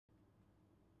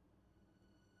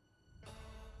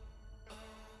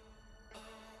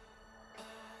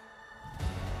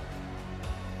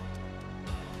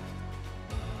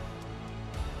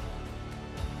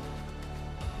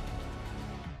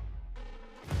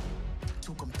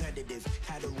competitive.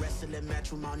 Had a wrestling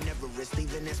match with Mount Everest.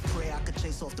 Even as prey, I could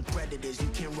chase off the predators. You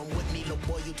can't run with me, little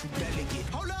boy, you too delicate.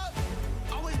 Hold up!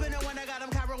 Always been the one that got them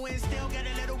Cameroon. Still get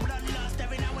a little bloodlust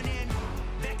every now and then.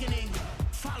 Beckoning,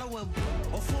 follow him,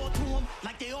 or fall to him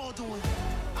like they all doing.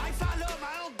 I follow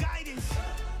my own guidance.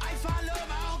 I follow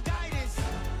my own guidance.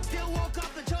 Still woke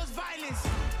up and chose violence.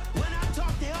 When I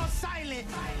talk, they all silent.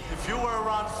 If you were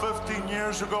around 15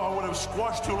 years ago, I would have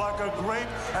squashed you like a grape,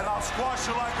 and I'll squash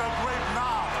you like a grape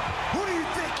now. Who do you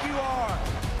think you are?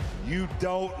 You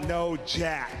don't know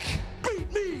Jack.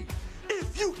 Beat me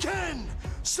if you can.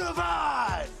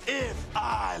 Survive if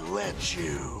I let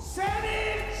you.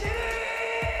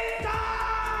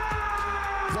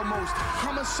 The most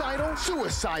homicidal,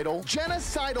 suicidal,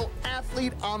 genocidal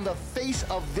athlete on the face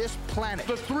of this planet.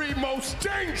 The three most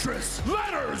dangerous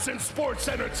letters in sports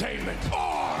entertainment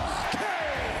are K.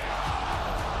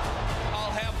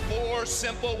 I'll have 4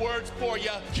 simple words for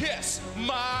you. Kiss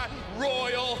my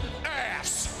royal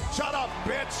ass. Shut up,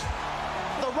 bitch.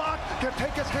 The Rock can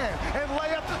take his hand and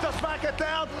lay up to smack it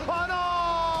down on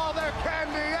all their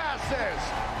candy asses.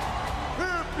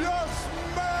 If you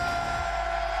smell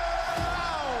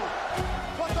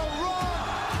what the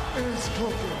Rock is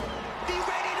cooking. Be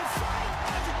ready to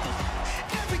fight everything,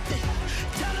 everything.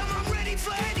 Tell them I'm ready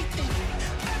for anything,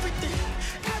 everything,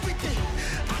 everything.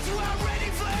 I swear I'm ready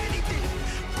for anything.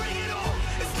 Bring it on,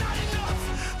 it's not enough.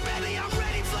 Baby, I'm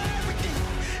ready for everything,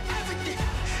 everything,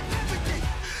 everything.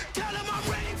 Tell them I'm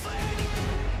ready for anything.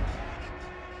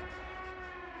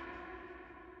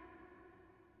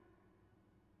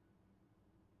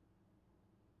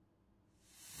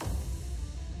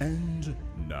 And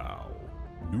now,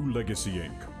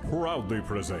 newLEGACYinc proudly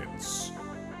presents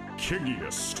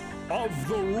Kingiest of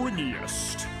the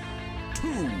Ringiest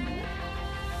II.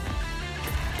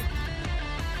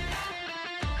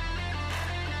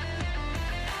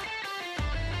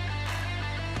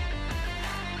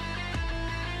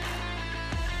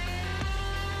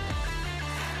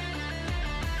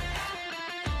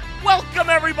 Welcome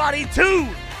everybody to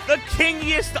the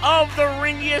Kingiest of the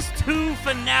Ringiest II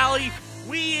finale.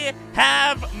 We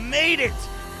have made it.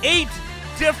 8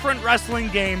 different wrestling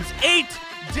games, 8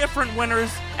 different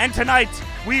winners, and tonight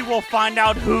we will find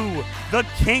out who the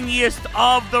Kingiest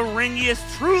of the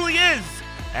Ringiest truly is,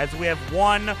 as we have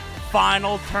one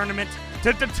final tournament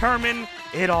to determine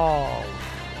it all.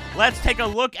 Let's take a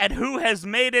look at who has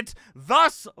made it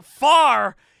thus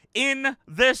far in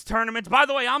this tournament. By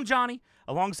the way, I'm Johnny.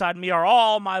 Alongside me are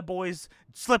all my boys,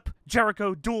 Slip,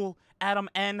 Jericho, Duel, Adam,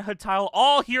 and Hatile,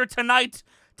 all here tonight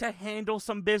to handle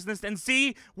some business and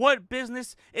see what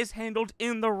business is handled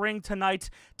in the ring tonight.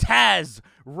 Taz,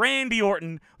 Randy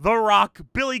Orton, The Rock,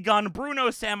 Billy Gunn, Bruno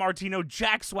Sammartino,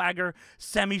 Jack Swagger,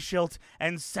 Semi Schilt,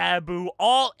 and Sabu.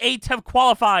 All 8 have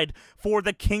qualified for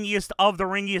the Kingiest of the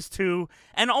Ringiest II,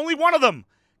 and only one of them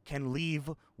can leave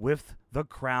with the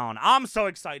crown. I'm so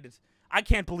excited. I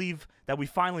can't believe that we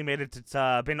finally made it. It's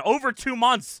been over 2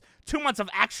 months. 2 months of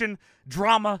action,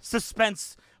 drama,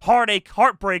 suspense, heartache,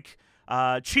 heartbreak,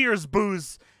 cheers,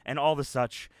 booze, and all the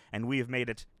such. And we have made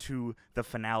it to the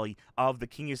finale of the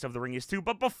Kingiest of the Ringiest II.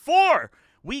 But before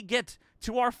we get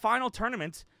to our final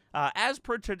tournament, as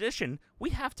per tradition, we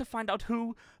have to find out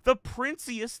who the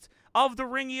Princeiest of the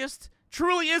Ringiest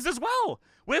truly is as well.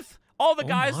 With all the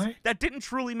guys that didn't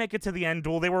truly make it to the end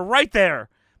duel. They were right there,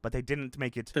 but they didn't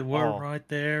make it. They were right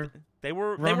there. They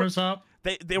were runners-up.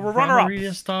 They were runner-up.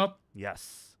 Runner-up.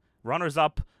 Yes,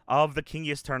 runners-up of the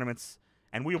Kingiest tournaments,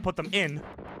 and we will put them in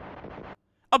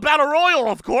a battle royal,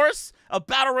 of course, a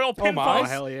battle royal pinfalls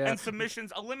and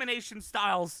submissions, elimination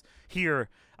styles here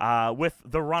with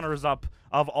the runners-up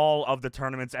of all of the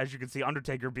tournaments. As you can see,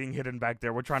 Undertaker being hidden back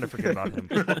there. We're trying to forget about him,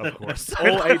 of course.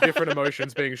 All 8 different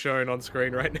emotions being shown on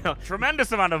screen right now.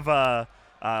 Tremendous amount of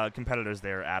competitors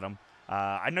there, Adam.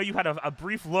 I know you had a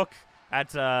brief look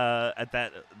at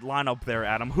that lineup there,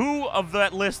 Adam. Who of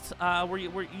that list were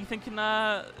you thinking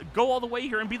go all the way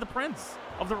here and be the Prince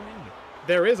of the Ring?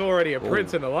 There is already a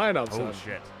Prince in the lineup, son. Oh,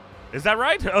 shit. Is that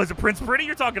right? Oh, is it Prince Pretty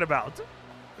you're talking about?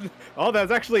 Oh, there's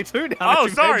actually 2 now. Oh,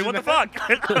 sorry, what the fuck?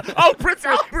 Oh, Prince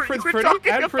Albert. Prince Pretty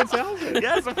and Prince Albert.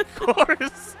 Yes, of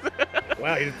course.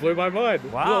 Wow, he just blew my mind.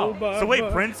 Wow. So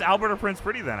wait, Prince Albert or Prince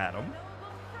Pretty then, Adam?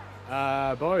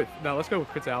 Both. No, let's go with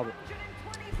Prince Albert.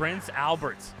 Prince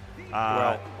Albert.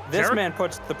 Well, this man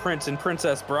puts the prince in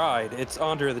Princess Bride. It's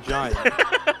Andre the Giant.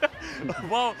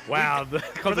 Well, wow.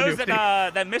 For those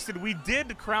that missed it, we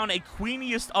did crown a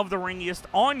Queeniest of the Ringiest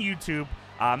on YouTube.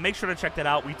 Make sure to check that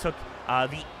out. We took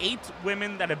the 8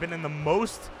 women that have been in the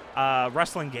most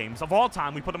wrestling games of all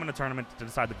time. We put them in a tournament to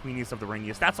decide the Queeniest of the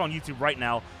Ringiest. That's on YouTube right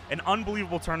now. An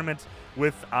unbelievable tournament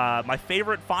with my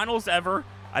favorite finals ever.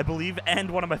 I believe, and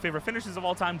one of my favorite finishes of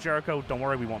all time, Jericho. Don't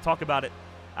worry, we won't talk about it.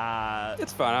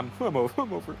 It's fine. I'm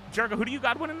over. Jericho, who do you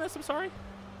got winning this? I'm sorry.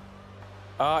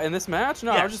 In this match?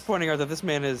 No, Yes. I was just pointing out that this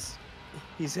man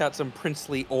he's got some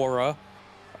princely aura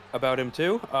about him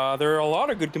too. There are a lot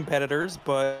of good competitors,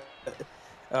 but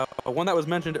one that was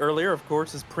mentioned earlier, of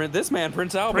course, is Prince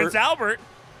Albert. Prince Albert.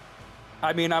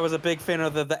 I mean, I was a big fan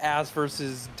of the Ass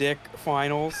versus Dick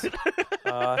finals.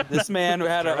 This man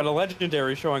had a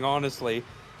legendary showing, honestly.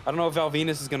 I don't know if Val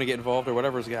Venus is going to get involved or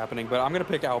whatever is happening, but I'm going to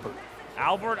pick Albert.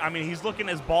 Albert, I mean, he's looking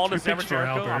as bald as ever,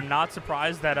 Jericho. I'm not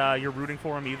surprised that you're rooting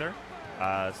for him either.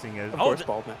 Seeing as, of course,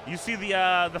 bald man. You see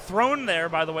the throne there,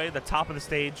 by the way, the top of the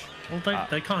stage. Well,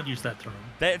 they can't use that throne.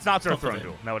 It's not their throne,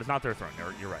 Duel. No, it is not their throne.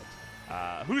 You're right.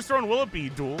 Whose throne will it be,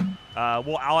 Duel?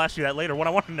 Well, I'll ask you that later. What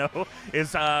I want to know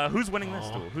is who's winning this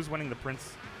duel? Who's winning the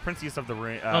Princiest of the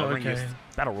Ringiest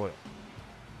Battle Royal?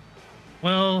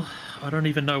 Well, I don't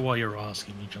even know why you're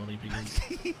asking me, Johnny, because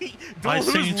I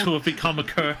seem to have become a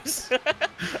curse.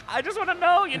 I just want to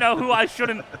know, who I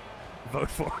shouldn't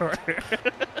vote for.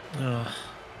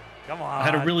 Come on. I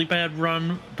had a really bad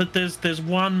run, but there's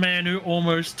one man who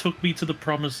almost took me to the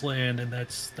promised land, and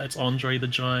that's Andre the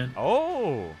Giant.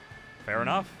 Oh, fair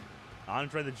enough.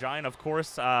 Andre the Giant, of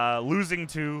course, losing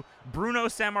to Bruno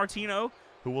Sammartino,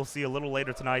 who we'll see a little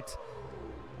later tonight.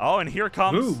 Oh, and here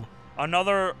comes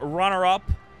another runner-up.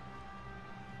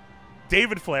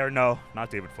 David Flair. No,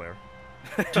 not David Flair.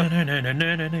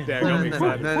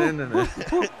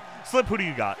 Slip, who do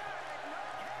you got?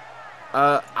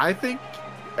 I think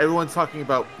everyone's talking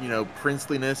about,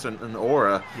 princeliness and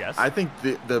aura. Yes. I think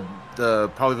the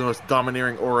probably the most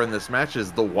domineering aura in this match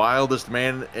is the wildest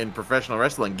man in professional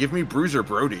wrestling. Give me Bruiser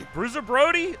Brody. Bruiser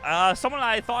Brody, someone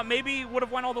I thought maybe would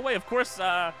have went all the way. Of course,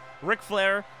 Ric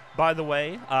Flair, by the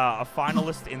way, a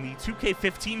finalist in the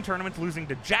 2K15 tournament, losing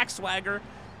to Jack Swagger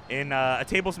in a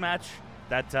tables match.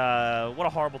 What a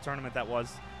horrible tournament that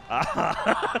was.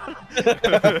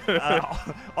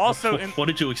 Also, what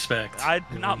did you expect?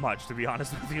 Not much, to be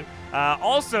honest with you.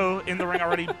 Also in the ring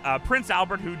already, Prince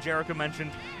Albert, who Jericho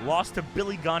mentioned, lost to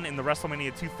Billy Gunn in the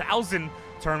WrestleMania 2000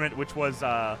 tournament, which was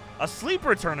a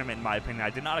sleeper tournament, in my opinion. I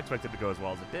did not expect it to go as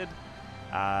well as it did.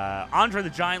 Andre the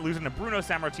Giant losing to Bruno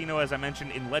Sammartino, as I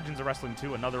mentioned, in Legends of Wrestling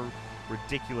 2, another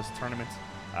ridiculous tournament.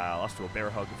 Lost to a bear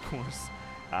hug, of course.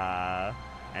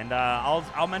 And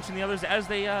I'll mention the others as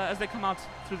they come out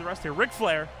through the rest here. Ric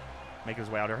Flair making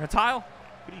his way out here. Hatile,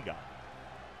 who do you got?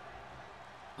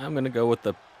 I'm gonna go with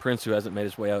the Prince who hasn't made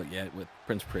his way out yet, with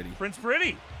Prince Pretty. Prince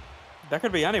Pretty. That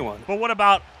could be anyone. But what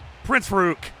about Prince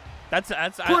Farouk?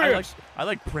 I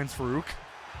like Prince Farouk.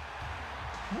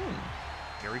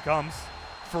 Here he comes,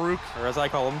 Farouk. Or as I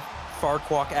call him,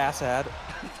 Farquaad Assad.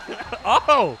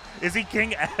 Oh, is he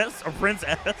King S or Prince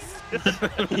S?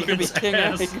 He could be King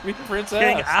S. He could be Prince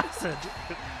King S. Assad.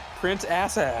 Prince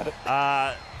Assad.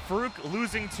 Farouk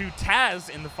losing to Taz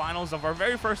in the finals of our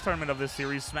very first tournament of this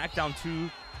series, SmackDown 2.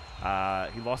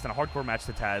 He lost in a hardcore match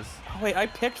to Taz. Oh, wait, I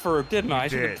picked Farouk, didn't I? You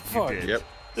did. Yep.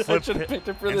 I should have picked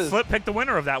him for this. Slip picked the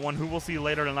winner of that one, who we'll see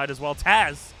later tonight as well.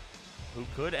 Taz, who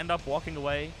could end up walking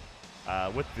away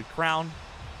with the crown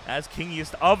as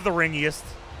Kingiest of the Ringiest.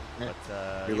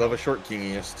 But, we love a short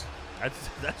Kingiest.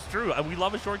 That's true. We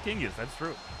love a short Kingiest. That's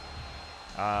true.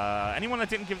 Anyone that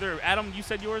didn't give their... Adam, you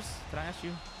said yours? Did I ask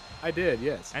you? I did,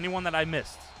 yes. Anyone that I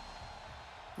missed?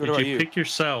 Did you pick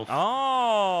yourself?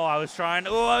 Oh, I was trying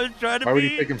to be... Why would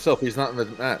he pick himself? He's not in the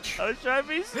match. I was trying to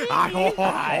be sneaky.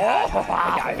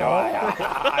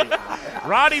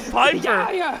 Roddy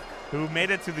Piper, who made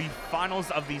it to the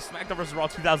finals of the SmackDown vs. Raw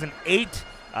 2008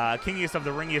 Kingiest of the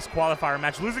Ringiest qualifier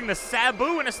match, losing to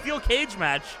Sabu in a steel cage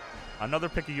match. Another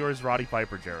pick of yours, Roddy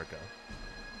Piper, Jericho.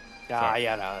 The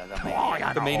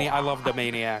Maniac. I love the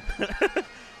Maniac.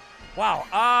 Wow.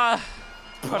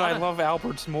 But I love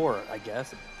Albert's more, I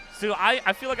guess. So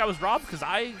I feel like I was robbed because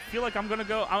I feel like I'm going to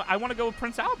go... I want to go with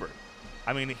Prince Albert.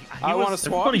 I mean, I want to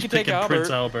swap. You can take Albert. Prince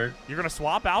Albert. You're going to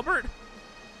swap Albert?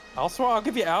 I'll swap. I'll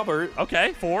give you Albert.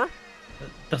 Okay, for?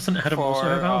 Doesn't Adam also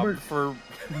have Albert? For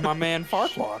my man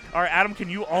Farquaad. All right, Adam, can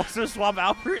you also swap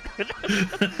Albert?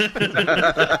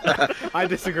 I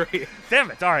disagree.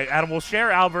 Damn it. All right, Adam, we'll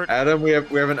share Albert. Adam, we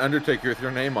have an Undertaker with your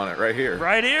name on it right here.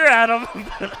 Right here, Adam.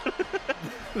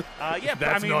 Yeah, That's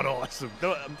I mean, not awesome.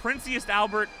 The Princiest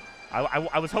Albert,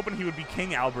 I was hoping he would be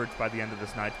King Albert by the end of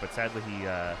this night, but sadly he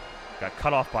got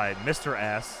cut off by Mr.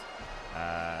 Ass.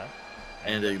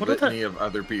 And a litany of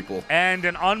other people. And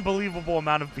an unbelievable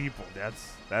amount of people.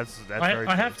 That's very true.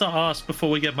 I have to ask before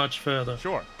we get much further.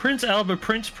 Sure. Prince Albert,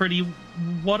 Prince Pretty,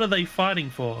 what are they fighting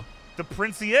for? The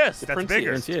Princiest. That's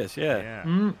bigger. Princiest, yeah.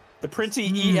 The Princey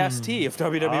EST of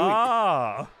WWE.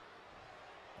 Ah.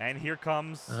 And here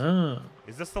comes.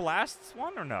 Is this the last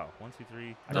one or no? 1, 2,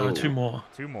 3. No, 2 more.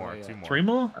 2 more. Oh, yeah. 2 more. 3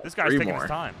 more? This guy's taking his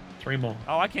time. 3 more.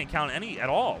 Oh, I can't count any at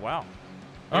all. Wow.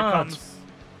 Here comes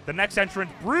the next entrant,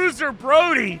 Bruiser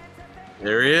Brody.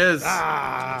 There he is. It's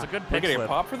a good pick. We're getting a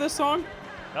pop for this song?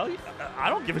 Hell yeah. I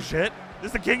don't give a shit.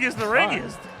 This is the Kingiest and the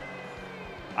Ringiest.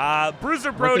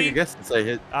 Bruiser Brody, I guess say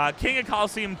hit. King of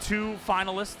Coliseum 2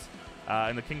 finalist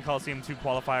in the King Coliseum 2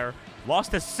 qualifier. Lost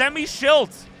to Semi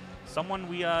Schilt. Someone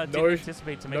we didn't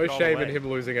anticipate to make it all the way. No shame in him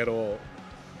losing at all.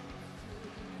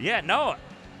 Yeah, no.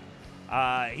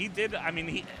 He did. I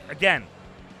mean,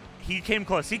 he came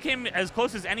close. He came as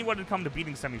close as anyone had come to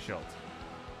beating Semi Schilt.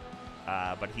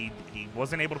 But he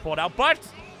wasn't able to pull it out. But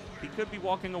he could be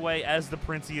walking away as the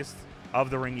Princiest of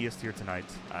the Ringiest here tonight.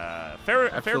 Fair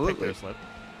pick there, Slip.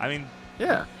 I mean,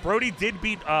 yeah. Brody did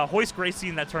beat Hoist Gracie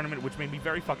in that tournament, which made me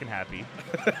very fucking happy.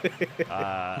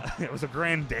 It was a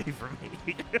grand day for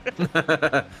me.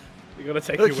 You gotta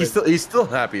take Look, he's still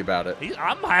happy about it.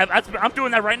 I'm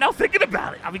doing that right now, thinking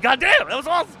about it. I mean, goddamn, that was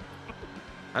awesome.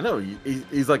 I know.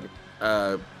 He's like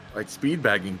speed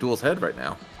bagging Duel's head right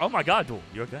now. Oh my God, Duel,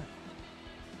 you okay?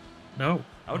 No.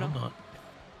 Oh no. I'm not.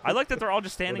 I like that they're all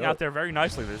just standing out there very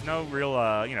nicely. There's no real,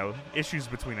 issues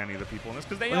between any of the people in this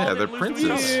because they all they're didn't lose to each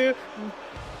princes.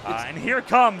 other. And here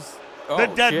comes the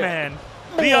dead man,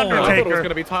 the I thought it Undertaker. was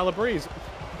gonna be Tyler Breeze.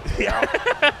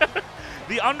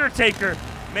 The Undertaker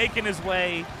making his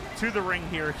way to the ring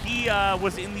here. He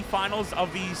was in the finals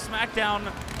of the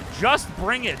SmackDown Just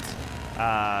Bring It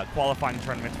qualifying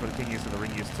tournament for the Kingiest of the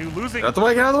Ringiest 2, losing. That's the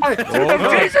way, get out of the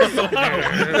way.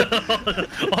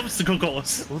 Jesus! Obstacle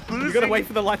course. You gotta wait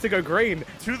for the light to go green.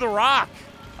 To The Rock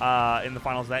in the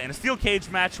finals of that, in a steel cage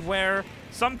match where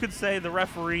some could say the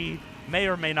referee may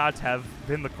or may not have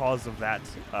been the cause of that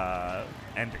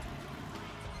ending.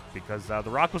 Because The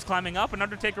Rock was climbing up and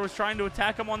Undertaker was trying to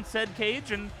attack him on said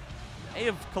cage and may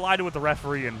have collided with the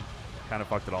referee and kind of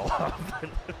fucked it all up.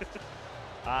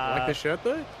 Like the shirt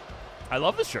though? I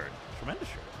love the shirt. Tremendous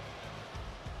shirt.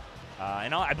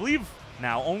 And I believe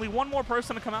now only one more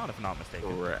person to come out, if I'm not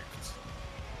mistaken. Correct.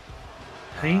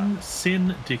 King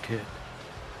Syndicate.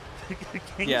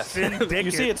 Yes. Syndicate.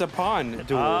 You see, it's a pun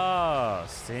duel. Oh,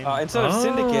 instead of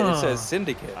syndicate, it says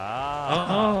syndicate.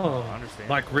 Understand.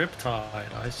 Like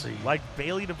Riptide, I see. Like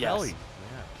Bailey to Belly.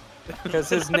 Yeah. Because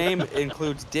his name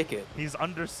includes Dickett. He's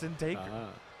under Syndicate.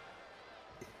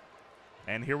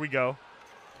 And here we go.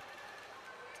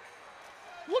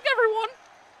 Look, everyone!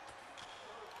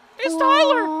 It's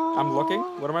Tyler! I'm looking.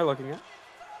 What am I looking at?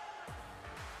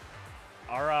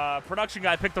 Our production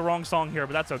guy picked the wrong song here,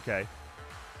 but that's okay.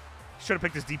 Should have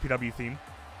picked his DPW theme.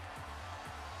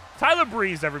 Tyler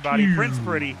Breeze, everybody. Prince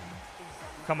Pretty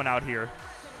coming out here.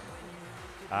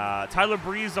 Tyler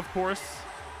Breeze, of course,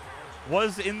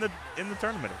 was in the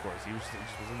tournament. Of course, he just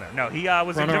was in there. No, he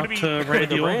was in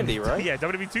WWE. Randy, right? Yeah,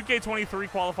 WWE 2K23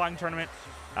 qualifying tournament.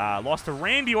 Lost to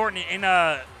Randy Orton in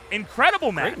a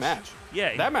incredible match. Great match.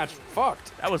 Yeah, that match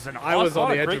fucked. That was an I was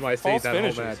on the edge of my seat that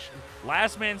whole match.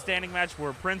 Last man standing match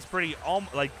where Prince Pretty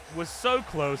was so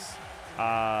close.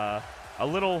 A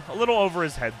little over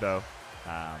his head though.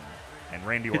 And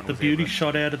Randy Orton hit the beauty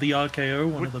shot out of the RKO,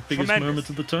 one of the biggest moments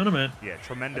of the tournament. Yeah,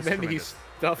 tremendous. And then he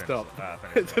stuffed up,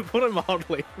 to put it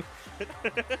mildly.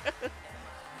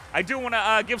 I do want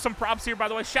to give some props here, by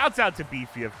the way. Shouts out to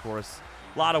Beefy, of course.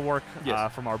 A lot of work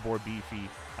from our board Beefy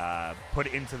put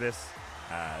into this.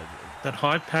 That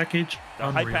hype package,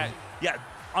 yeah,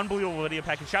 unbelievable video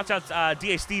package. Shouts out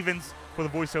D.A. Stevens for the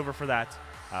voiceover for that.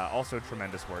 Also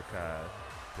tremendous work.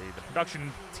 The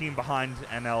production team behind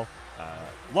NL,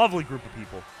 lovely group of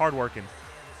people, hardworking,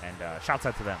 and shouts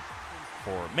out to them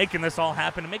for making this all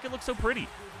happen and make it look so pretty.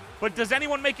 But does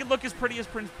anyone make it look as pretty as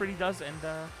Prince Pretty does?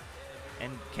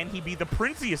 And can he be the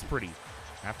Princiest Pretty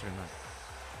after tonight?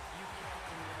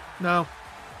 No.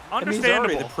 Understandable.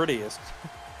 He's already the prettiest.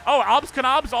 Oh, Obs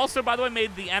Canobs also, by the way,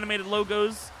 made the animated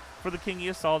logos for the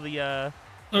Kingiest. All the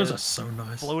those are so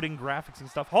nice. Floating graphics and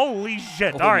stuff. Holy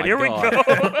shit! Oh all right, here we go.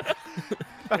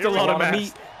 That's a lot of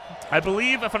meat. I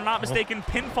believe, if I'm not mistaken,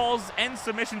 pinfalls and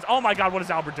submissions. Oh my God, what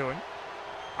is Albert doing?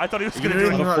 I thought he was going to do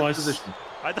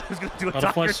I thought he was going to do a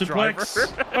Tiger's driver.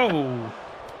 Oh.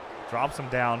 Drops him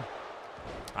down.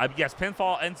 Yes,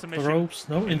 pinfall and submission. The ropes,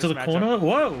 into the corner.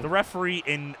 Whoa. The referee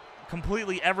in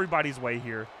completely everybody's way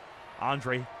here.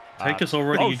 Andre. Taker's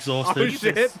already exhausted. Oh,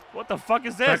 shit. What the fuck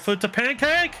is this? Back foot to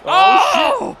pancake.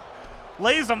 Oh, shit.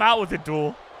 Lays him out with a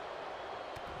duel.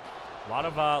 A lot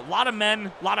of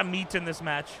men, a lot of meat in this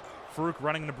match. Farouk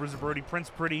running into Bruiser Brody. Prince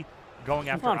Pretty going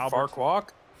after Albert. Farquaad.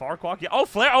 Farquaad. Yeah. Oh,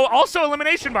 Flair. Oh, also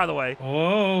elimination, by the way.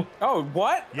 Oh. Oh,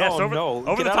 what? Yes, oh, over, no.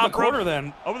 over Get the out top of the corner rope,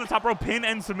 then. Over the top rope, pin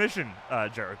and submission,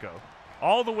 Jericho.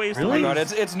 All the ways Oh my to God,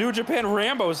 it's New Japan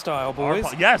Rambo style, boys.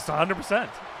 Yes, 100%.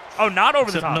 Oh, not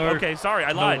over the top. No, okay, sorry,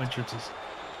 I lied. No entrances.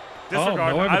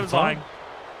 Disregard. No, I was lying.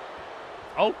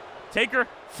 Oh, Taker,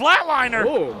 flatliner.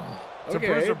 Oh, to okay.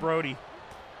 Bruiser Brody.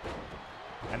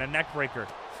 And a neck breaker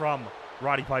from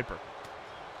Roddy Piper.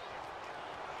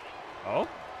 Oh,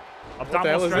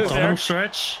 abdominal stretch there. Abdominal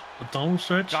stretch. Abdominal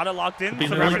stretch. Got it locked in. Be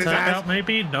no tap out,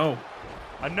 maybe? No.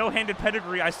 A no-handed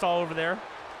pedigree I saw over there.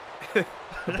 The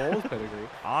balls pedigree.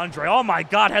 Andre, oh my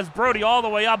God, has Brody all the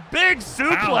way up. Big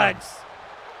suplex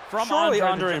from Surely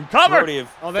Andre and cover. Brody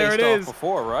have there it faced is. off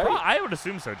before, right? Well, I would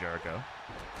assume so, Jericho.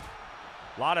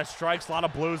 A lot of strikes, a lot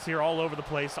of blows here all over the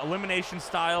place. Elimination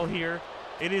style here.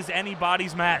 It is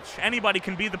anybody's match. Anybody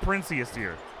can be the Princiest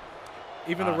here.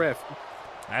 Even the ref.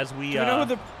 As we Do you know who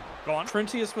the go on.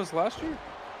 Princiest was last year?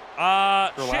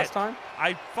 Or last time?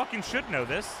 I fucking should know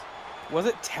this. Was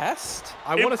it Test?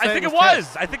 I want to say I think it was.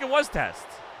 was. I think it was Test.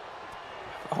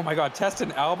 Oh my God, Test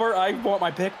and Albert? I want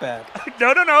my pick back.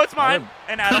 No, it's mine.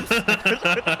 And Adam's.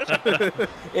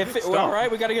 All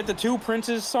right, we got to get the Two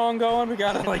Princes song going. We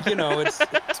got to,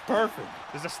 it's perfect.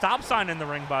 There's a stop sign in the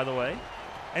ring, by the way.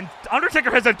 And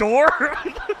Undertaker has a door.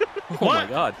 Oh my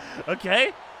God.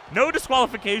 Okay. No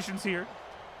disqualifications here.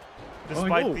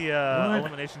 Despite the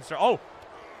elimination start. Oh.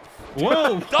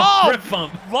 Whoa.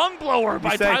 Oh. Lung blower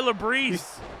by Tyler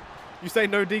Breeze. You say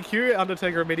no DQ,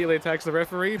 Undertaker immediately attacks the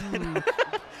referee.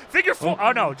 Figure four.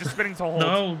 Oh, no. Just spinning toe hold.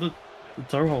 No, the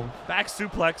toe hold. Back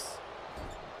suplex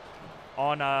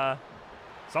on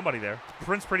somebody there.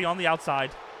 Prince Pretty on the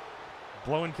outside.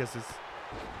 Blowing kisses.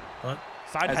 What?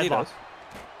 Side As headlock.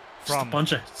 Just a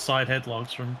bunch of side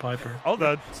headlocks from Piper. Oh,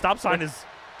 the stop sign is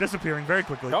disappearing very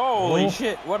quickly. Holy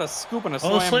shit, what a scoop and a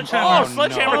slam. Sledgehammer. Oh,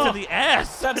 sledgehammer to the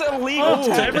ass. That's illegal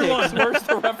tactics. Where's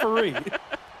the referee?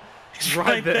 He's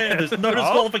right there. There's no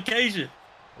disqualification.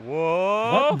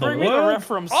 Whoa. Bring me the ref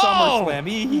from SummerSlam.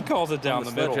 He calls it down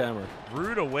the middle. Sledgehammer.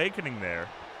 Rude awakening there.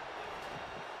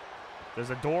 There's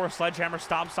a door, sledgehammer,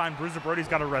 stop sign. Bruiser Brody's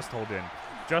got a rest hold in.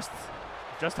 Just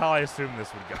how I assumed this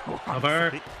would go.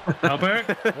 Albert.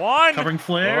 One. Covering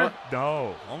Flair.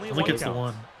 No, only I think one it's count. the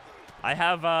one. I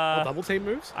have double team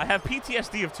moves. I have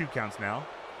PTSD of 2 counts now.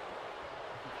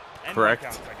 And correct.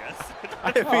 1 count, I guess.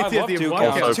 I have PTSD of 2 1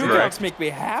 counts. count. 2 counts make me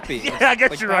happy. Yeah, I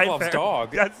guess like you're right. Pavlov's Fair.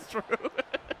 dog. That's true.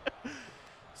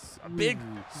 A big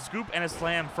scoop and a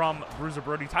slam from Bruiser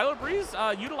Brody. Tyler Breeze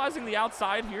utilizing the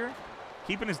outside here.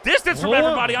 Keeping his distance from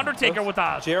everybody. Undertaker with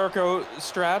a Jericho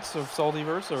strats of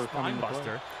Saldiverse or spine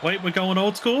buster. Wait, we're going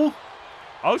old school?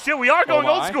 Oh shit, we are going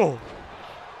old school.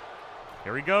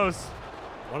 Here he goes.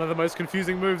 One of the most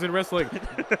confusing moves in wrestling.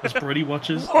 As Brody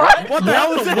watches. What? What the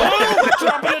hell is that?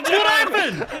 What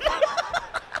happened?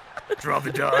 Drop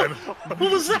the dime.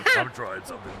 What was that? I'm trying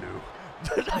something new.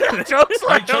 Choke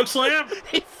slam. Choke slam?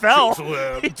 He fell. Choke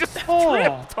slam. He just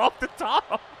tripped off the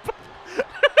top.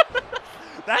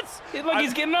 That's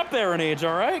he's getting up there in age,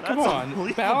 all right? Come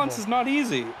on. Balance is not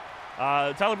easy.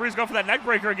 Tyler Breeze going for that neck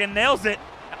breaker again. Nails it.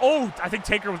 Oh, I think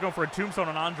Taker was going for a tombstone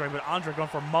on Andre, but Andre going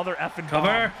for mother effing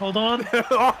cover. Hold on.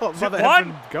 Mother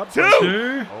One, gut 2.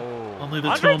 Oh. Only the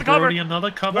Andre two the cover. Brody.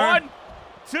 Another cover. 1,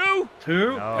 2.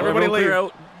 2. No. Everybody leave.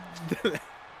 Out.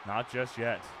 Not just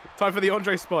yet. Time for the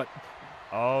Andre spot.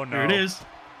 Oh, no. There it is.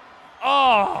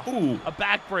 Oh, Ooh. a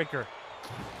backbreaker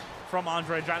from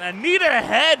Andre Giant. And knee to the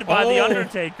head by The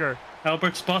Undertaker.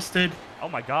 Albert's busted. Oh,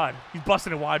 my God. He's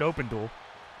busting it wide open, duel.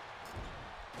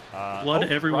 Blood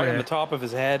everywhere. Right on the top of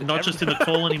his head. Not just in the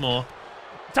coal anymore.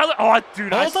 Tyler,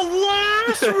 dude. The last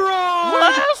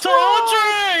run!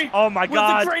 Andre! Oh, my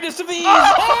God. With the greatest of ease.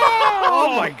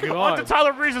 Oh my God. Onto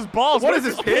Tyler Breeze's balls. What is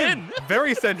this pin?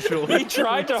 Very sensual. He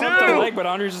tried to hook the leg, but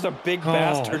Andre's just a big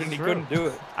bastard, and he couldn't do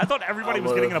it. I thought everybody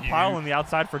was getting in a pile on the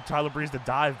outside for Tyler Breeze to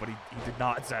dive, but he did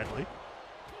not, sadly.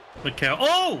 McCall.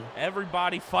 Oh!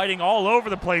 Everybody fighting all over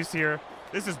the place here.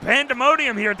 This is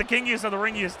pandemonium here at the Kingiest of the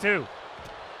Ringiest II.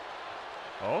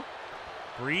 Oh,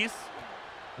 Breeze.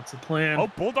 That's the plan. Oh,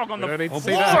 Bulldog on the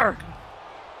floor.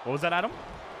 What was that, Adam?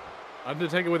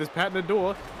 Undertaker with his patented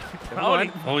door. Oh,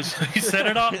 he set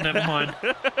it up. Never mind.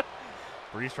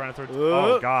 Breeze trying to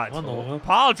throw. Oh, God.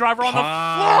 Pile driver on the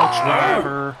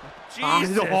Driver. floor.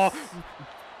 Jesus.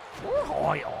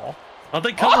 Are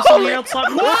they covers on the outside?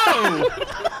 Whoa!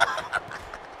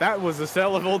 That was the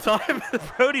sell of all time.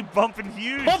 Brody bumping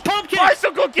huge. Oh, pump kick!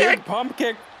 Bicycle kick! Big pump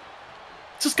kick.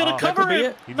 Just gonna cover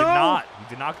him. He did not. He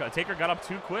did not. Taker got up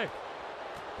too quick.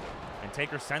 And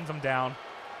Taker sends him down.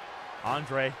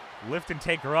 Andre lifting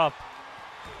Taker up.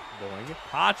 Boing.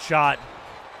 Hot shot.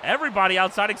 Everybody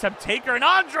outside except Taker and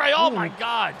Andre. Oh, my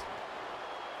God.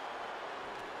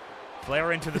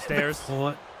 Flair into the stairs.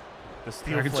 What? The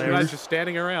steel You Flair. guys just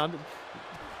standing around.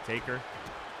 Taker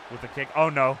with the kick. Oh,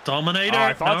 no. Dominator. Oh,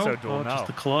 I thought no. so, Duel. Oh, No. just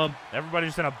the club.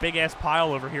 Everybody's in a big-ass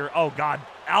pile over here. Oh, God.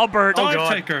 Albert. Dive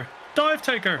Taker. Dive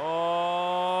Taker.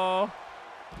 Oh.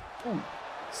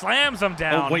 Slams him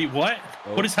down. Oh, wait, what?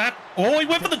 What is happening? Oh, he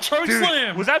went for the choke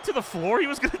slam. Was that to the floor he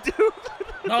was going to do?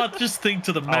 No, just think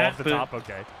to the Oh, mat. off the top.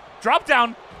 Okay. Drop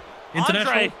down.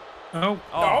 International. Andre.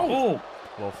 Oh.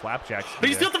 Well, Flapjack's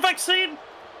He's got the vaccine.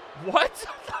 What?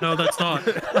 No, that's not.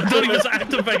 I thought he was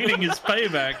activating his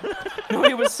payback. No,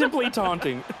 he was simply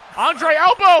taunting. Andre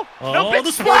elbow. No, Oh, big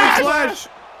the splash.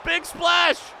 Big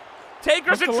splash.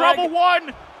 Taker's in trouble.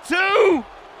 1, 2. No.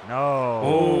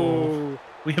 Oh.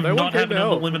 We have No one not came had to an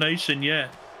help. elimination yet.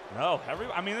 No.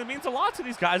 I mean, it means a lot to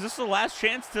these guys. This is the last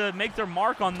chance to make their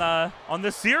mark on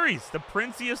the series. The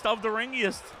Princiest of the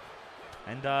Ringiest.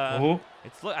 And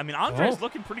it's. I mean, Andre's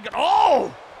looking pretty good.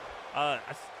 Oh. A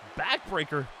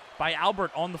backbreaker by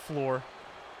Albert on the floor.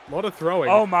 A lot of throwing.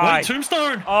 Oh, my. Wait,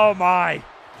 Tombstone. Oh, my.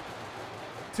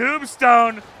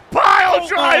 Tombstone. Pile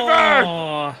driver.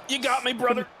 Oh. You got me,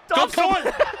 brother. Don't pull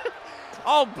it.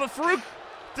 Oh, but Farouk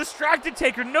distracted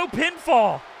Taker. No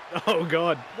pinfall. Oh,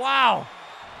 God. Wow.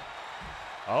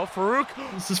 Oh, Farouk.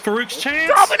 This is Farouk's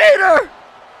chance. Dominator.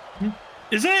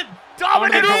 Is it?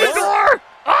 Dominator on the door.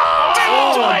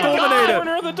 Oh, my Dominator. God.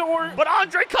 Corner of the door. But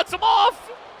Andre cuts him off.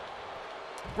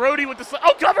 Brody with the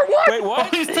cover 1. Wait, what?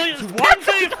 Oh, he's taking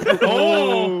What?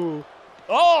 Oh.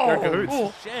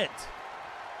 Oh, shit.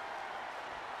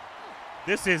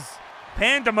 This is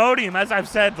pandemonium, as I've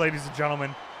said, ladies and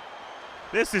gentlemen.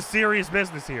 This is serious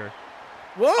business here.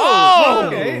 Whoa. Oh!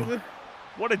 Okay.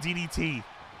 What a DDT.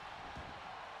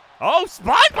 Oh,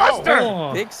 Spinebuster!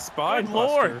 Oh. Big spine Good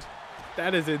Lord. buster.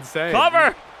 That is insane.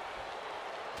 Cover!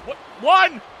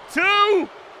 1, 2! No.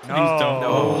 Please don't.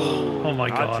 Oh my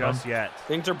Not God. just yet.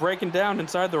 Things are breaking down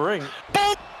inside the ring.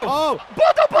 Oh.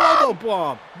 Bundle bomb! Bundle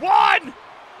bomb. 1!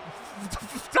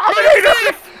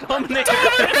 Dominator!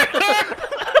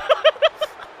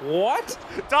 What?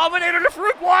 Dominator to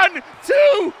Farouk. 1,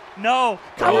 2! No.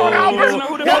 Come on, Albert! There's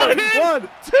no to 1,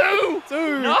 2!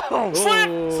 2. No! Oh.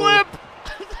 Slip!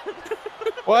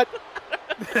 What?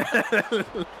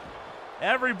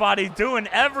 Everybody doing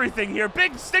everything here.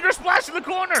 Big stinger splash in the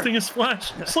corner. Stinger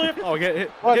splash. Slip. Oh,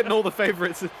 getting all the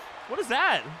favorites. What is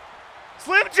that?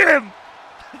 Slim Jim.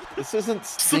 This isn't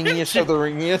Kingiest of the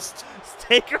Ringiest.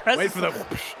 Taker has Wait for the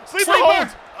sleeper hold.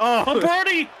 Oh,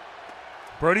 Brody.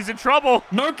 Brody's in trouble.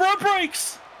 No bro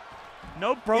breaks.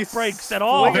 No bro He's breaks at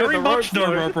all. swinging Very the much rope no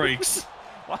though. bro breaks.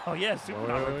 Wow, yeah, super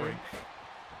not rope break.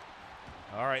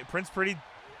 All right, Prince pretty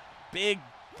big.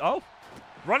 Oh,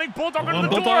 running bulldog under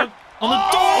the door. Bulldog on the door.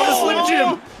 Oh,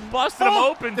 Slim Jim busted him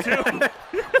open too.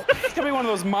 It's gonna be one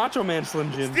of those Macho Man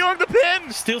Slim Jims. Stealing the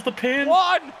pin. Steals the pin.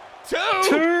 1, 2.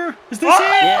 2. Is this Oh!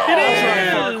 it?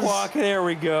 Yeah, It is. Farquaad. There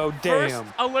we go. First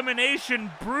Damn. elimination,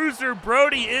 Bruiser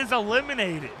Brody is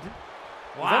eliminated.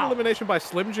 Was that Wow. elimination by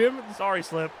Slim Jim? Sorry,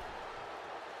 Slip.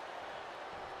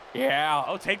 Yeah.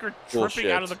 Oh, Taker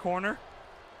tripping out of the corner.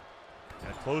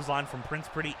 And a clothesline from Prince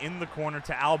Pretty in the corner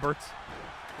to Albert.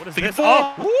 What is Figure this? 4.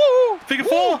 Oh, woo! Figure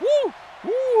 4. Woo!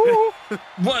 Woo!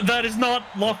 What? That is not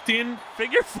locked in.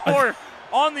 Figure 4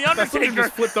 on the That Slim Jim Undertaker.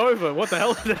 just flipped over. What the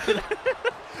hell is that?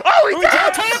 Oh, he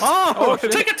Tapped. tapped! Oh,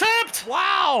 Take a tapped.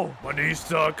 Wow! my knees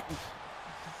suck.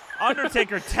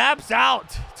 Undertaker taps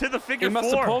out to the He figure must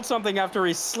 4. have pulled something after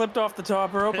he slipped off the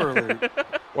top rope earlier.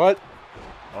 What?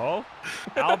 Oh,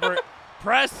 Albert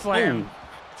press slam.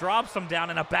 Drops him down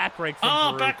in a back rake from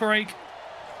Oh, Farouk. back rake.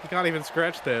 You can't even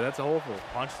scratch there. That's awful.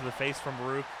 Punch to the face from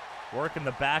Farouk. Working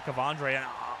the back of Andre. And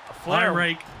Fly Flair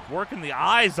rake. working the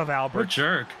eyes of What a Albert.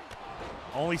 jerk.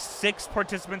 Only 6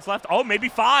 participants left. Oh, maybe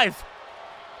 5.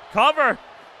 Cover.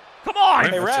 Come on.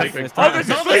 Hey, ref. Oh, there's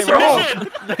a No, sleeper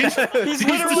hold. He's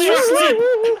literally asleep.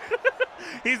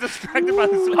 He's distracted by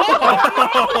the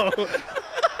oh!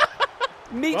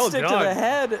 Meat Well stick done. to the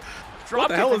head. What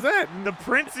the hell is that? The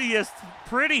Princiest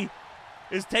Pretty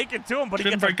is taken to him, but he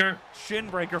gets a Shinbreaker. shin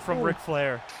breaker from Ric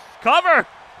Flair. Cover.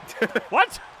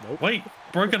 What? Wait,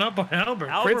 broken up by Albert.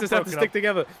 Princes have to broke it stick up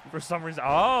together. for some reason.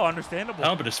 Oh, understandable.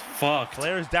 Albert is fucked.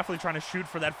 Flair is definitely trying to shoot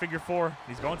for that figure 4.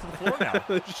 He's going to the floor now.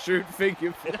 Shoot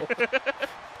figure 4.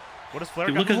 What does Flair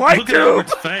Dude, got? look Light at tube.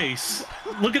 Albert's face.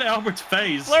 Look at Albert's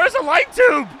face. Flair's a light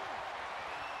tube.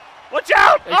 Watch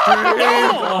out!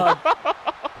 Oh!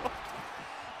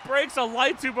 Breaks a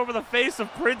light tube over the face of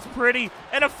Prince Pretty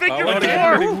and a figure 4.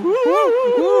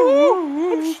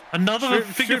 Another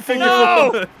figure 4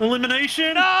 No!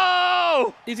 elimination.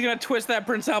 No! He's gonna twist that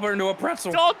Prince Albert into a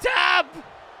pretzel. Don't tap!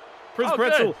 Prince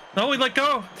Pretzel. Good. No, he let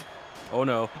go. Oh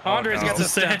no. Andre's got the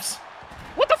Steps. steps.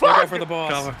 What the Look fuck? out for the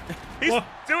boss. Cover. He's What?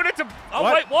 doing it to. Oh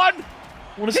What? wait, one.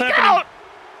 What is Kick happening?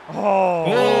 out. Oh.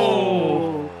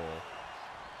 Oh.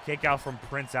 Kick out from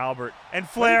Prince Albert and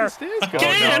Flair.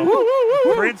 Again. Oh,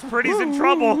 no. Prince Pretty's in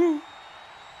trouble.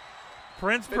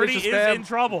 Prince Pretty Finish the is stab. in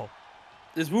trouble.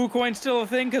 Is Woo Coin still a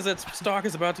thing? Because its stock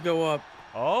is about to go up.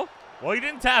 Oh, well, he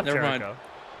didn't tap Never mind. Jericho.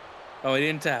 Oh, he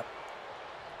didn't tap.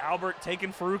 Albert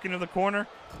taking Farouk into the corner.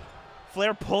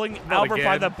 Flair pulling Not Albert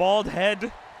by again. the bald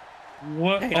head.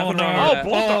 What? Hey, Oh nothing no. wrong Oh, with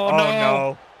both Oh, are, no.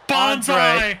 no.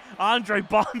 Bonsai. Andre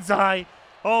Bonsai.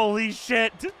 Holy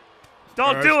shit.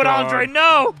 Don't First do it, Andre. dog.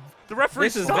 No. The referee.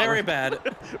 This is very bad.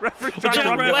 Referee The trying to jump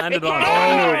run ref away. ended on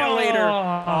Oh, later.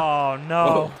 Oh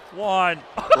no. One.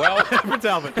 Well, Prince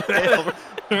Albert.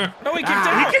 no, he kicked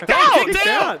out. He kicked out. Kicked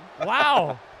out.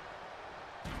 Wow.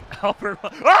 Albert. Oh,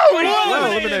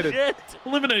 Well, he eliminated. shit.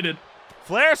 Eliminated.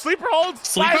 Flair sleeper holds.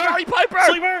 Sleeper? By Roddy Piper.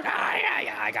 Sleeper.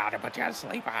 I got to put you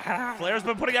asleep. Flair's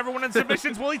been putting everyone in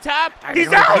submissions. Will he tap? He's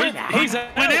out. He's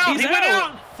out. Went out. He's He went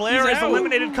out. Flair He's is out.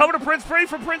 eliminated. Cover to Prince Pretty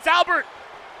from Prince Albert.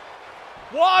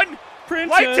 One.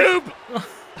 Princess. Light tube.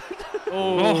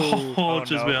 Oh,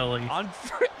 just no. barely.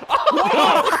 Andre.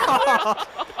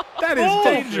 That is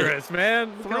dangerous,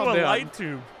 man. Through Calm a down. light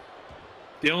tube.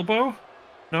 The elbow?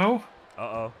 No.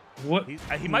 Uh-oh. What?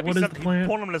 He might what be is the he's plan?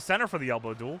 pulling him to center for the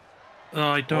elbow duel.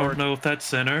 I Or don't know if that's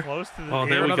center. Close to the Oh,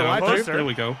 there we another go. light tube? Closer. There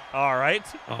we go. All right.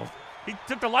 Oh. He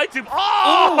took the light tube.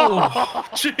 Oh! Oh,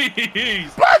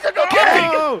 jeez. Bicycle kick!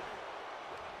 Oh!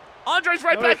 Andre's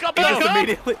right No, back up. he just Though.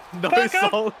 immediately. No Back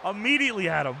up. soul. Immediately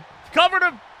had him. Covered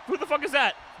him. Who the fuck is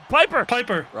that? Piper.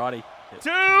 Piper. Roddy.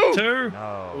 Two. Two.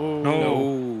 No.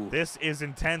 No. This is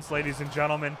intense, ladies and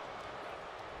gentlemen.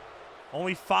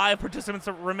 Only 5 participants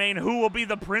remain. Who will be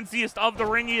the Princiest of the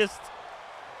Ringiest?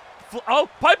 Oh,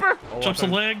 Piper! Oh, Jumps a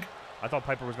leg. I thought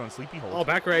Piper was going sleepy hold. Oh,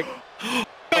 back rake.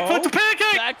 Backflip to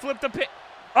pancake. Backflip to pick.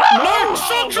 No, Oh!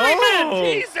 shot treatment.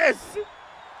 Jesus!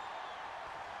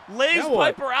 Lays Now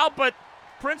what? Piper out, but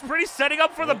Prince Pretty setting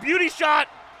up for the beauty shot.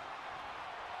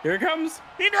 Here it comes.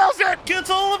 He nails it. Gets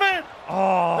all of it.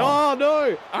 Oh. Oh,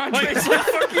 no. Andre's like,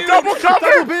 fuck you. Double cover.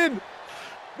 Double bin.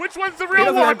 Which one's the He real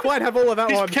doesn't one? quite have all of that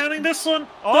He's one. counting this one.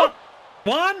 Oh.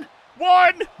 One.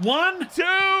 1, One. 2.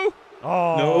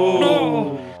 Oh.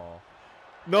 No.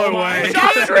 No way.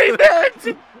 Shot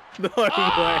treatment. No way.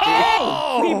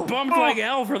 Oh. He bumped like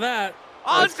hell for that.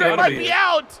 Andre gotta might be be it.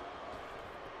 out.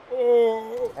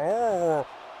 Oh.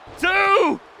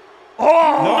 2.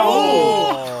 Oh.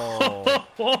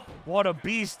 Oh. What a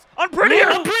beast.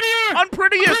 Unprettier. Unprettier.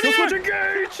 Unprettiest. Switch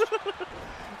engage.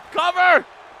 Cover.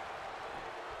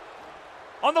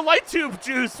 On the light tube,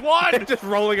 Juice. 1, Just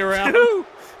rolling around. 2.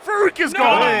 Farouk is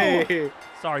gone. Hey.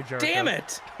 Sorry, Jericho. Damn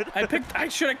it. I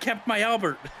should have kept my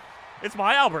Albert. It's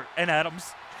my Albert and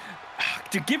Adams.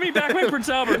 Dude, give me back my Prince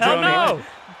Albert, Hell Johnny. no.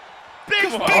 Big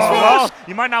Come on. splash. Well,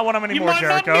 you might not want him You anymore, might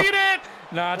Jericho. not need it.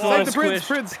 Nah, it's a Save little the Prince. squish.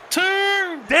 Prince. Two.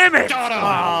 Damn it. Got him.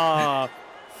 Ah.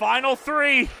 Final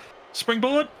 3. Spring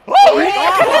bullet.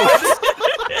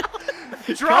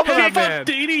 Drop Cover kick. that man.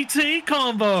 DDT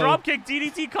combo. Drop kick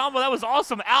DDT combo. That was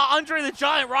awesome. Andre the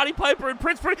Giant, Roddy Piper, and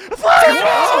Prince Pretty. What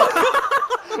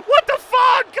the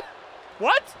fuck?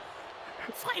 What?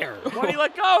 Fire. Why'd he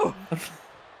let go?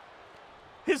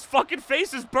 His fucking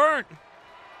face is burnt.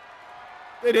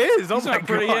 It is. Oh He's my not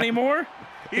pretty God. anymore.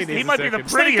 He needs a might be the second.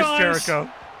 prettiest, Snake eyes. Jericho.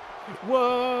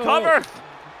 Whoa. Cover.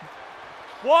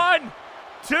 1,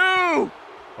 2.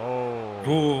 Oh.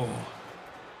 Ooh.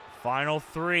 Final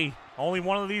 3. Only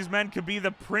one of these men could be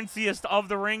the Princiest of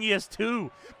the Ringiest 2.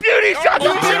 Beauty shot to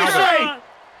Andre.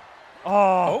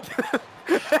 Oh.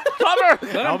 Cover.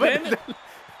 Let him pin.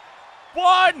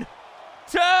 1,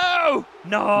 2. No.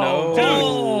 No. Dude.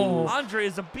 Oh. Andre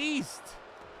is a beast.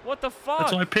 What the fuck?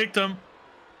 That's why I picked him.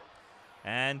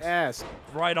 And Ass.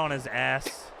 right on his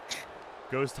ass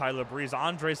goes Tyler Breeze.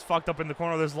 Andre's fucked up in the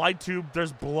corner. There's light tube.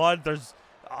 There's blood. There's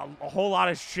a whole lot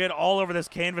of shit all over this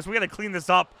canvas. We got to clean this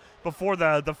up before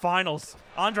the finals.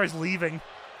 Andre's leaving.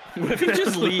 What if he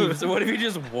just leaves? What if he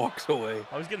just walks away?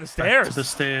 I was getting the Back stairs. to the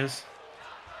stairs.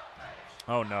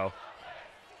 Oh, no.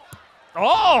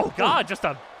 Oh, God. Just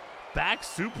a back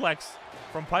suplex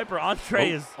from Piper.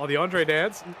 Andre is... Oh, the Andre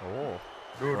dance. Oh.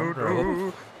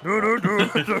 Oh,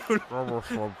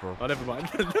 never mind.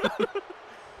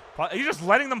 You're just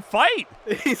letting them fight.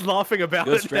 He's laughing about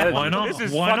Good it. strategy. Why not? This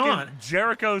is Why fucking not?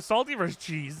 Jericho salty versus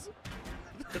cheese.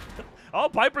 Oh,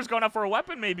 Piper's going out for a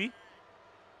weapon, maybe.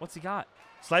 What's he got?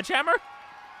 Sledgehammer?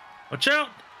 Watch out.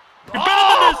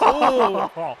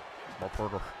 Oh!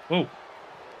 Whoa.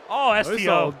 Oh, No STO.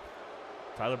 sold.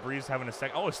 Tyler Breeze having a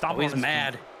sec. Oh, stop. Oh, he's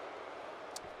mad.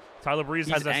 Tyler Breeze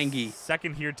He's has a angry.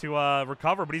 second here to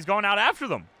recover, but he's going out after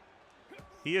them.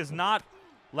 He is not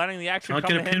letting the action Can't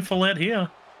come get to a him. pinfall out here.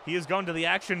 He is going to the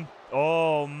action.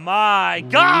 Oh, my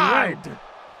God.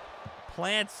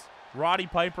 Plants Roddy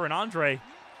Piper and Andre.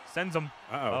 Sends him.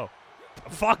 Uh-oh. Oh.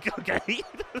 Fuck, okay.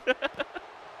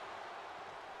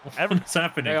 What's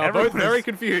happening? They are both very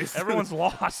confused. Everyone's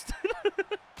lost.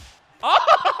 Oh!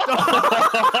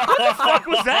 What the fuck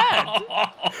was that?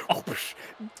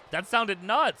 That sounded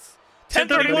nuts.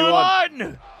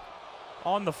 10:31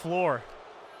 on the floor.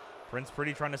 Prince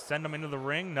Pretty trying to send him into the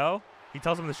ring. No. He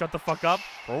tells him to shut the fuck up.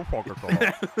 Oh, poker call.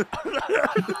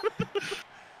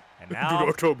 And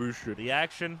now the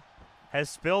action has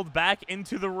spilled back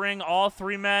into the ring. All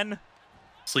three men.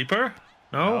 Sleeper?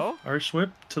 No. Irish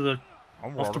whip to the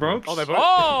off the ropes. Oh, they both.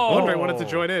 Oh! Andre wanted to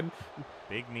join in.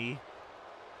 Big knee.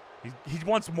 He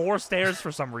wants more stairs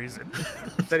for some reason.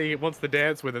 Said he wants to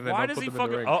dance with him. Then Why not does put he them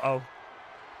in the fucking? ring. Uh-oh.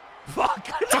 Fuck.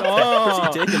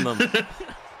 Where's he taking them?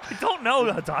 I don't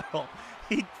know, Dial.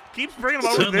 He keeps bringing them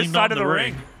over to Certainly this not side of the the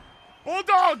ring.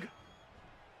 Bulldog!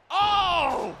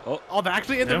 Oh! Oh, they're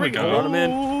actually in the There we ring. go. Got him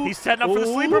in. He's setting up for the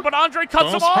sleeper, but Andre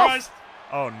cuts him surprise.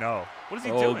 off. Oh, no. What is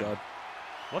he Oh, doing? God.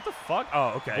 What the fuck? Oh,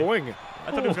 okay. Boing.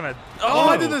 I thought he was going to... Oh,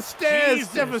 under the stairs.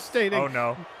 Jesus. Devastating. Oh,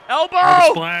 no. Irish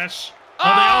Elbow! splash. Oh,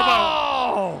 the elbow.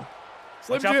 Oh!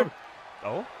 Slim Watch out Jim. for-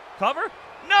 Oh, cover?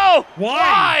 No!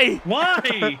 Why?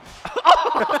 Why?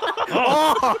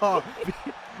 Oh.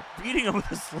 Beating him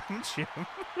with a Slim Jim.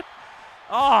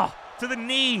 Oh, to the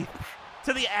knee.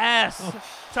 To the ass.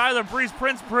 Tyler Breeze,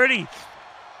 Prince Pretty.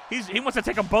 He wants to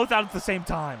take them both out at the same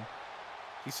time.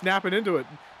 He's snapping into it.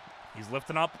 He's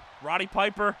lifting up Roddy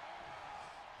Piper.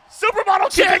 Supermodel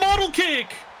kick! Supermodel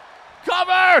kick.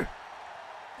 Cover!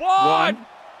 One,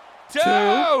 two.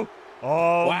 Oh,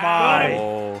 my.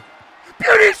 Oh.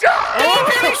 Beauty shot! Oh,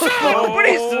 beauty shot! But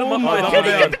he's, my can he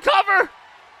God. get the cover?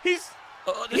 He's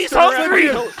He's hungry.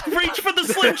 Reach for the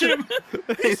Slim Jim.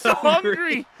 He's so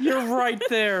hungry. You're right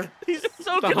there. He's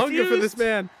so The confused. hunger for this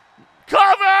man.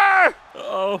 Cover!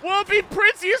 Oh. Will it be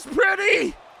Princey's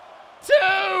Pretty?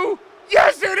 2!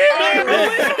 Yes, it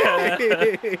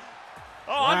is!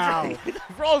 Oh, Andre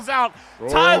rolls out.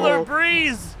 Tyler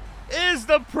Breeze is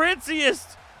the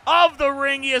Princeyest of the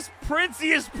Ringiest.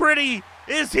 Princeyest Pretty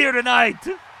is here tonight.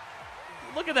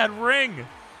 Look at that ring.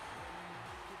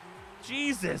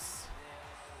 Jesus.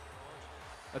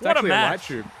 That's What a actually match. light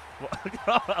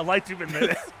tube. A light tube in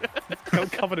minutes.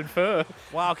 Covered in fur.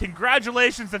 Wow,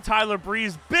 congratulations to Tyler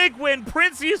Breeze. Big win.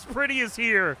 Princeyest Pretty is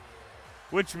here.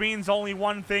 Which means only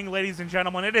one thing, ladies and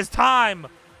gentlemen. It is time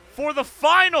for the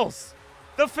finals.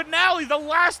 The finale, the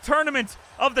last tournament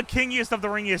of the Kingiest of the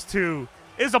Ringiest 2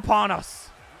 is upon us.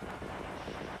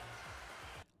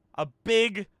 A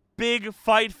big, big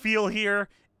fight feel here.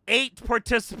 8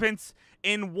 participants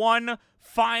in one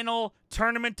final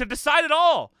tournament to decide it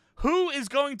all. Who is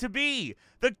going to be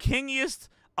the Kingiest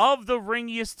of the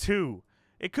Ringiest 2?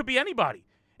 It could be anybody.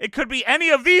 It could be any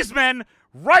of these men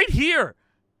right here.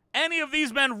 Any of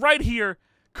these men right here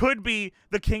could be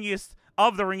the Kingiest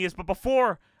of the Ringiest. But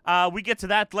before we get to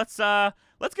that, let's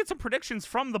get some predictions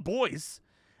from the boys.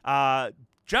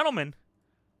 Gentlemen,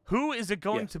 who is it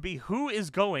going to be? Who is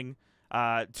going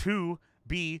to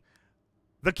be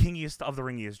the Kingiest of the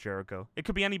Ringiest, Jericho? It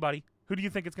could be anybody. Who do you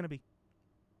think it's going to be?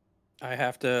 I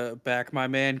have to back my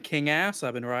man King Ass.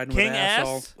 I've been riding King with Ass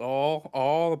Ass?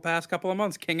 all the past couple of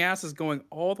months. King Ass is going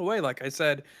all the way, like I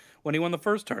said when he won the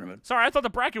first tournament. Sorry, I thought the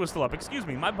bracket was still up. Excuse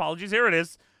me. My apologies. Here it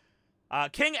is.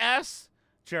 King S,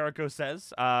 Jericho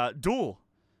says. Duel.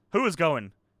 Who is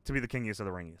going to be the Kingiest of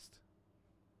the Ringiest?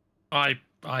 I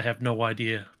have no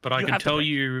idea, but I can tell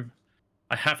you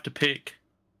I have to pick.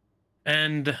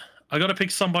 And I got to pick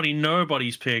somebody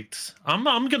nobody's picked. I'm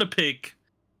going to pick...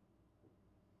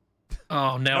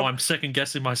 Oh, now I'm second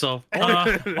guessing myself.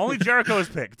 Only Jericho is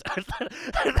picked.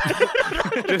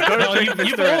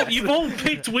 You've all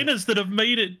picked winners that have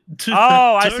made it to the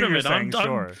I see what tournament. you're saying,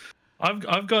 sure.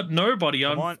 I've got nobody.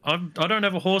 I don't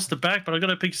have a horse to back, but I got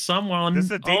to pick someone. This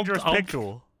is a dangerous pick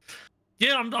tool.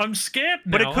 Yeah, I'm scared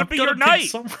now. But it could be your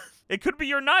night. It could be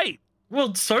your night.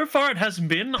 Well, so far it hasn't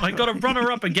been. I got a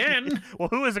runner-up again. Well,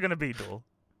 who is it going to be, Duel?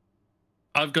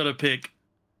 I've got to pick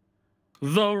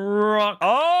The Rock.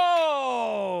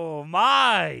 Oh,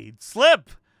 my. Slip.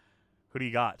 Who do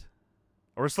you got?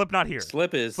 Or is Slip not here?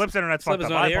 Slip's internet's fucked up.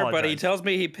 not I here, apologize. but he tells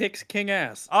me he picks King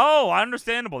Ass. Oh,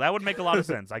 understandable. That would make a lot of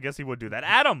sense. I guess he would do that.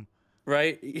 Adam.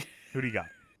 Right? Who do you got?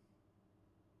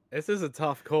 This is a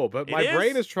tough call, but It my is?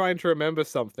 brain is trying to remember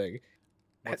something.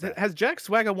 Has Jack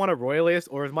Swagger won a Royalist,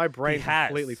 or is my brain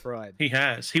completely fried? He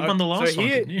has. He won the last one,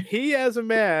 didn't he? He, as a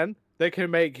man that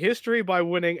can make history by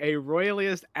winning a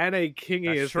Royaliest and a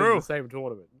Kingiest in the same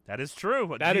tournament. That is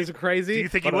true. That is crazy. Do you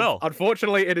think he will?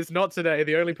 Unfortunately, it is not today.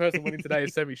 The only person winning today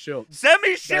is Semi Schultz.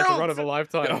 Semi Schultz! That's a run of a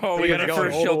lifetime. Oh, we got a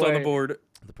first Schultz on the board.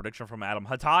 The prediction from Adam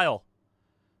Hatile.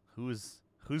 Who's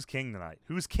king tonight?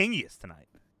 Who's Kingiest tonight?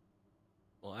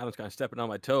 Well, Adam's kind of stepping on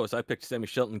my toes. I picked Semi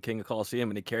Schultz, King of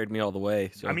Coliseum, and he carried me all the way.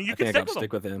 So I mean, you I can think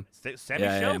stick with him.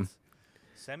 Semi Schultz.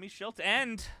 Semi Schultz,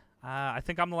 and I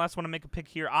think I'm the last one to make a pick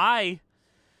here. I'm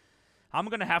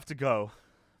gonna have to go.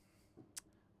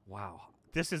 Wow,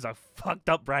 this is a fucked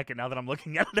up bracket now that I'm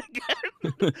looking at it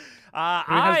again. Who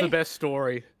has the best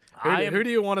story? Who do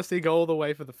you want to see go all the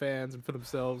way for the fans and for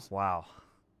themselves? Wow,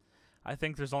 I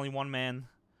think there's only one man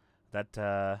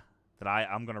that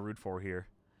I'm gonna root for here,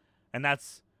 and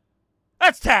that's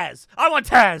Taz. I want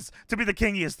Taz to be the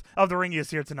kingiest of the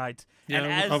ringiest here tonight.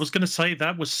 Yeah, I was going to say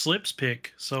that was Slip's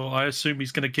pick, so I assume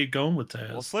he's going to keep going with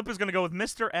Taz. Well, Slip is going to go with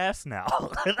Mr. S now.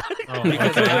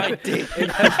 Because I did. It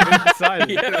has been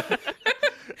decided.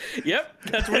 Yep,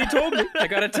 that's what he told me. I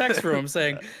got a text from him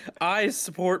saying, "I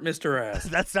support Mr. S."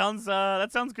 That sounds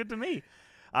good to me.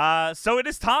 So it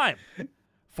is time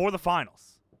for the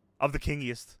finals of the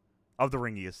kingiest of the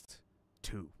ringiest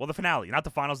 2. Well, the finale, not the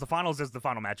finals. The finals is the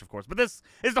final match, of course, but this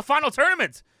is the final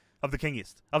tournament of the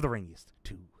kingiest of the ringiest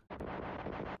 2.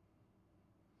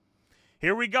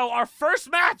 Here we go, our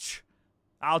first match.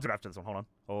 I'll do it after this one. Hold on.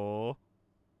 Oh.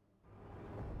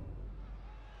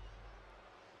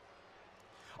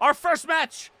 Our first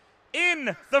match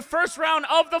in the first round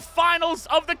of the finals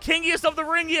of the kingiest of the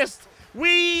ringiest.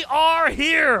 We are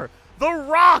here. The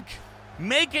Rock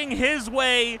making his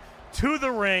way to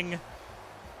the ring.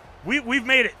 We've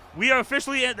made it. We are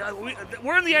officially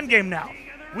we're in the end game now.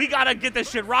 We gotta get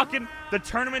this shit rocking. The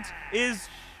tournament is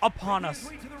upon us.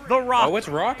 The Rock. Oh, it's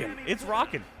rocking. It's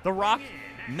rocking. The Rock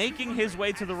making his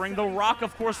way to the ring. The Rock,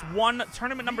 of course, won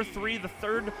tournament number 3, the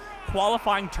 3rd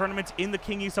qualifying tournament in the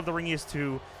Kingiest of the Ringiest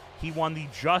 2. He won the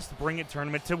Just Bring It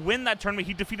tournament. To win that tournament,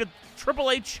 he defeated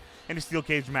Triple H in a steel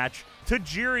cage match,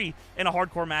 Tajiri in a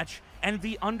hardcore match, and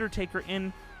The Undertaker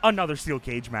in another steel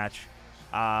cage match.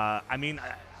 I mean,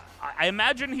 I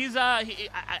imagine he's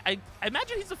I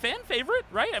imagine he's a fan favorite,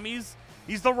 right? I mean,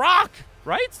 he's The Rock,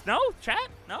 right? No, chat,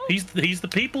 no. He's the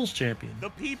people's champion. The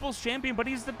people's champion, but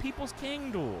he's the people's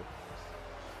king, Duel.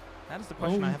 That is the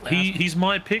question I have to ask. He's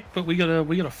my pick, but we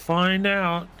gotta find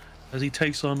out as he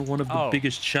takes on one of the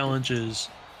biggest challenges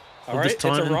of this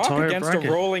time it's a Rock entire against bracket.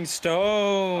 a Rolling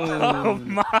Stone. Oh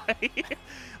my!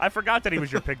 I forgot that he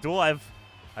was your pick, Duel.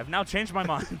 I've now changed my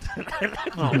mind.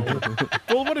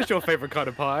 Duel, what is your favorite kind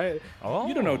of pie? Oh,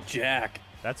 you don't know Jack.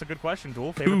 That's a good question,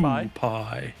 Duel. Favorite pie?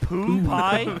 Pie. Poo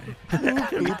pie?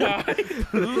 Poo pie?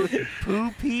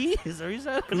 Poo pea? Is that what you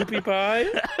said? Poopy pie?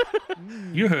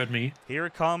 You heard me. Here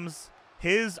comes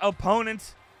his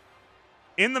opponent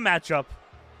in the matchup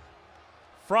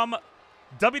from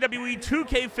WWE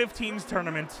 2K15's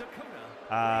tournament.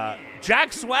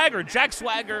 Jack Swagger. Jack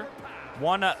Swagger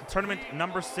won tournament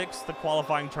number 6, the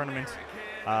qualifying tournament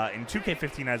in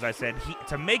 2K15, as I said.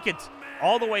 To make it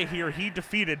all the way here, he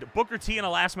defeated Booker T in a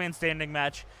last man standing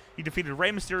match. He defeated Rey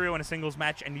Mysterio in a singles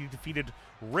match, and he defeated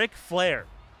Ric Flair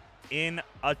in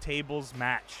a tables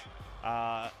match.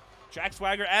 Jack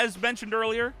Swagger, as mentioned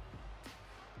earlier,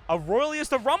 a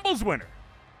Royaliest of Rumbles winner.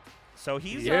 So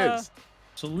he's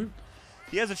Salute.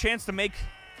 He has a chance to make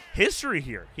history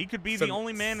here. He could be the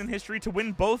only man in history to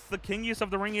win both the Kingiest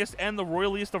of the Ringiest and the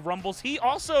Royaliest of Rumbles. He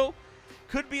also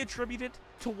could be attributed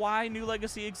to why New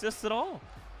Legacy exists at all.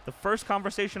 The first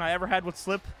conversation I ever had with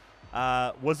Slip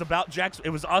was about Jack. It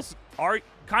was us.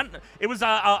 It was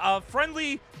a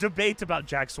friendly debate about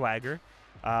Jack Swagger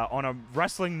on a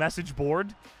wrestling message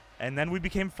board, and then we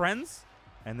became friends,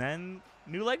 and then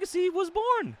New Legacy was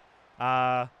born.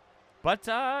 But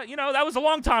you know, that was a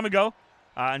long time ago.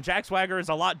 And Jack Swagger is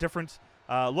a lot different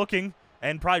looking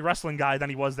and probably wrestling guy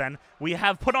than he was then. We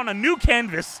have put on a new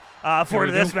canvas for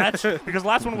this match because the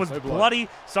last one was bloody.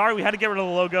 Sorry, we had to get rid of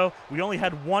the logo. We only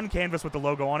had one canvas with the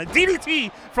logo on it.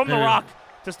 DDT from The Rock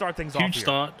to start things off here. Huge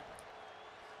start.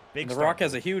 Big The start. Rock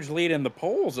has a huge lead in the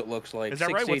polls, it looks like. Is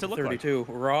that right? What's it look 32.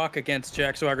 Rock against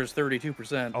Jack Swagger's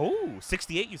 32%. Oh,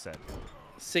 68 you said.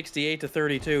 68 to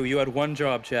 32. You had one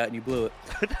job, chat, and you blew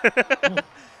it.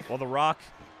 Well, The Rock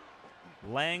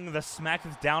laying the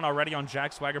smack down already on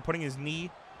Jack Swagger, putting his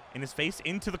knee in his face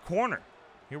into the corner.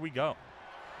 Here we go.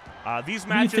 These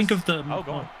matches. What do you think of the? Oh,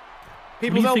 go on. What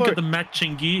do you think of the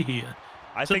matching gear here?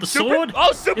 I Is it think the super, sword?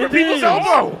 Oh, super It people's is.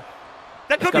 elbow.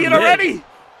 That could be it already.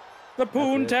 The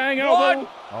Poontang elbow.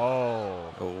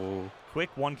 Oh.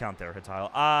 Quick 1 count there,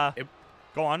 Hatile.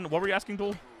 Go on. What were you asking,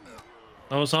 Duel?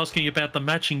 I was asking about the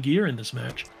matching gear in this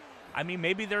match. I mean,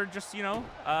 maybe they're just, you know,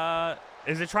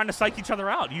 is it trying to psych each other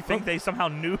out? You think they somehow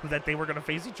knew that they were going to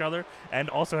face each other and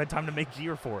also had time to make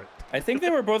gear for it? I think they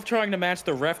were both trying to match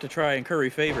the ref to try and curry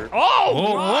favor. Oh,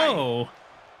 whoa.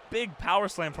 Big power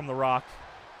slam from The Rock.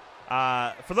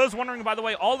 For those wondering, by the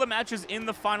way, all the matches in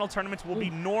the final tournament will be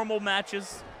normal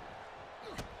matches.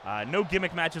 No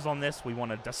gimmick matches on this. We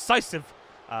want a decisive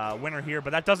winner here, but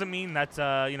that doesn't mean that,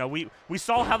 you know, we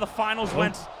saw how the finals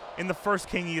went in the first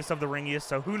Kingiest of the Ringiest,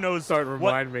 so who knows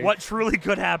what truly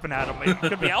could happen, Adam. It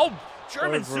could be,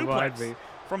 German suplex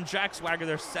from Jack Swagger.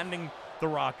 They're sending The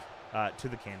Rock to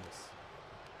the canvas.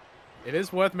 It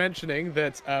is worth mentioning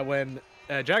that when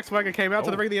Jack Swagger came out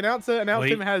to the ring, the announcer announced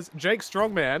him as Jake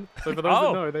Strongman. So for those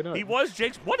that know, they know. He was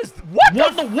Jake's. What the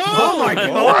world? Oh my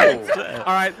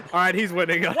God! All right, he's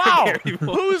winning. Wow,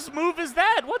 whose move is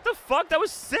that? What the fuck? That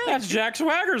was sick. That's Jack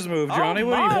Swagger's move, Johnny.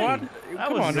 What do you want?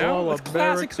 Come on now. That's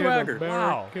classic Swagger.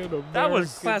 Wow, that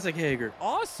was classic Hager.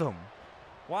 Awesome.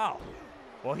 Wow.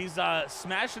 Well, he's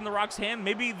smashing The Rock's hand,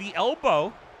 maybe the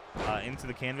elbow into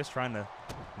the canvas, trying to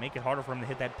make it harder for him to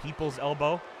hit that people's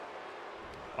elbow.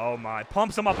 Oh my,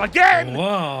 pumps him up again!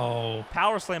 Whoa.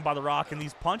 Power slam by The Rock, and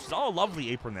these punches. Oh,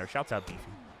 lovely apron there. Shouts out Beefy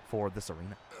for this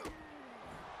arena.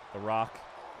 The Rock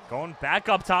going back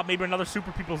up top, maybe another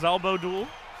Super People's Elbow duel.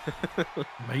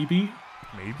 Maybe.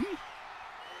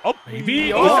 Oh,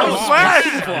 maybe. Oh,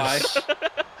 smash!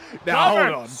 Now,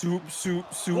 hold on. Soup.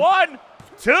 1,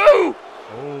 2! Oh.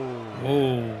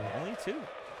 Whoa. Only 2.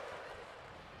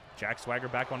 Jack Swagger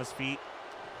back on his feet.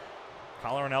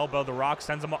 Collar and elbow. The Rock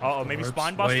sends him. Uh-oh, maybe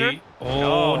spine buster.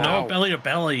 Oh, no, belly to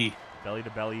belly. Belly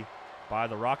to belly by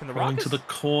The Rock, and The Rock to the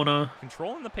corner,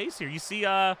 controlling the pace here. You see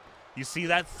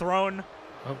that throne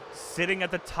sitting at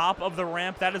the top of the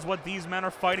ramp. That is what these men are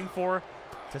fighting for,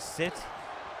 to sit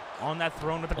on that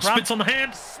throne with the crown. Spits on the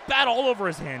hand. Spat all over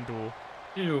his hand, duel.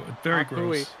 Ew, very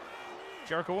gross.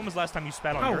 Jericho, when was the last time you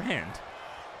spat on your hand?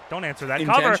 Don't answer that.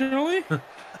 Intentionally? Cover.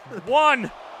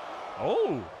 1.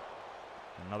 Oh.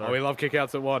 Another. Oh, we love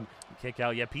kickouts at 1. Kick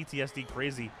out, yeah, PTSD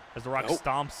crazy as The Rock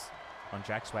stomps on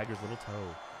Jack Swagger's little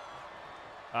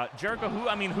toe. Jericho, who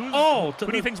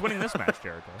do you think's winning this match,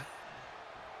 Jericho?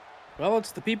 Well,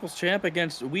 it's the People's Champ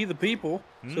against We the People,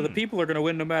 so the people are going to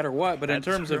win no matter what. But in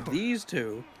terms of these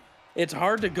two, it's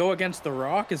hard to go against The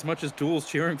Rock as much as Duel's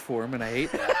cheering for him, and I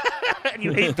hate that. And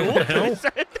you hate Duel?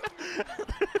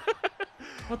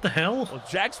 What the hell? Well,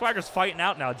 Jack Swagger's fighting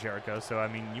out now, Jericho, so, I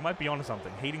mean, you might be onto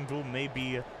something. Hating Duel may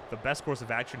be the best course of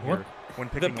action here when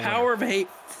picking the power of hate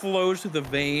flows through the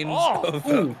veins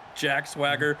of Jack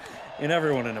Swagger and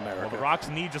everyone in America. Well, The Rock's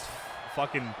knee just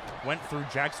fucking went through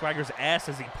Jack Swagger's ass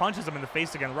as he punches him in the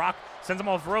face again. Rock sends him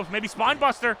off the ropes. Maybe spine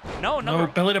buster. No,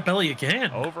 belly to belly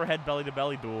again. Overhead belly to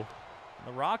belly duel.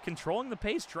 The Rock controlling the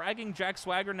pace, dragging Jack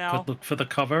Swagger now. Could look for the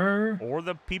cover. Or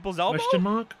the people's elbow. Question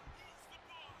mark.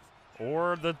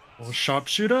 Or the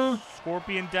sharpshooter.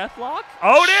 Scorpion Deathlock.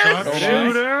 Oh, it is!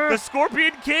 Sharpshooter. The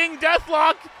Scorpion King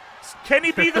Deathlock. Can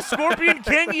he be the Scorpion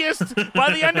Kingiest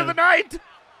by the end of the night?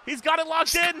 He's got it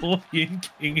locked in. Scorpion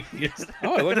Kingiest.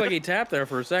 Oh, it looked like he tapped there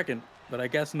for a second, but I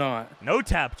guess not. No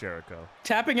tap, Jericho.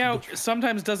 Tapping out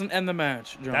sometimes doesn't end the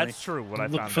match, Johnny. That's true, what I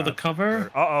found out. Look for the cover.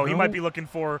 Uh-oh, he might be looking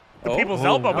for the people's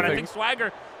elbow, but I think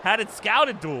Swagger had it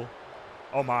scouted, Duel.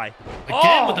 Oh, my.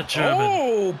 Again with the German.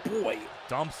 Oh, boy.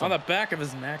 Dumps him on the back of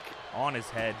his neck. On his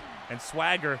head. And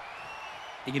Swagger.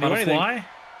 He can do anything. Fly?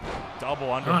 Double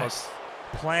underhook. Nice.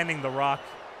 Planning The Rock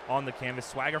on the canvas.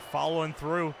 Swagger following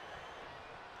through.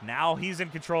 Now he's in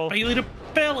control. Bailey to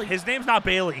belly. His name's not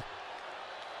Bailey.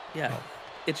 Yeah.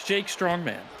 It's Jake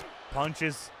Strongman.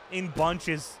 Punches in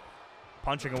bunches.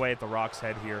 Punching away at The Rock's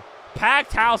head here.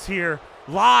 Packed house here.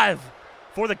 Live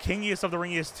for the Kingiest of the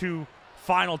Ringiest II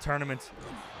final tournament.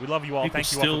 We love you all.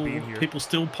 Thank you all for being here. People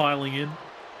still piling in.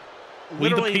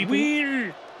 Literally,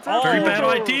 Very bad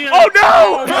idea. Oh,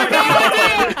 no!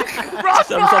 Rock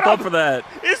set himself up for that.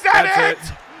 Is that it?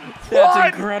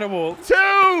 That's incredible. 2.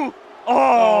 Oh,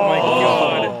 my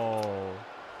God.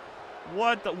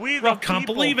 What the? We the Rock can't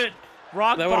believe it.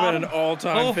 Rock that would have been an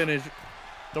all-time finish.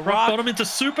 The Rock got him into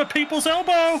Super People's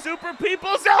Elbow. Super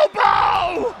People's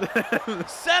Elbow!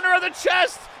 Center of the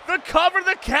chest. The cover,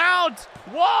 the count.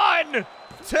 1,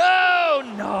 2.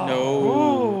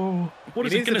 No. What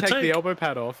is it going to take? The elbow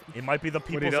pad off. It might be the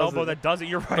people's elbow that does it.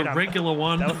 You're right. A regular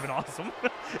one. That would have been awesome.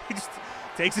 He just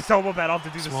takes his elbow pad off to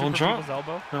do the super people's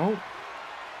elbow. No.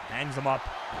 Hangs him up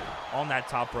on that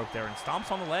top rope there and stomps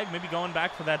on the leg. Maybe going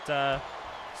back for that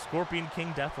Scorpion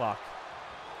King Deathlock.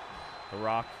 The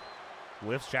Rock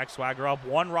lifts Jack Swagger up.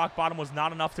 One rock bottom was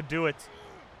not enough to do it.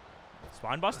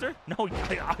 Spinebuster? No,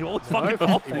 I always fucking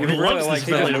fall for it. He really likes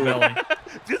belly to belly.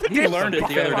 Do the he learned it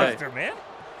the other day. Man.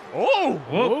 Oh!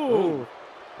 Whoa.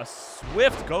 A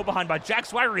swift go behind by Jack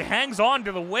Swagger. He hangs on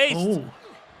to the waist. Oh.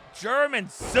 German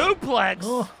suplex.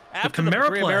 Oh, after the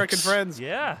Three American friends.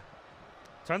 Yeah.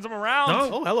 Turns him around. No.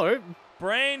 Oh, hello.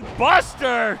 Brain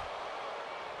buster.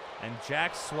 And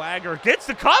Jack Swagger gets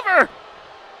the cover.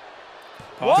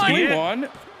 One.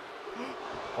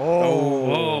 Oh.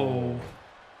 Whoa.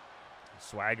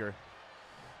 Swagger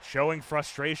showing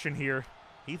frustration here.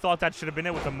 He thought that should have been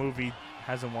it with the movie.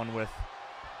 Hasn't won with.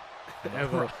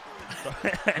 Ever.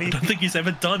 I don't think he's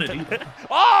ever done it either.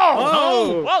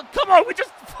 Oh! Well, come on. We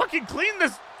just fucking cleaned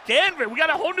this canvas. We got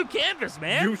a whole new canvas,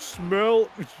 man. You smell.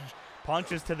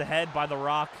 Punches to the head by The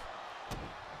Rock.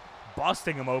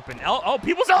 Busting him open. Oh,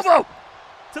 people's elbow!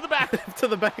 To the back. To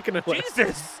the back and away.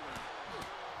 Jesus!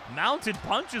 Mounted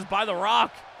punches by The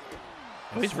Rock.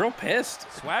 Oh, he's real pissed.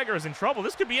 Swagger is in trouble.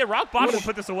 This could be it. Rock Bottom will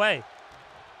put this away.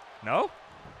 No?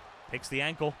 Picks the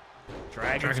ankle.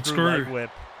 Dragon screw leg whip.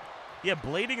 Yeah,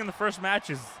 blading in the first match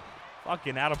is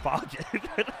fucking out of pocket.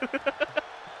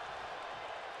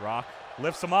 Rock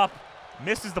lifts him up.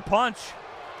 Misses the punch.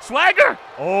 Swagger!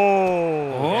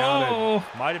 Oh!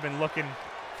 Might have been looking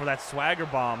for that Swagger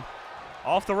bomb.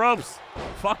 Off the ropes.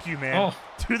 Fuck you, man. Oh.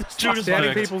 To the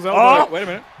Standing people's elbow. Wait a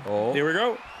minute. Oh. Here we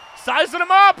go. Sizing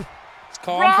him up. It's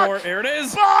calling Rock. for it. Here it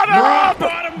is. Bottom! Rock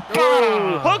bottom.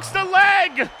 Oh. Hooks the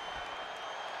leg.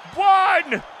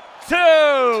 1, 2.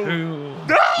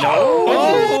 No!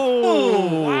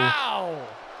 Oh. Wow.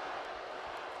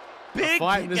 Big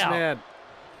Fighting kick this out. man.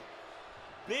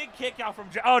 Big kick out from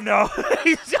Jack. Oh, no.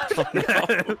 He's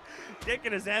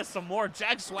kicking his ass some more.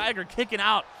 Jack Swagger kicking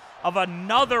out of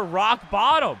another Rock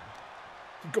Bottom.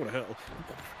 Go to hell.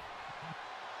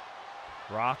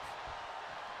 Rock.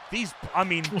 This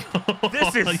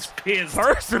is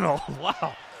personal.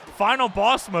 Wow. Final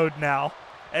boss mode now.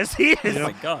 As he is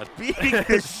beating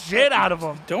the shit out of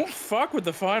him. Don't fuck with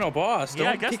the final boss. Yeah, I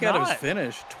Don't guess kick out of his not.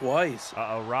 finish twice.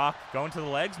 Uh-oh, Rock going to the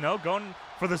legs. No, going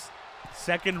for the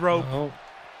second rope move.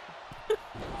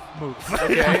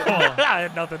 Okay. I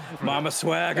had nothing. Mama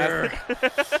Swagger.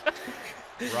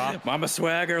 Rock. Mama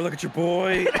Swagger, look at your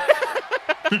boy.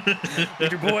 Look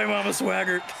at your boy, Mama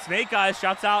Swagger. Snake Eyes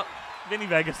shouts out Vinny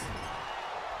Vegas.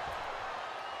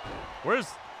 Where's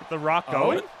the Rock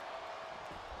going?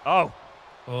 Oh.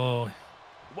 Oh?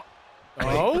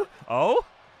 Oh?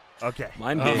 Okay.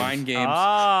 Mind games. Mind games.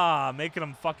 Ah, making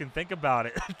him fucking think about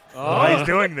it. While he's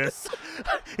doing this.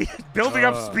 He's building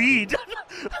up speed.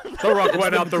 The Rock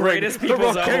went out the ring. Greatest The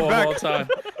people's Rock came elbow of back. all time.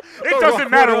 It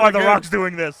doesn't matter why The Rock's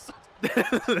doing this.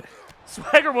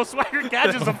 Swagger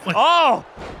catches him. Oh!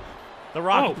 The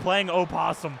Rock playing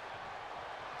opossum.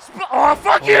 Oh,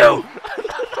 fuck you!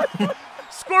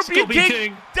 Scorpion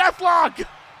King. Deathlock!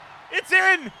 It's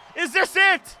in! Is this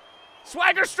it?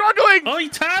 Swagger struggling! Oh, he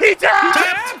tapped! He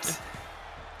tapped!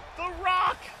 The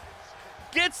Rock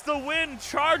gets the win.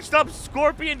 Charged up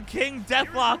Scorpion King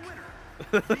Deathlock.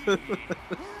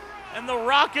 And The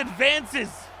Rock advances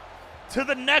to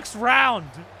the next round.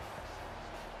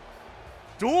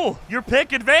 Duel, your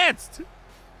pick advanced.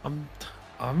 I'm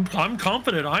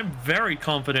confident. I'm very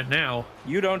confident now.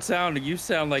 You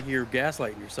sound like you're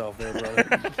gaslighting yourself there,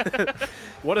 brother.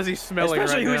 What is he smelling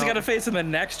Especially right who's now? going to face in the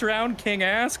next round? King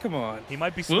Ass? Come on. He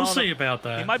might be smelling We'll see about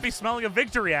that. He might be smelling a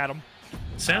victory at him.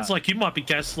 Sounds like you might be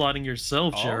gaslighting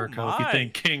yourself, Jericho, if you my.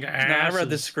 think King Ass Nah, I read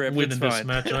the is script. winning It's this fine.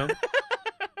 matchup.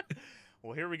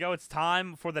 Well, here we go. It's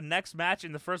time for the next match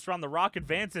in the first round. The Rock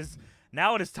advances.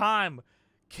 Now it is time.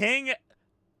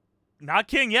 Not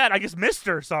King yet. I guess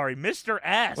Mr.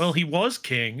 S. Well, he was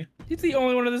king. He's the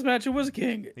only one in this match who was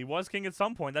king. He was king at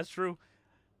some point. That's true.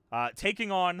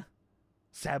 Taking on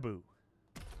Sabu.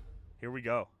 Here we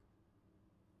go.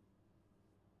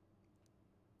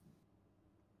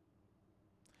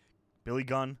 Billy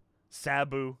Gunn,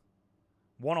 Sabu,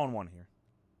 one-on-one here.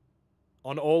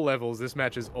 On all levels, this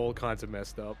match is all kinds of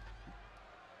messed up.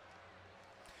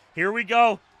 Here we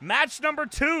go. Match number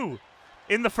 2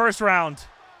 in the first round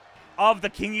of the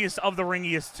Kingiest of the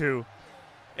Ringiest II.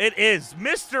 It is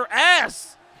Mr.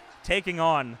 S taking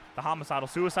on the homicidal,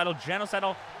 suicidal,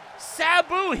 genocidal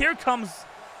Sabu. Here comes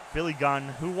Billy Gunn,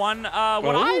 who won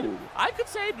what I could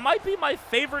say might be my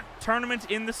favorite tournament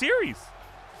in the series.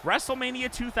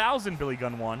 WrestleMania 2000, Billy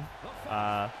Gunn won.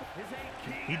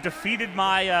 He defeated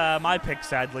my pick,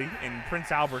 sadly, in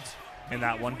Prince Albert in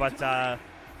that one. But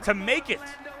to make it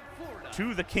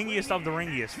to the Kingiest of the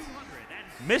Ringiest,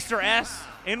 Mr. S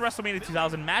in WrestleMania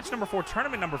 2000, match number 4,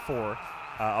 tournament number 4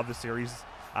 of the series,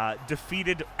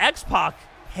 defeated X-Pac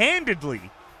handedly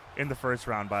in the first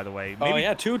round, by the way. Maybe, oh,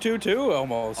 yeah, 2-2-2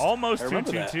 almost. Almost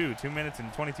 2-2-2, 2 minutes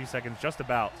and 22 seconds, just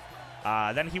about.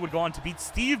 Then he would go on to beat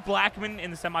Steve Blackman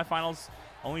in the semifinals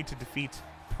only to defeat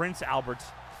Prince Albert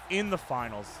in the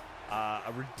finals.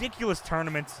 A ridiculous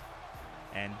tournament.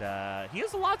 And he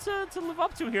has a lot to live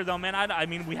up to here, though, man. I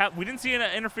mean, we didn't see an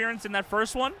interference in that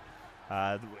first one.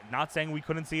 Not saying we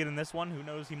couldn't see it in this one. Who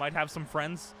knows? He might have some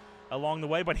friends along the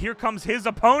way. But here comes his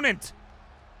opponent,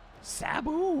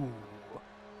 Sabu.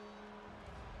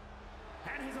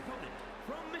 And his opponent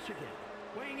from Michigan,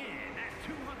 weighing in at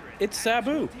 200. It's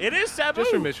Sabu. It is Sabu.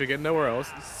 Just from Michigan, nowhere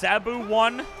else. Sabu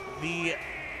won the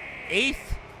 8th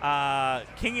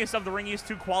Kingiest of the Ringiest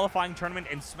II qualifying tournament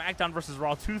in SmackDown vs.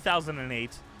 Raw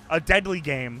 2008. A deadly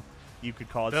game, you could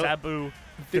call it. Sabu.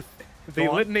 The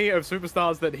litany of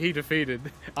superstars that he defeated.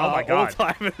 Oh my God!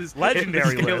 All-timers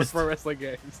Legendary in the list. Pro Wrestling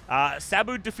games.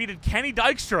 Sabu defeated Kenny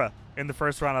Dykstra in the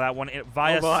first round of that one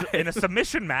in a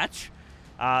submission match.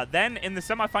 Then in the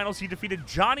semifinals, he defeated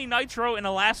Johnny Nitro in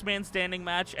a last man standing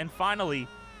match, and finally,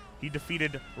 he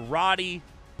defeated Roddy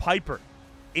Piper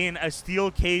in a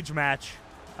steel cage match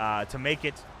to make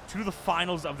it to the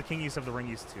finals of the Kingiest of the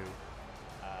Ringiest II.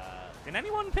 Did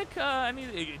anyone pick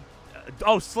any?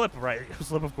 Oh, Slip, right.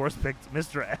 Slip, of course, picked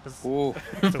Mr. S. Ooh.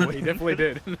 He definitely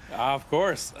did. Of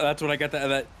course. That's what I got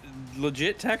that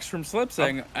legit text from Slip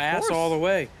saying, ass all the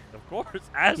way. Of course,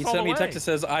 ass all the way. He sent me a text that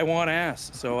says, I want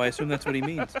ass, so I assume that's what he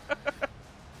means.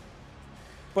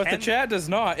 But the chat does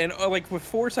not, and like with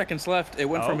 4 seconds left, it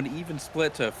went from an even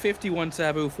split to 51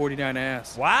 Sabu, 49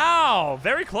 ass. Wow,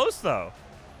 very close, though.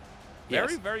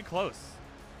 Yes. Very close.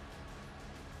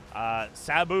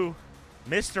 Sabu,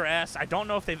 Mr. S. I don't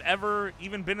know if they've ever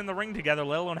even been in the ring together,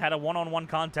 let alone had a one-on-one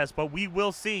contest, but we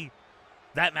will see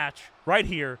that match right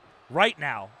here, right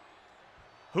now.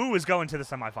 Who is going to the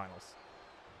semifinals?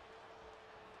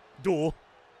 Duel.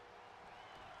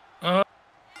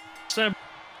 Sab.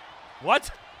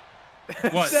 What?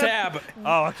 What? Sab.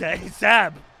 Oh, okay.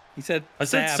 Sab. He said I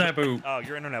said Sabu. Oh,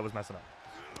 your internet was messing up.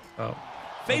 Oh.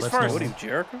 Face Well, first. What,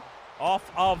 Jericho?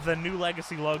 Off of the New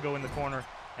Legacy logo in the corner,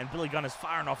 and Billy Gunn is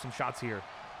firing off some shots here.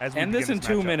 As we And begin this in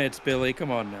matchup. 2 minutes, Billy.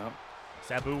 Come on now.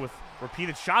 Sabu with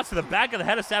repeated shots to the back of the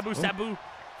head of Sabu. Sabu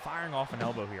firing off an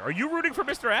elbow here. Are you rooting for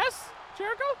Mr. S,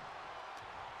 Jericho?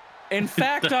 In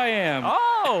fact, I am.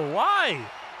 Oh, why?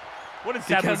 What did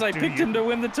Sabu Because I do picked you? him to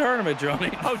win the tournament,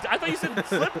 Johnny. Oh, I thought you said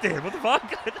Slip did. What the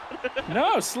fuck?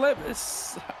 No, Slip.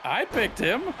 I picked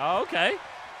him. Oh, okay.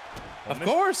 Well, Of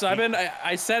course.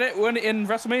 I said it when in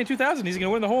WrestleMania 2000. He's going to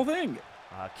win the whole thing.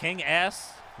 King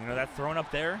S, you know, that thrown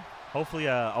up there. Hopefully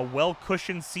a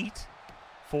well-cushioned seat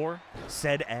for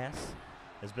said ass.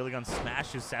 As Billy Gunn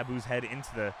smashes Sabu's head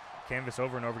into the canvas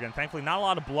over and over again. Thankfully, not a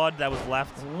lot of blood that was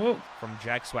left from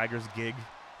Jack Swagger's gig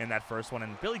in that first one.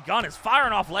 And Billy Gunn is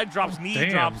firing off leg drops, knee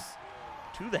drops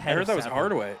to the head I heard of that was Sabu,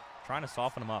 Hardaway. trying to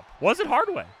soften him up. Was it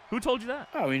Hardaway? Who told you that?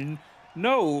 I mean,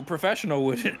 no professional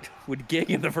would gig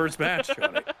in the first match,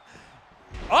 Johnny.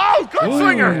 Oh, good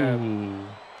swinger!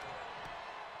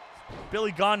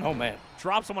 Billy Gunn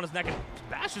drops him on his neck and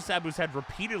bashes Sabu's head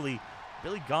repeatedly.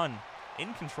 Billy Gunn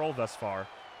in control thus far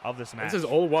of this match. This is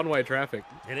all one-way traffic.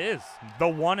 It is. The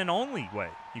one and only way,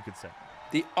 you could say.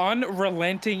 The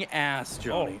unrelenting ass,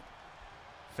 Johnny.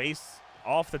 Face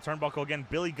off the turnbuckle again.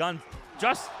 Billy Gunn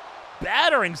just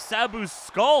battering Sabu's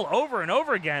skull over and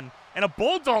over again. And a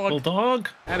bulldog. Bulldog.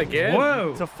 And again.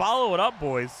 Whoa. To follow it up,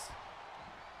 boys.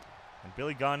 And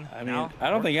Billy Gunn. I mean, I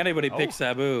don't think anybody picked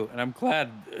Sabu, and I'm glad.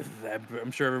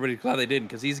 I'm sure everybody's glad they didn't,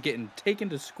 because he's getting taken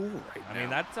to school right now. I mean,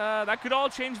 that could all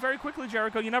change very quickly,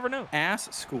 Jericho. You never know.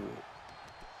 Ass school.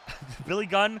 Billy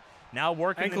Gunn now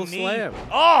working Ankle the knee. slam.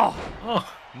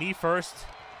 Oh! Knee first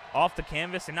off the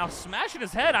canvas, and now smashing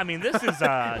his head. I mean, this is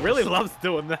really loves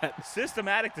doing that.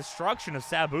 Systematic destruction of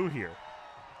Sabu here.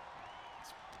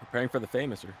 Preparing for the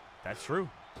famouser. That's true.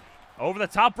 Over the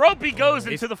top rope he goes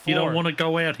into the floor. You don't want to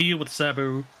go out here with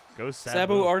Sabu. Goes Sabu.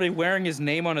 Sabu already wearing his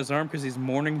name on his arm because he's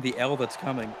mourning the L that's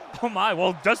coming. Oh my!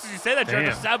 Well, just as you say that,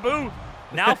 Jericho, Sabu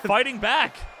now fighting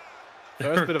back.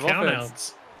 First bit of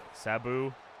offense.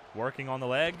 Sabu working on the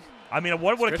leg. I mean,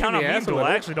 what would a count out mean to him?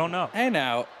 I actually don't know. Hey,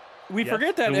 now, we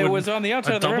forget that it was on the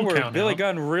outside of the ring where Billy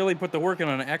Gunn really put the work in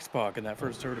on X-Pac in that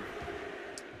first tournament.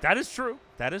 That is true.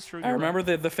 That is true. I remember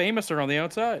the famous are on the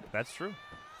outside. That's true.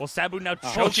 Well, Sabu now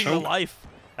choking the life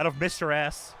out of Mr.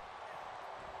 S.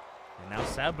 And now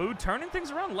Sabu turning things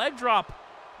around. Leg drop.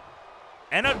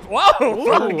 And a whoa!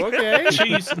 Ooh, okay.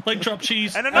 Cheese. Leg drop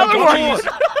cheese. And another one.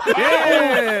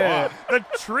 Yeah. The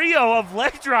trio of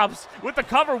leg drops with the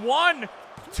cover. 1,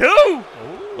 2.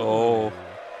 Oh.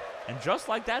 And just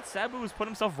like that, Sabu has put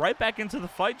himself right back into the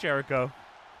fight, Jericho.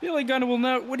 Billy Gunn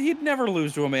would he'd never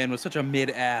lose to a man with such a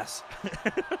mid-ass.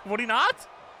 Would he not?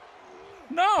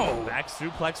 No. Back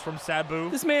suplex from Sabu.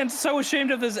 This man's so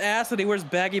ashamed of his ass that he wears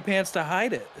baggy pants to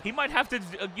hide it. He might have to,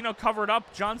 cover it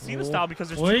up John Cena style because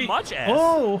there's too much ass.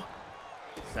 Oh.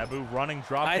 Sabu running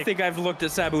drop kick. I think I've looked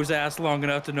at Sabu's ass long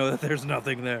enough to know that there's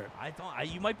nothing there.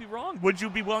 You might be wrong. Would you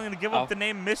be willing to give up the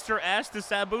name Mr. Ass to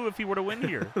Sabu if he were to win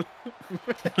here?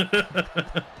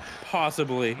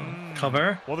 Possibly.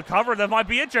 Cover? Well, the cover, that might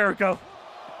be it, Jericho.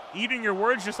 Eating your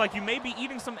words just like you may be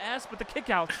eating some ass with the kick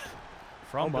out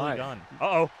from Billy Gunn.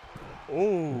 Uh-oh.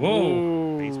 Oh.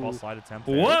 Whoa. Baseball slide attempt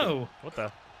there. Whoa. What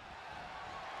the?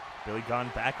 Billy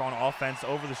Gunn back on offense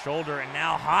over the shoulder, and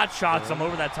now hot shots him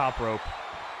over that top rope.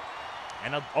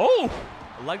 And a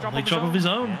leg drop of his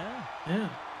own. Yeah.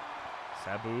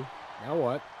 Sabu. Now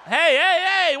what?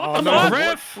 Hey, what the fuck?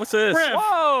 Ref. What's this? Ref.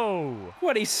 Whoa.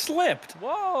 What, he slipped?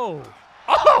 Whoa.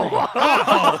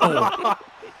 Oh.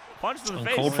 Punch to the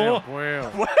face. Cold for?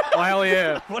 Wow. Oh, hell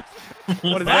yeah. What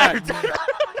is that?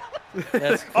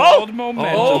 That's called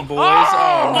momentum, boys.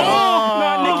 Oh, no.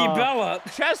 Not Nikki Bella.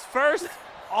 Chest first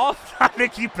off, not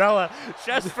Nikki Bella.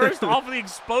 Chest first off of the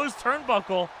exposed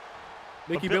turnbuckle.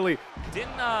 Nikki Billy.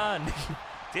 Didn't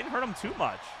hurt him too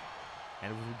much.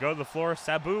 And we go to the floor.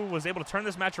 Sabu was able to turn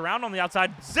this match around on the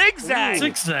outside. Zigzag!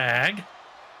 Zigzag.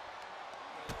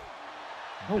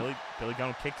 Billy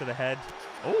Gunn kick to the head.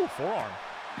 Oh, forearm.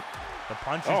 The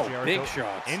punches, Jericho. Big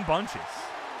shots. In bunches.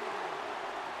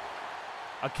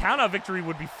 A count-out victory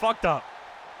would be fucked up.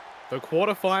 The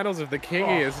quarterfinals of the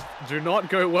Kingiest do not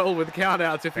go well with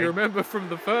countouts. If you remember from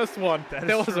the first one,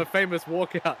 there was a famous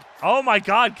walkout. Oh my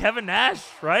God, Kevin Nash,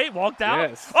 right? Walked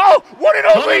out. Yes. Oh, one and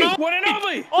only! One and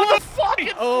only! On the fucking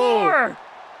floor!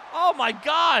 Oh my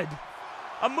God!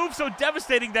 A move so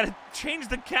devastating that it changed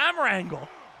the camera angle.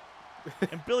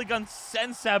 And Billy Gunn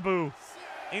sends Sabu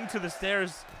into the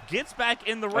stairs, gets back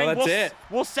in the ring. That's it.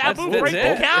 Will Sabu That's break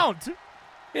it. the count?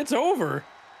 It's over.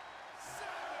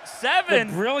 7.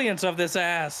 The brilliance of this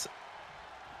ass.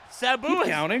 Sabu Keep is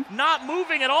counting. not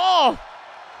moving at all.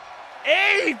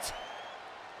 8.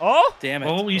 Oh. Damn it.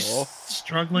 Oh, he's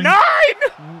struggling. 9.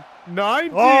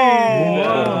 19.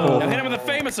 Now hit him with a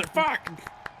famouser. Fuck.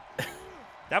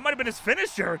 That might have been his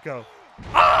finish, Jericho.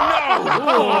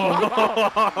 Oh!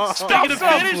 Speaking of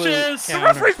finishes, The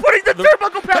referee's putting the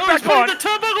turnbuckle pad back on. The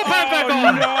turnbuckle pad back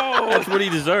on. No. That's what he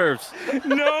deserves.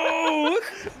 No.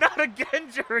 Not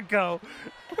again, Jericho.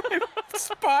 I'm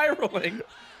spiraling.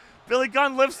 Billy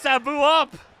Gunn lifts Sabu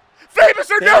up.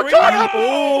 Famous or no, caught him!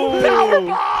 Power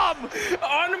bomb!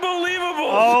 Unbelievable!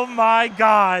 Oh my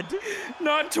God!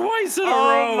 Not twice in a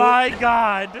Oh row. my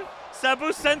God!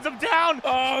 Sabu sends him down.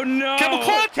 Oh no!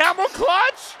 Camel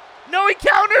clutch! No, he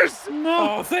counters.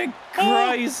 No! Oh, thank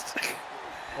Christ!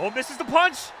 Oh, misses the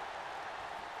punch.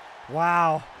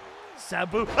 Wow!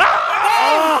 Sabu.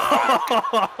 Ah!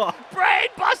 Brain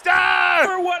buster!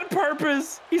 For what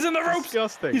purpose? He's in the ropes.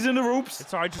 Disgusting. He's in the ropes.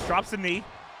 It's all right. Just drops the knee.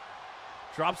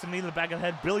 Drops the knee to the back of the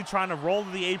head. Billy trying to roll to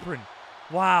the apron.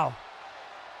 Wow.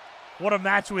 What a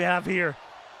match we have here.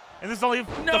 And this is only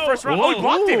the first round. Oh, he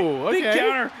blocked it. Big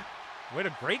counter. Wait,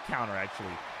 a great counter,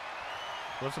 actually.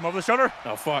 Lifts him over the shoulder.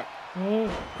 Oh, fuck. Oh,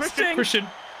 Christian.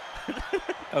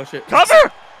 Oh, shit.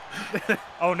 Cover!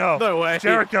 Oh, no. No way.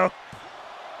 Jericho.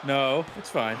 No, it's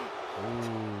fine. Ooh.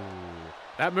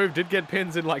 That move did get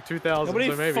pins in like 2000.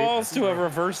 Nobody so maybe. falls to a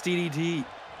reverse DDT.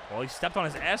 Well, he stepped on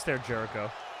his ass there,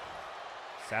 Jericho.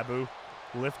 Sabu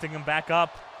lifting him back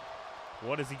up.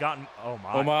 What has he gotten? Oh,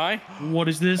 my. Oh, my. What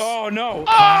is this? Oh, no.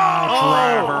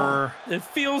 Driver. It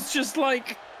feels just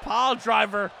like... Pile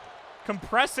driver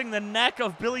compressing the neck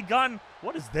of Billy Gunn.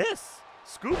 What is this?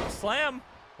 Scoop, slam.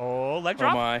 Oh, leg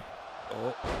drop. Oh, my.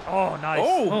 Oh, nice.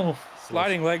 Oh,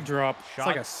 sliding leg drop. It's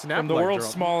like a snap From the leg world's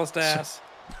drop. smallest ass.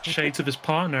 Shades of his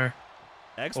partner.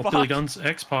 X-Pac. Or Billy Gunn's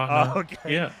ex-partner. Oh,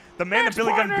 okay. Yeah. The man that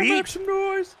Billy Gunn Make beat. some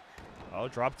noise. Oh,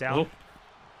 drop down. Oh.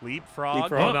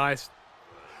 Leapfrog. Oh, nice.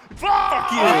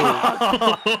 Fuck you.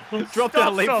 Drop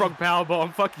that leapfrog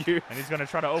powerbomb. Fuck you. And he's going to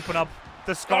try to open up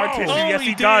the scar tissue. Oh, Yes, he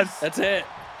did. does. That's it.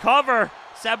 Cover.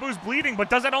 Sabu's bleeding, but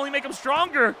does that only make him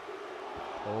stronger?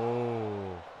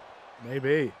 Oh.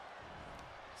 Maybe.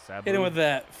 Sabu. Hit him with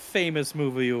that famous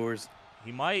move of yours.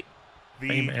 He might. The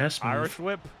Famous move. Irish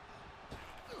whip.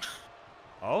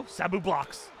 Oh, Sabu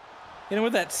blocks. Hit him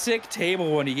with that sick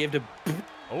table one he gave to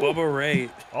Bubba Ray.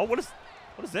 Oh, what is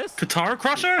this? Katara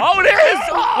Crusher? Oh, it is!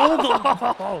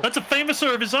 Oh! That's a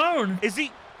famouser of his own. Is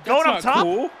he going up That's not top?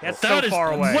 cool. That's That so is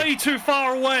far away. way too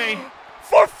far away.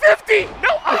 450!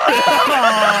 No!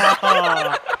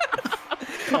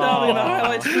 That'll be in the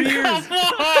highlights for years. Come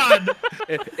on!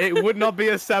 It would not be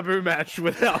a Sabu match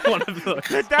without one of those.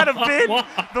 Could that have been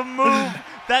the move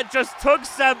that just took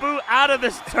Sabu out of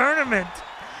this tournament?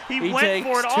 He went takes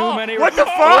for it too all. many. What the Oh,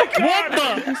 fuck? God. What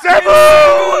the?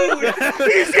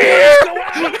 Sabu! He's here!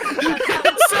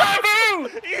 Sabu!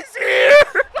 He's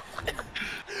here!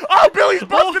 Oh, Billy's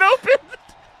busted open!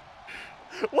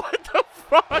 What the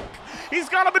fuck? He's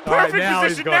got him in perfect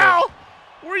position now.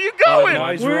 Where are you going?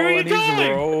 Where are you going? He's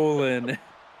rolling.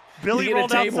 Billy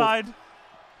rolled outside.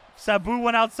 Sabu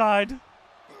went outside.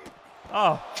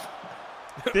 Oh.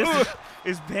 This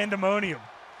is pandemonium.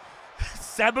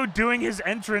 Sabu doing his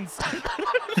entrance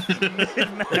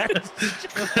mid-match.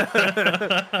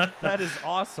 That is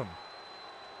awesome.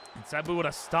 And Sabu with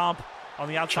a stomp on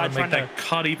the outside. Trying to make that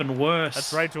cut even worse.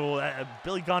 That's right, Joel.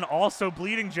 Billy Gunn also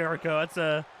bleeding Jericho. That's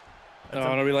a...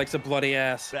 nobody likes a bloody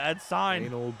ass. Bad sign.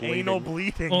 Anal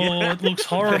bleeding. Oh, Yeah. it looks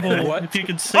horrible. What? If you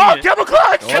can see Oh, it. Kevin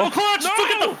Clutch! Kevin Clutch! Look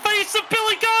at the face of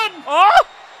Billy Gunn! Oh!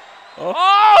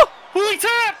 Oh! Will he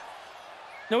tap?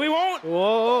 No, he won't.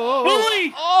 Whoa! Will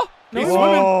he? Oh! No, He's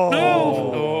swimming.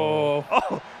 No! Oh.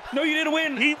 Oh! No, you didn't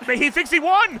win. He thinks he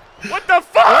won. What the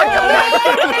fuck?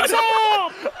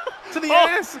 To the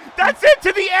ass. That's it.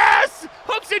 To the ass.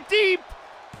 Hooks it deep.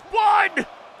 1,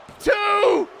 2.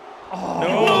 Oh.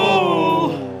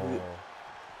 No.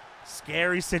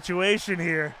 Scary situation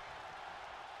here.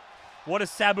 What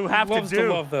does Sabu have to do? He loves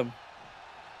to love them.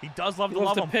 He does love He to loves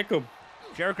love to them. pick them.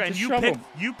 Jericho, and Just shove him.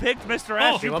 you picked Mr.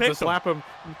 S. He You loves to picked him. slap him.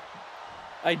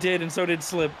 I did, and so did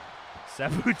Slip.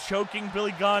 Sabu choking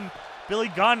Billy Gunn. Billy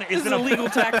Gunn is This is in illegal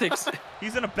tactics.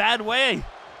 He's in a bad way.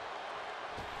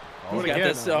 He's got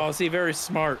this. Oh, see, very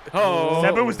smart. Oh.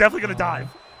 Sabu was definitely going to dive.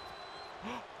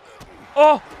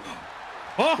 Oh!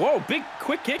 Whoa, big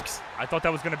quick kicks. I thought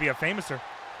that was going to be a famouser.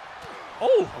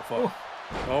 Oh!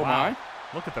 Oh, my.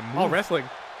 Look at the move. Oh, wrestling.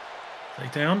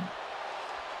 Take down.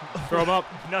 Throw him up.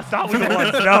 No, it's not with the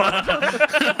ones.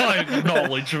 No. I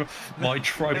acknowledge my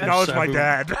tribal Acknowledge my Sabu.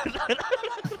 dad.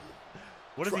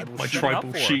 What is he My setting up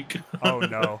tribal for? chic. Oh,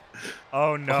 no.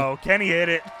 Oh, no. Can he hit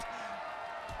it?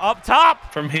 Up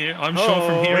top. From here, I'm sure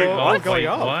from here. Wait, Oh, what? Going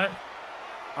up. what? All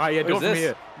right, yeah, do it What from is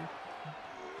here.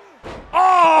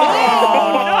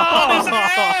 Oh, On his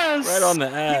ass! Right on the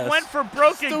ass. He went for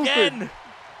broke Stupid. again.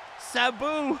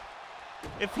 Sabu,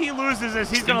 if he loses this,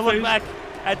 he's going to look Stupid. back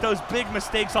at those big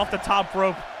mistakes off the top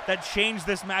rope that changed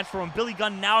this match for him. Billy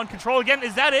Gunn now in control again.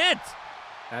 Is that it?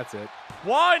 That's it.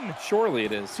 1, Surely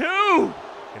it is. 2.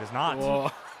 It is not.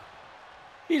 Whoa.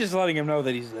 He's just letting him know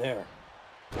that he's there.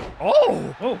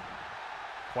 Oh! Oh.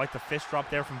 Quite the fist drop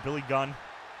there from Billy Gunn.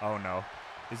 Oh, no.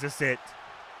 Is this it?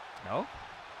 No?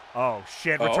 Oh,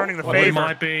 shit. Oh. Returning the Well, it favor.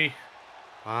 might be.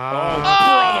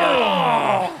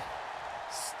 Oh!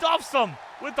 Stuffs him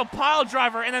with the pile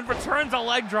driver and then returns a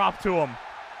leg drop to him.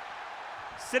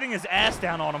 Sitting his ass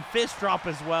down on him. Fist drop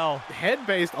as well.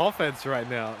 Head-based offense right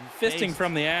now. Fisting Based.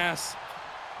 from the ass.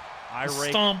 Irate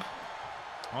Stomp.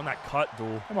 on that cut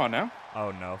duel. Come on now.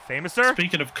 Oh, no. Famouser?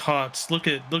 Speaking of cuts, look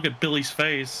at Billy's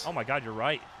face. Oh, my God. You're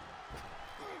right.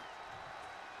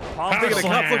 Palm Speaking of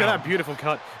Slam. cuts, look at that beautiful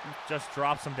cut. just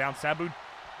drops him down. Sabu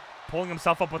pulling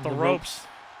himself up with the The ropes.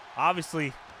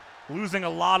 Obviously losing a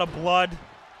lot of blood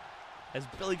as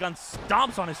Billy Gunn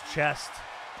stomps on his chest.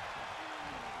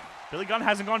 Billy Gunn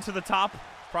hasn't gone to the top.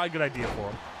 Probably a good idea for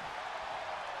him.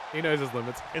 He knows his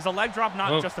limits. Is a leg drop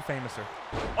not Oh. just a famouser?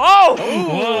 Oh!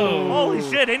 Whoa. Holy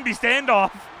shit, Indy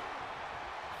standoff.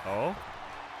 Oh.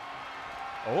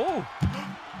 Oh.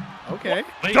 Okay.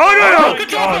 Wait, No, no, no! Rocket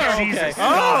dropper! Oh, Jesus.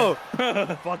 Oh!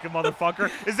 Fucking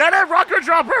motherfucker. Is that it? Rocker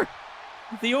dropper?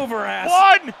 The over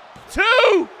ass. 1,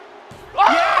 2.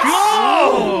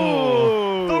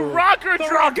 Oh! The rocker The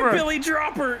dropper. Rockabilly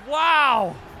dropper.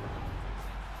 Wow.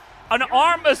 An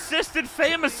arm-assisted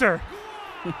famouser.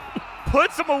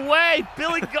 Puts him away.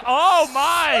 Oh,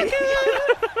 my.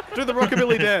 Do the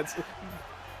rockabilly dance.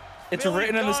 It's Billy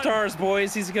written in the Gunn. stars,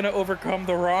 boys. He's going to overcome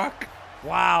The Rock.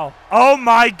 Wow. Oh,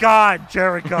 my God,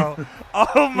 Jericho.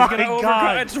 Oh, He's my going to overcome.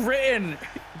 God. It's written.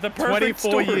 The perfect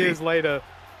 24 story. years later,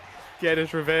 get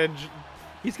his revenge.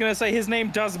 He's going to say his name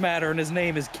does matter, and his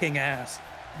name is King Ass.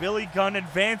 Billy Gunn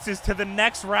advances to the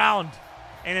next round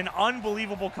in an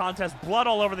unbelievable contest. Blood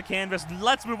all over the canvas.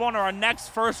 Let's move on to our next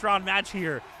first-round match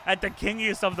here at the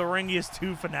Kingiest of the Ringiest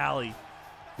II finale.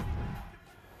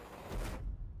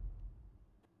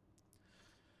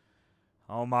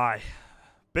 Oh, my.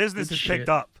 Business Good is shit. picked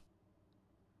up.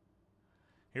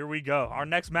 Here we go. Our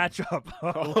next matchup.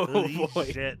 Holy boy.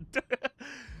 shit.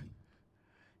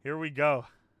 Here we go.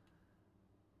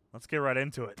 Let's get right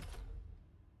into it.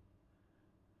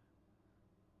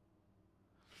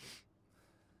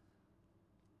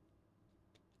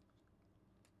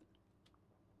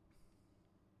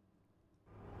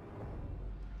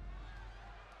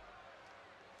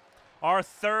 Our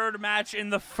third match in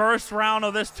the first round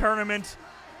of this tournament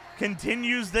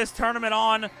continues this tournament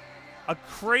on. A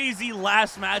crazy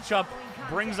last matchup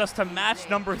brings us to match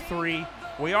number 3.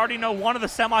 We already know one of the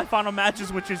semifinal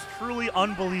matches, which is truly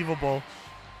unbelievable.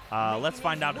 Let's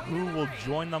find out who will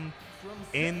join them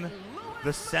in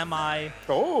the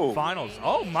semi-finals.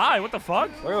 Oh my, what the fuck?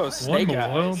 Look at those snake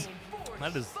eyes.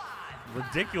 That is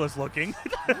ridiculous looking.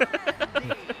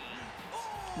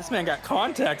 This man got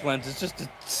contact lenses just to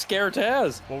scare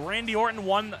Taz. Well, Randy Orton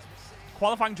won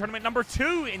qualifying tournament number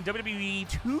 2 in WWE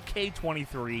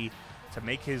 2K23 to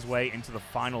make his way into the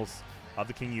finals of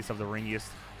the Kingiest of the Ringiest.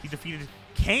 He defeated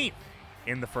Kane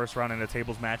in the first round in a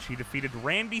tables match. He defeated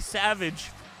Randy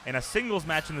Savage in a singles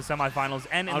match in the semifinals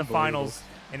and in the finals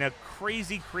in a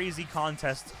crazy, crazy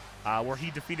contest where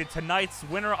he defeated tonight's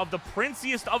winner of the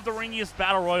Princiest of the Ringiest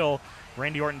Battle Royal.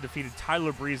 Randy Orton defeated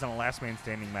Tyler Breeze in a last man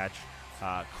standing match.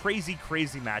 Crazy,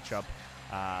 crazy matchup.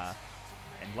 And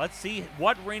let's see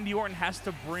what Randy Orton has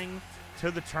to bring to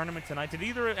the tournament tonight. Did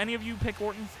any of you pick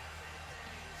Orton?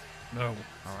 No.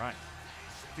 All right.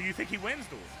 Do you think he wins,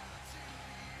 dude?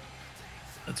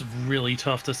 That's really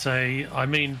tough to say. I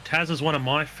mean, Taz is one of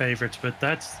my favorites, but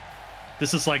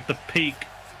this is like the peak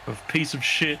of piece of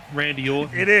shit Randy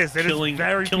Orton. It is. It killing, is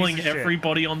very killing piece of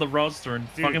everybody on the roster and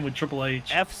Dude, fucking with Triple H.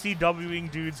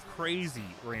 FCWing dudes crazy,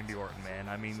 Randy Orton, man.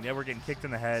 I mean, they were getting kicked in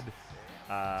the head.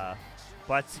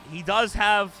 But he does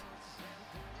have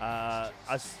a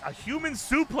human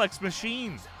suplex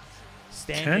machine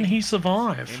standing. Can he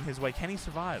survive? In his way. Can he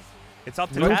survive? It's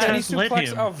up to Taz. Taz. Can he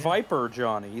suplex a viper,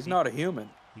 Johnny? He's not a human.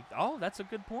 Oh, that's a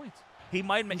good point. He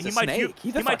might. He's a snake.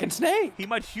 He's a fucking snake. He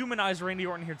might humanize Randy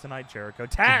Orton here tonight, Jericho.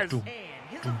 Taz,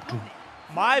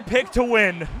 my pick to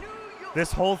win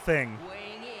this whole thing,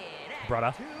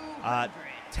 brother.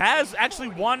 Taz actually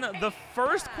won the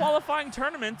first qualifying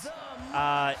tournament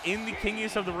in the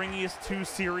Kingiest of the Ringiest 2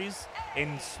 series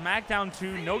in SmackDown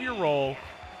 2 Know Your Role.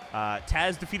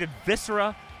 Taz defeated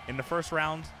Viscera in the first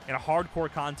round in a hardcore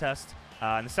contest.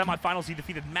 In the semifinals, he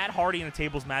defeated Matt Hardy in a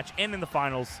tables match, and in the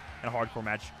finals, in a hardcore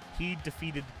match, he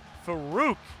defeated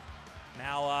Farouk.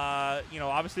 Now,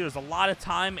 obviously there's a lot of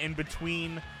time in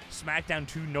between SmackDown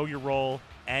 2 Know Your Role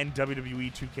and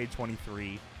WWE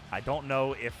 2K23. I don't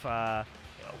know if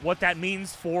what that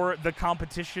means for the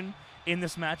competition in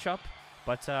this matchup,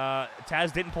 but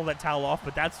Taz didn't pull that towel off,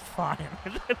 but that's fine.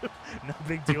 No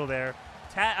big deal there.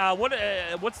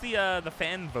 What's the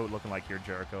fan vote looking like here,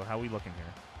 Jericho? How are we looking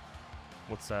here?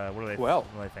 What are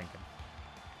they thinking?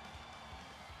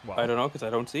 Well, I don't know because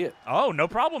I don't see it. Oh, no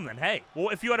problem then. Hey, well,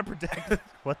 if you had to predict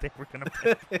what they were going to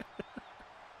pick.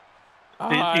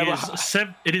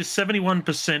 It is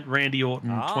 71% Randy Orton,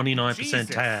 29%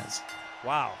 Taz.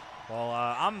 Wow. Well,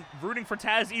 I'm rooting for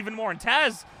Taz even more. And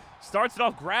Taz starts it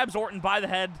off, grabs Orton by the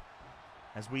head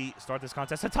as we start this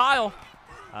contest. A tile.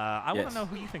 I want to know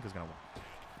who you think is going to win.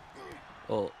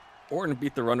 Well, Orton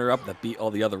beat the runner-up that beat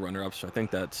all the other runner-ups, so I think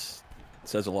that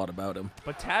says a lot about him.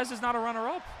 But Taz is not a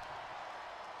runner-up.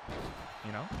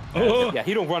 You know? Oh. Yeah,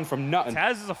 he don't run from nothing.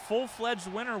 Taz is a full-fledged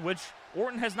winner, which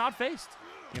Orton has not faced.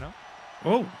 You know?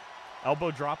 Oh.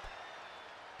 Elbow drop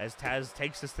as Taz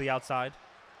takes this to the outside.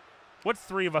 What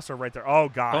three of us are right there? Oh,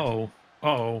 God.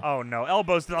 Oh, no.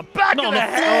 Elbows to the back of the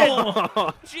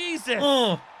head.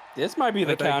 Jesus. This might be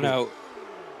the count out.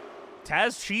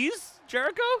 Taz cheese,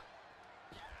 Jericho?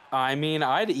 I mean,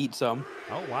 I'd eat some.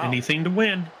 Oh, wow. Anything to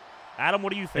win. Adam,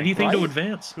 what do you think? Anything to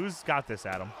advance. Who's got this,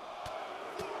 Adam?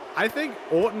 I think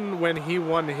Orton, when he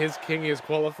won his Kingiest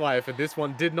qualifier for this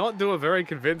one, did not do it very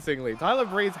convincingly. Tyler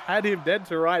Breeze had him dead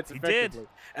to rights effectively,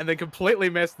 and they completely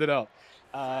messed it up.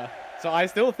 So I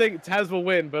still think Taz will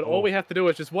win, but all we have to do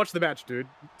is just watch the match, dude.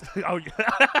 Oh,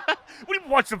 yeah. We didn't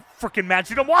watch the freaking match.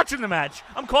 You're not watching the match.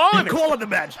 I'm calling it. Calling the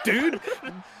match, dude.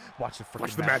 Watch the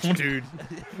freaking match, dude.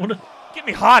 Get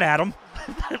me hot, Adam.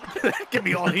 Get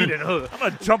me all heated. I'm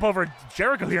going to jump over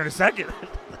Jericho here in a second.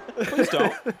 Please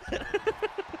don't.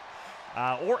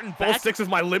 Orton back. All 6 of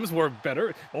my limbs were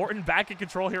better. Orton back in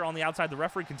control here on the outside. The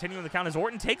referee continuing the count as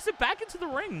Orton takes it back into the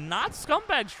ring. Not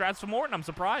scumbag strats from Orton. I'm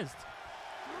surprised.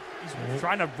 He's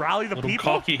trying to rally the people.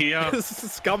 Cocky here.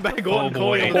 Scumbag Orton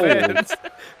calling fans.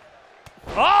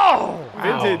 Oh!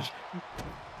 Vintage.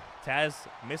 Taz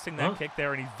missing that kick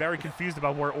there, and he's very confused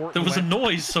about where Orton There was went. a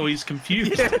noise, so he's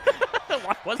confused.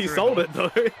 He sold it, though.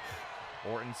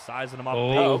 Orton sizing him up.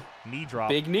 Oh. Knee drop.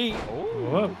 Big knee.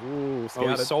 Oh. Ooh,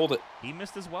 he sold it. He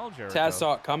missed as well, Jericho. Taz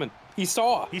saw it coming. He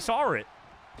saw. He saw it.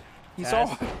 He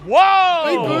saw it. Whoa!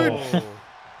 Big boot.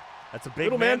 That's a big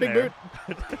Little man, big there.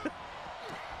 boot.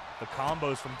 The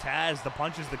combos from Taz, the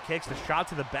punches, the kicks, the shot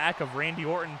to the back of Randy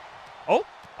Orton. Oh!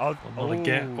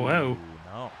 Wow.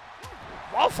 No.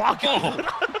 Oh, fuck. Oh.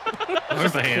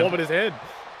 Overhand. Club at his head.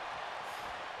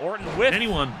 Orton with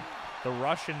the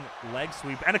Russian leg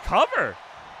sweep and a cover.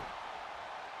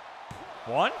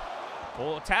 One.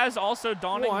 Well, Taz also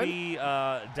donning the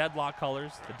deadlock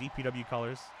colors, the DPW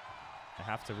colors. I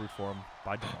have to root for him.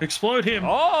 By default. Explode him.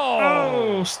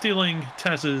 Oh! Stealing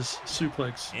Taz's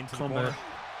suplex. Into combat.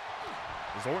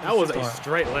 the corner. That was a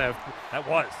straight left. That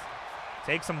was.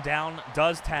 Takes him down,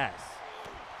 does Taz.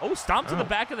 Oh, stomp to the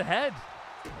back of the head.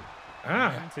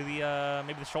 Into the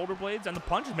maybe the shoulder blades and the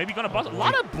punches. Maybe gonna bust. A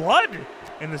lot of blood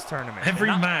in this tournament. Every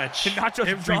match. Not just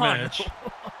Every John. match.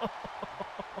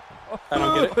 I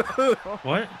don't get it.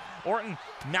 What? Orton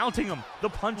mounting him. The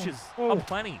punches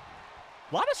aplenty.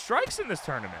 A lot of strikes in this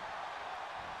tournament.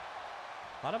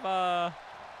 A lot of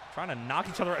trying to knock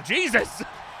each other out. Jesus!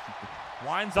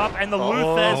 Winds up and the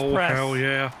Luthez press. Hell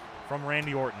yeah. From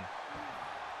Randy Orton.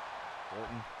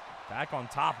 Orton back on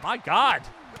top. My God.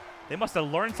 They must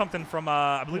have learned something from,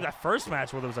 I believe, that first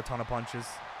match where there was a ton of punches.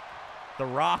 The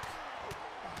Rock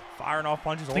firing off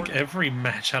punches. I think every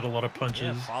match had a lot of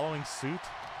punches. Yeah, following suit.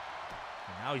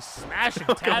 And now he's smashing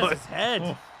Taz's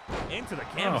head into the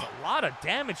canvas. A lot of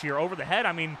damage here over the head.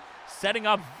 I mean, setting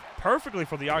up perfectly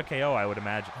for the RKO, I would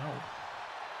imagine.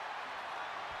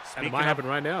 And it might happen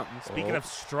right now. Speaking of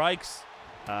strikes,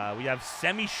 we have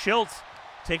Semi Schilt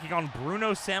taking on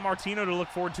Bruno Sammartino to look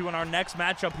forward to in our next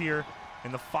matchup here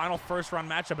in the final first-round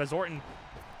matchup as Orton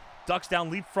ducks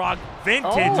down leapfrog.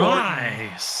 Vintage Orton.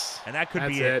 Nice. And that could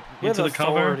be it. Into the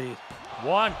cover.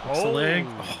 One. The leg.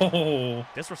 Oh.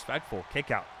 Disrespectful.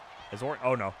 Kick out. As Orton.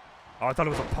 Oh, no. Oh, I thought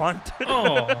it was a punt.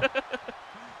 Oh.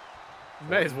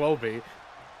 May as well be.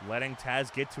 Letting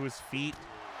Taz get to his feet.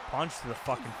 Punch to the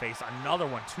fucking face. Another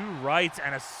one. 2 rights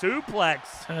and a suplex.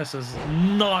 Taz has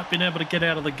not been able to get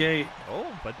out of the gate. Oh,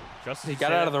 but just he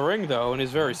got out of the ring, though, and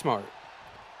is very smart.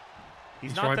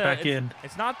 He's right back in.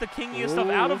 It's not the kingiest of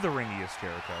out of the ringiest,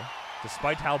 Jericho,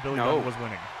 despite how Billy Gunn was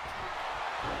winning.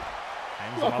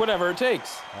 Look, whatever it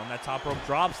takes. On that top rope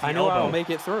drops the I know elbow. I'll make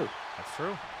it through. That's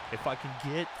true. If I can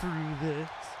get through this.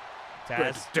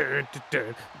 Taz.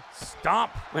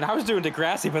 Stomp. I mean, I was doing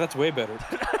Degrassi, but that's way better.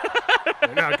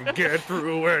 And I can get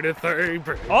through anything.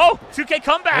 Oh, 2K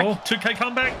comeback. Oh, 2K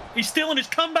comeback. He's stealing his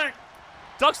comeback.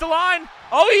 Ducks the line.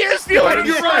 Oh, he is stealing it.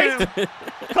 You're right.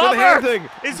 Cover.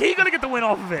 Is he going to get the win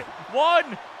off of it?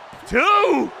 1, 2.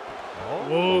 Whoa.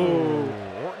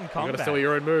 Orton comeback. You got to steal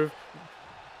your own move.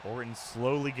 Orton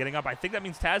slowly getting up. I think that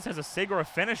means Taz has a sig or a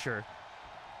finisher.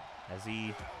 As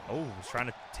he, was trying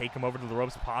to take him over to the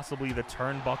ropes, possibly the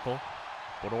turnbuckle.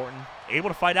 But Orton able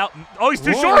to fight out. Oh, he's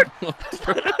too short.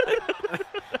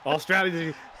 All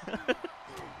strategy.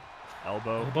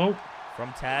 Elbow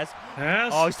from Taz.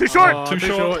 Yes. Oh, he's too short. Too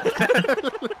short.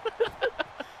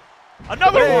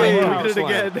 Another one. We did it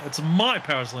again. It's my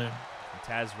power slam. And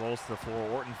Taz rolls to the floor.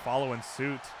 Orton following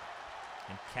suit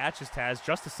and catches Taz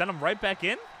just to send him right back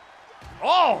in.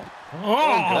 Oh!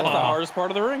 That's the hardest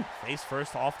part of the ring. Face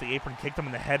first off the apron, kicked him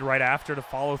in the head right after to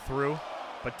follow through.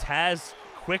 But Taz,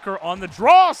 quicker on the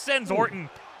draw, sends Orton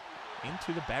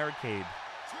into the barricade.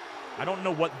 I don't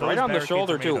know what those right on the barricades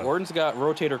shoulder, are made too. of. Orton's got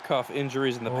rotator cuff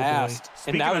injuries in the past,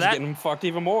 and now he's getting him fucked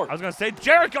even more. I was going to say,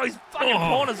 Jericho, he's fucking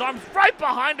pulling his arms right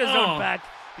behind his own back.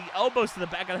 The elbows to the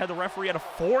back of the head. The referee had a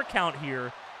 4 count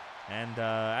here. And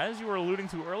as you were alluding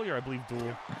to earlier, I believe,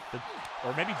 Duel,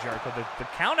 or maybe Jericho, the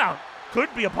count out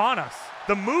could be upon us.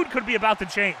 The mood could be about to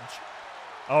change.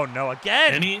 Oh, no,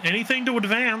 again. Anything to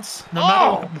advance, no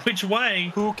matter which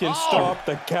way. Who can stop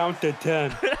the count to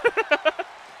 10?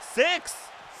 6,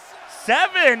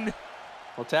 7.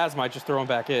 Well, Taz might just throw him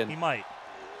back in. He might.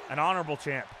 An honorable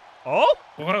champ. Oh?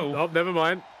 Whoa. Oh, never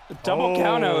mind. A double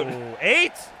count out.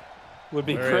 8. Would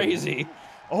be crazy.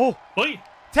 Oh. Wait.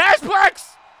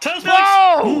 Tazplex!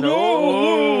 Tazplex! No!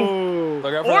 No!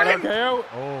 Look out for Orton! that RKO.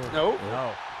 Oh. No.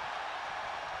 No.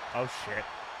 Oh, shit.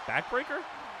 Backbreaker?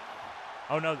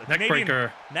 Oh, no.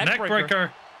 Neckbreaker.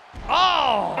 Neckbreaker.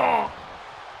 Oh!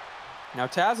 Now,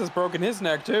 Taz has broken his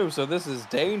neck, too, so this is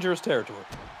dangerous territory.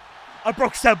 I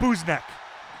broke Sabu's neck.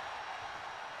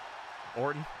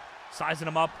 Orton sizing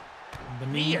him up. The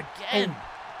knee again.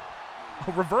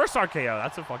 Oh, reverse RKO.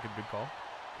 That's a fucking good call.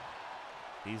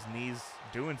 These knees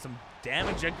doing some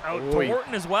damage out to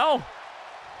Orton as well.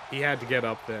 He had to get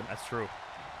up then. That's true.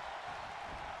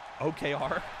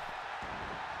 OKR.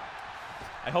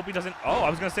 I hope he doesn't. Oh, I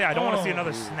was going to say, I don't want to see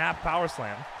another snap power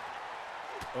slam.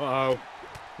 Uh-oh.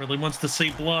 Really wants to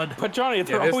see blood. But, Johnny,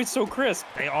 they're always so crisp.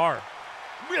 They are.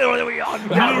 Is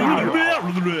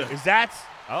that...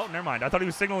 Oh, never mind. I thought he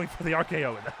was signaling for the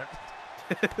RKO with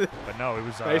that. But no, it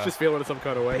was... He's just feeling it some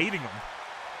kind of way. Baiting him.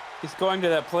 He's going to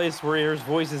that place where he hears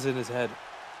voices in his head.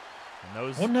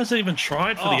 Orton hasn't even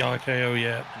tried for the RKO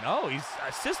yet. No, he's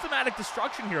a systematic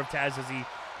destruction here of Taz as he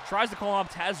tries to call him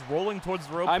up. Taz rolling towards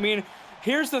the rope. I mean,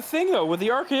 here's the thing, though. With the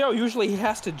RKO, usually he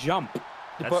has to jump.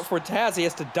 But for Taz, he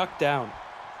has to duck down.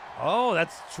 Oh,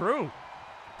 that's true.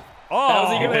 How's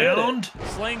he Oh, gonna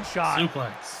slingshot.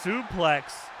 Suplex.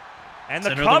 And the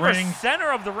Center of the cover, ring.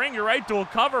 center of the ring. You're right, dual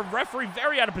cover. Referee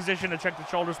very out of position to check the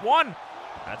shoulders. One.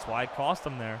 That's why it cost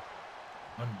him there.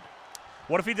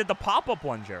 What if he did the pop-up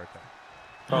one, Jericho?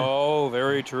 Oh,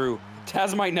 very true.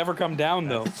 Taz might never come down,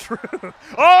 though. That's true.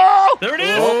 Oh! There it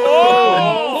is!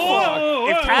 Oh!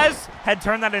 If Taz had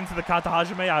turned that into the Kata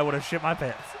Hajime, I would have shit my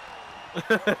pants.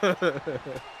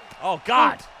 Oh,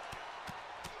 God.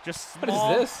 Just small,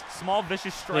 what is this? Small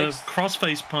vicious strikes.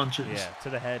 Crossface punches. Yeah, to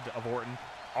the head of Orton.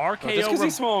 RKO. Just because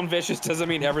he's small and vicious doesn't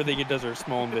mean everything he does are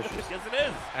small and vicious. Yes, it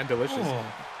is. And delicious. Oh.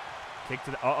 Kick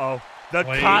to the. The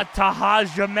Kata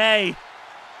Hajime.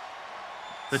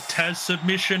 The Taz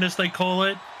submission, as they call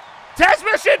it. Taz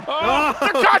mission!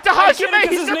 The Kata Hajime!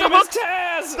 He's got the hooks!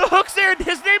 Taz! The hook's there!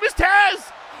 His name is Taz!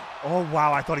 Oh,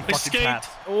 wow, I thought he fucking tapped.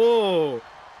 Oh.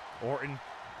 Orton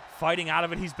fighting out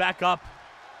of it. He's back up.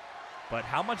 But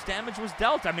how much damage was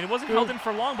dealt? I mean, it wasn't held in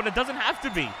for long, but it doesn't have to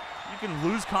be. You can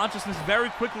lose consciousness very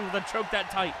quickly with a choke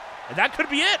that tight. And that could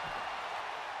be it.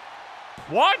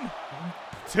 1,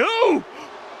 2.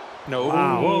 No.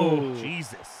 Wow. Whoa.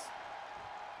 Jesus.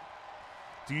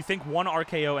 Do you think one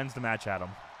RKO ends the match, Adam?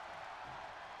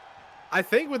 I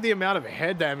think with the amount of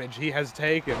head damage he has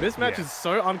taken, this match is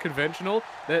so unconventional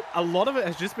that a lot of it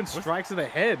has just been strikes to the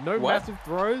head. No massive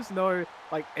throws, no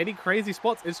like any crazy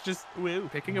spots. It's just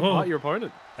picking apart your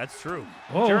opponent. That's true.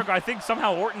 Whoa. Jericho, I think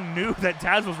somehow Orton knew that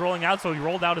Taz was rolling out, so he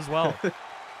rolled out as well.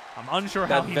 I'm unsure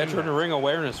how he veteran knew that. ring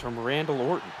awareness from Randall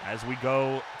Orton. As we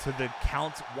go to the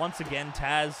count once again,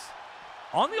 Taz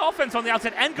on the offense on the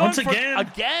outside and going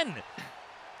again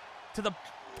to the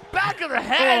back of the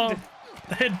head.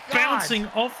 The head bouncing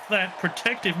off that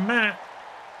protective mat.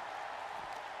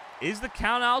 Is the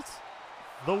count out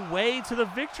the way to the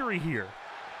victory here?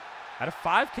 At a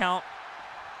 5 count,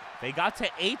 they got to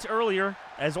 8 earlier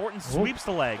as Orton sweeps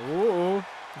the leg. Ooh.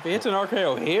 If he hits an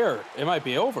RKO here, it might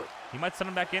be over. He might send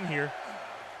him back in here.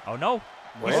 Oh, no.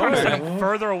 He's Wait. trying to send him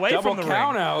further away Double from the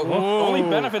count ring. out. Only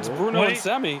benefits Bruno and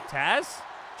Semi. Taz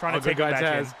trying to good take guy, him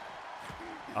back Taz.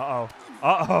 in.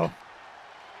 Uh-oh.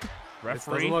 This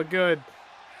Referee. doesn't look good.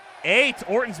 8.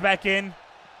 Orton's back in.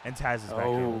 And Taz is back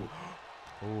in.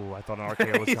 Oh, I thought an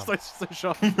RKO was He's coming. like so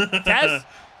shocked. Taz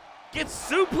gets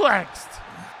suplexed.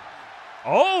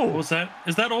 Oh. What was that?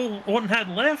 Is that all Orton had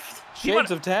left? Shades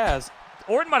of Taz.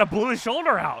 Orton might have blew his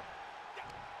shoulder out.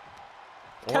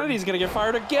 Kennedy's going to get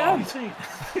fired again.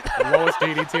 Lowest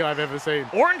DDT I've ever seen.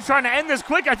 Orton's trying to end this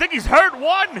quick. I think he's hurt.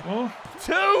 1,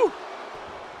 2.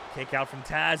 Kick out from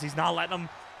Taz. He's not letting him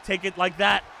take it like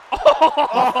that.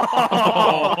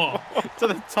 Oh. To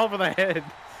the top of the head.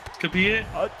 Could be it.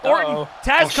 Orton, Taz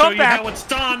I'll show you comeback. how it's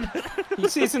done. He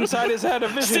sees inside his head a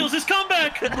vision. Steals his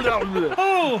comeback.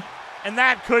 Oh. And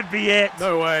that could be it.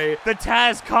 No way. The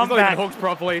Taz He's not comeback. even hooked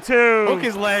properly. 2. Hook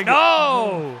his leg.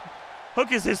 No.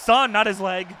 Hook is his son, not his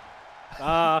leg.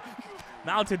 Uh,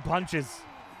 Mounted punches.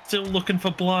 Still looking for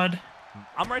blood.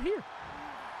 I'm right here.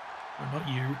 Not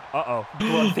you. Uh-oh.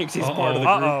 Blood thinks he's part of the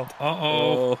Uh-oh. group.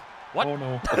 Uh-oh. What? Oh,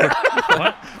 no.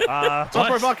 What? Top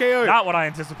rope RKO. Not what I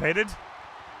anticipated.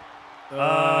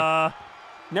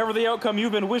 Never the outcome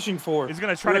you've been wishing for. He's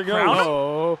going to try Here to he crown goes. him.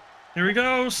 Oh. Here he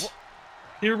goes.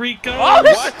 Here he goes. Oh,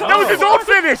 that was his old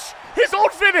finish. His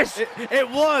old finish. It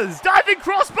was. Diving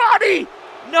crossbody.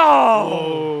 No.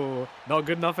 Oh. Not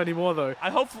good enough anymore, though.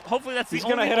 Hopefully that's He's the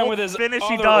going to only hit him old with his finish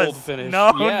he other does. old finish.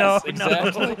 No, yes, no,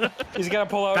 exactly. no. He's going to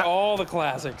pull out all the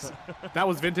classics. That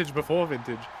was vintage before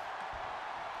vintage.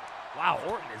 Wow,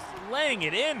 Orton is laying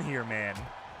it in here, man.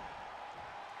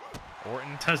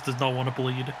 Orton Taz does not want to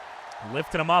bleed.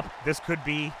 lifting him up. This could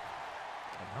be.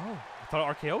 Oh, no. I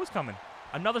thought RKO was coming.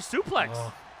 Another suplex.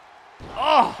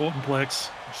 Oh. Ortonplex.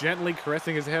 Gently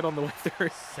caressing his head on the way through.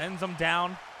 Sends him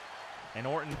down. And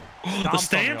Orton stomps The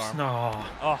stamps? on the arm.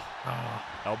 No. Oh.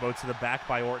 Elbow to the back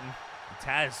by Orton.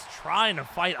 Taz trying to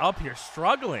fight up here,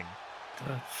 struggling.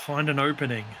 Gotta find an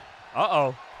opening.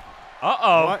 Uh-oh.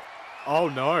 Uh-oh. What? Oh,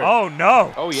 no. Oh,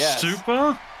 no. Oh, yes.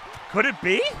 Super? Could it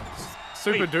be?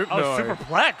 Super duper. Oh, No.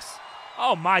 superplex.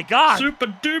 Oh, my God. Super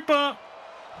duper.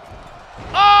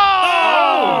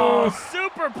 Oh!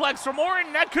 Superplex from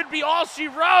Orton. That could be all she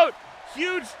wrote.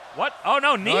 Huge. What? Oh,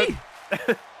 no. Knee.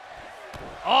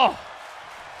 Oh.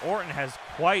 Orton has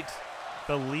quite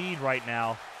the lead right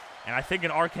now. And I think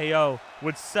an RKO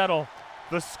would settle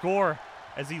the score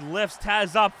as he lifts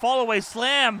Taz up. Fall away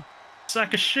slam.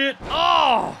 Sack of shit.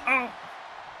 Oh.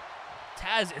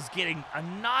 Taz is getting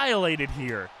annihilated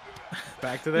here.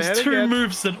 Back to the head There's two again.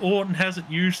 moves that Orton hasn't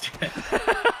used yet.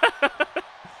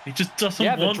 He just doesn't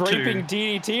want to. Yeah, the draping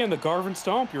DDT and the Garvin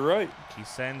Stomp, you're right. He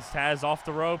sends Taz off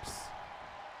the ropes.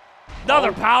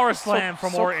 Another power slam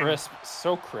from Orton.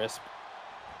 So crisp.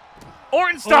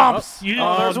 Orton stomps!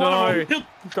 There's one of them.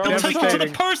 He'll take him to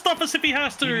the post office if he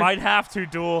has to. He might have to,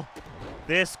 Duel.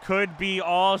 This could be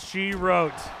all she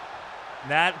wrote.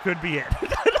 That could be it.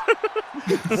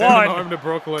 One, to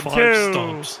Brooklyn.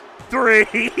 2, 3. What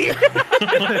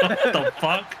the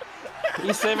fuck?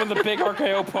 He's saving the big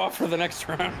RKO pop for the next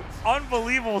round.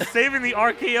 Unbelievable. Saving the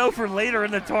RKO for later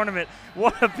in the tournament.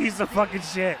 What a piece of fucking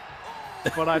shit.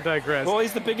 But I digress. Well,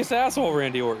 he's the biggest asshole,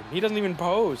 Randy Orton. He doesn't even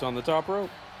pose on the top rope.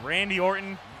 Randy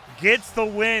Orton gets the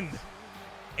win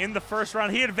in the first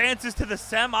round. He advances to the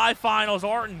semifinals.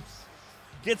 Orton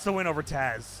gets the win over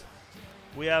Taz.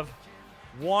 We have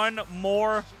one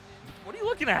more. What are you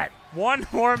looking at? One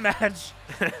more match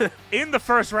in the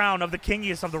first round of the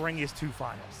Kingiest of the Ringiest II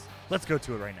finals. Let's go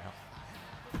to it right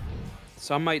now.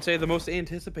 Some might say the most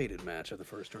anticipated match of the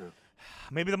first round.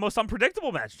 Maybe the most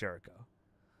unpredictable match, Jericho.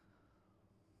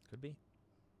 Could be.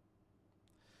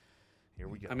 Here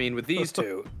we go. I mean, with these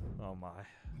two. Oh, my.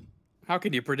 How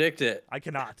can you predict it? I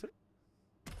cannot.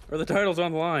 Or the title's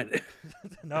on the line.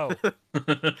 No.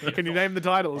 Can you name the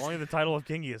titles? Only the title of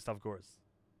Kingiest, of course.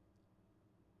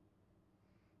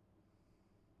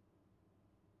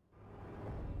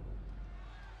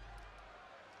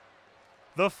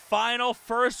 The final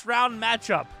first round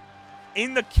matchup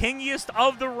in the Kingiest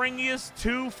of the Ringiest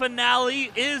 2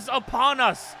 finale is upon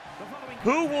us.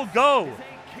 Who will go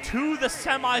to the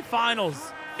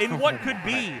semifinals in what could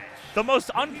be the most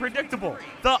unpredictable,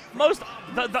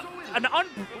 an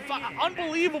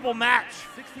unbelievable match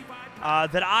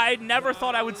that I never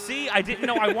thought I would see. I didn't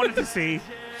know I wanted to see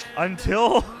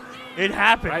until it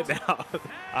happened. Right now.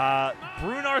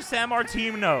 Bruno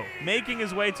Sammartino making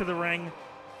his way to the ring.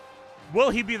 Will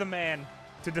he be the man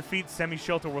to defeat Semi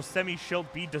Schilt, or will Semi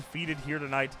Schilt be defeated here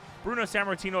tonight? Bruno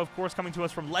Sammartino, of course, coming to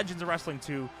us from Legends of Wrestling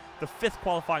 2, the 5th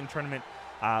qualifying tournament,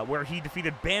 where he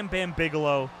defeated Bam Bam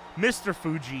Bigelow, Mr.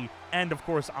 Fuji, and, of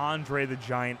course, Andre the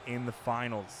Giant in the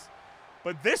finals.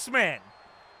 But this man,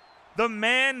 the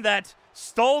man that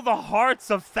stole the hearts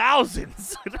of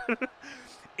thousands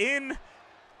in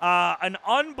an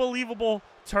unbelievable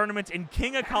tournament in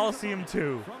King of Coliseum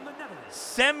 2,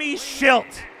 Semi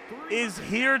Schilt is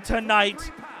here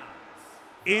tonight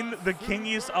in the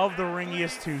Kingiest of the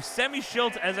Ringiest 2. Semi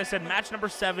Schilt, as I said, match number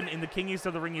 7 in the Kingiest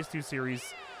of the Ringiest 2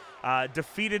 series.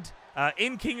 Defeated,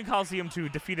 in King of Coliseum 2,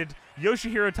 defeated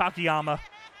Yoshihiro Takayama.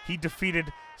 He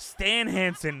defeated Stan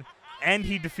Hansen, and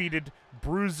he defeated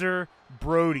Bruiser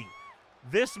Brody.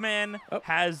 This man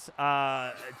has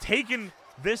taken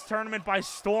this tournament by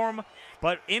storm,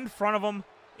 but in front of him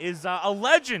is a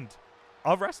legend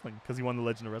of wrestling, because he won the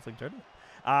Legend of Wrestling tournament.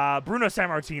 Bruno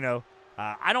Sammartino.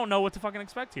 I don't know what to fucking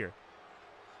expect here.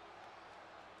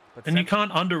 But and you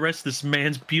can't underestimate this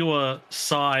man's pure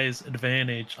size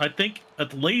advantage. I think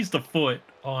at least a foot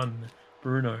on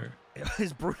Bruno.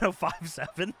 Is Bruno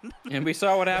 5'7"? And we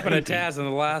saw what happened to Taz in the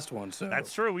last one. So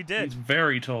that's true. We did. He's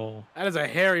very tall. That is a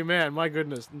hairy man. My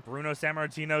goodness. Bruno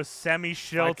Sammartino, Semi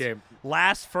Schilt.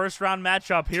 Last first round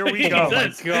matchup. Here we go. Oh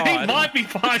my God. He might be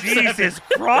 5'7". Jesus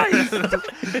Christ.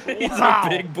 He's wow. a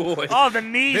big boy. Oh, the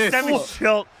knee, Semi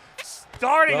Schilt.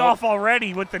 Starting off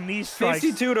already with the knee strikes.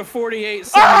 52 to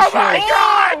 48. Oh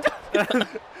my God!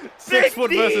 6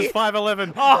 foot versus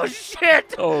 5'11". Oh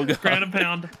shit! Oh God. Ground and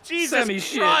pound.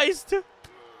 Jesus Christ!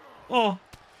 Oh.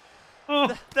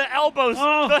 Oh. The elbows,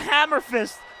 the hammer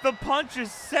fist, the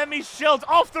punches, Semi Schilt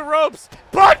off the ropes,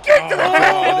 butt kick to the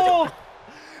head!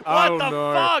 What the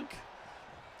fuck?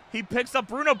 He picks up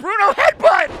Bruno. Bruno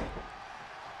headbutt!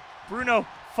 Bruno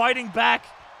fighting back,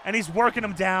 and he's working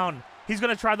him down. He's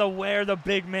going to try to wear the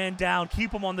big man down,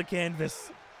 keep him on the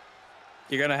canvas.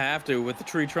 You're going to have to with the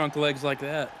tree trunk legs like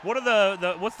that. What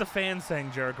are what's the fans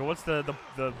saying, Jericho? What's the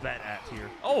bet at here?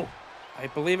 Oh, I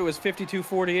believe it was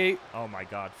 52-48. Oh my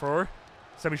God. For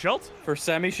Semi Schilt? For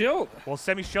Semi Schilt. Well,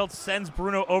 Semi Schilt sends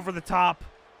Bruno over the top,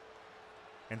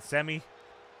 and Semi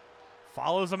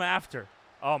follows him after.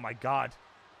 Oh my God.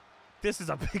 This is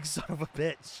a big son of a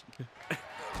bitch.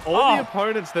 All the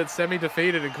opponents that Semi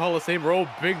defeated in Coliseum were all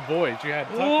big boys. You had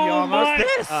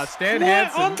Takayama, Stan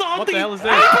Hansen. What the hell is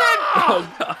this? Oh,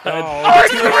 God. Oh,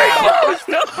 it's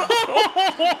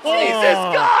Jesus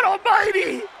God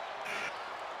Almighty!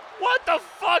 What the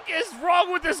fuck is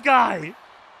wrong with this guy?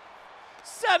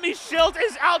 Semi Schilt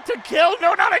is out to kill.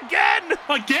 No, not again!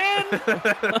 Again?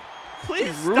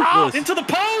 Please stop! Into the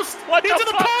post! What Into the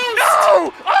the fuck? post!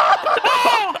 No!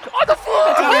 Oh! On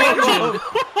the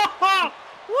fuck?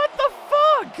 What the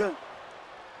fuck?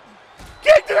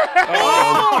 Kick to the head!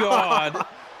 Oh, God.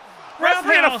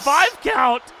 Referee had a 5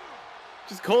 count.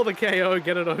 Just call the KO,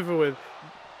 get it over with.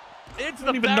 Into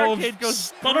the barricade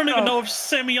goes I don't even know if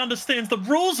Sammy understands the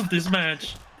rules of this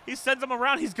match. He sends him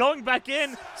around. He's going back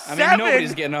in. I 7. mean,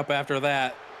 nobody's getting up after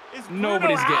that. Is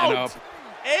Nobody's Bruno getting out? up.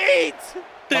 8.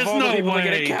 There's of all the no people way. to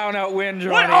get a count out win,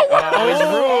 Johnny. What?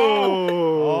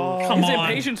 Oh, come his on.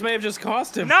 impatience may have just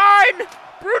cost him. 9.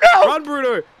 Bruno. Run,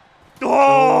 Bruno.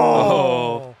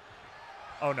 Oh.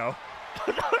 Oh no.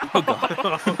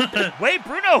 Wait,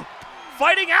 Bruno.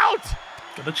 Fighting out.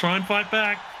 Gotta try and fight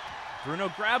back.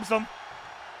 Bruno grabs him.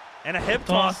 And a hip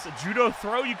toss. A judo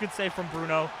throw, you could say, from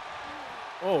Bruno.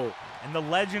 Oh. And the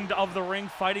legend of the ring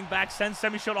fighting back sends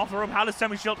Semi-Shield off the rope. How does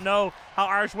Semi-Shield know how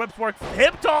Irish whips work?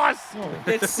 Hip toss!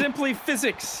 It's simply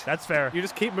physics. That's fair. You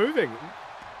just keep moving.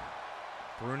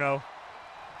 Bruno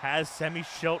has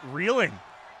Semi-Shield reeling.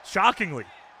 Shockingly.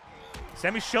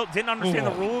 Semi-Shield didn't understand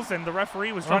the rules, and the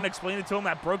referee was trying to explain it to him.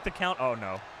 That broke the count. Oh,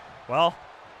 no. Well,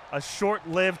 a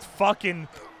short-lived fucking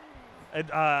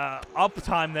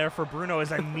uptime there for Bruno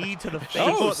as a knee to the face.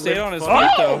 Oh, stayed on his feet,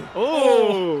 though.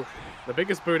 Oh! The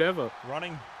biggest boot ever.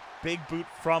 Running big boot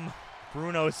from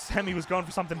Bruno. Semi was going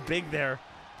for something big there.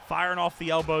 Firing off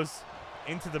the elbows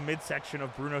into the midsection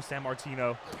of Bruno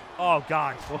Sammartino. Oh,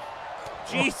 God.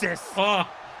 Jesus. Oh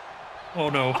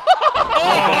no.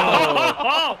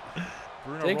 Oh.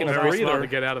 Bruno Taking a rolls out. Very smart breather. to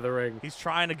get out of the ring. He's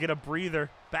trying to get a breather.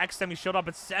 Back Semi showed up,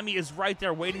 but Semi is right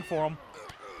there waiting for him.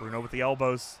 Bruno with the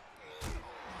elbows.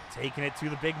 Taking it to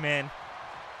the big man.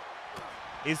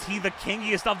 Is he the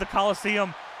kingiest of the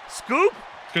Coliseum? Scoop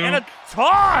and a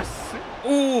toss.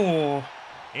 Ooh.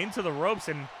 Into the ropes,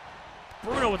 and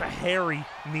Bruno with a hairy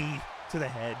knee to the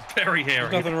head. Very hairy.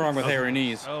 There's nothing wrong with hairy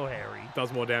knees. Oh, hairy.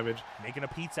 Does more damage. Making a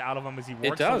pizza out of him as he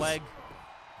works the does. leg.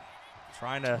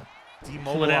 Trying to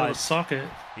Pull it out of the demobilize. socket.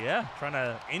 Yeah, trying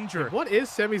to injure. What is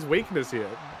Semi's weakness here?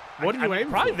 What do you aim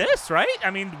Probably for? this, right?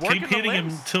 I mean, working Keep the hitting him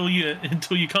limbs.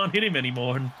 until you can't hit him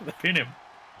anymore and pin him.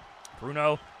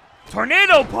 Bruno,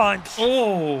 tornado punch.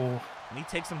 Oh. And he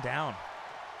takes him down.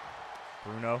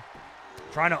 Bruno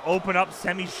trying to open up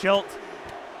Semi-Shilt.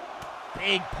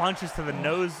 Big punches to the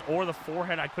nose or the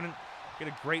forehead. I couldn't get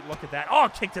a great look at that. Oh,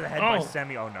 kick to the head by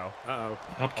Semi. Oh, no.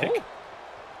 Uh-oh. Up kick. Oh.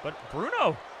 But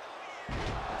Bruno,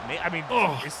 I mean,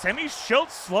 is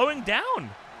Semi-Shilt slowing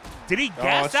down? Did he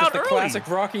gas it's out just the early? classic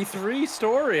Rocky 3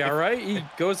 story, all right? He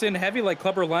goes in heavy like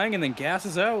Clubber Lang and then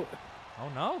gasses out. Oh,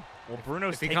 no. Well,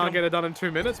 Bruno's If he taking can't him. get it done in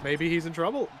 2 minutes, maybe he's in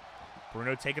trouble.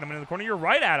 Bruno taking him into the corner. You're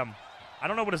right, Adam. I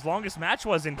don't know what his longest match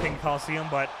was in King Coliseum,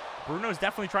 but Bruno's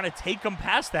definitely trying to take him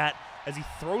past that as he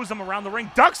throws him around the ring,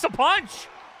 ducks a punch,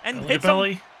 and hits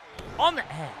him on the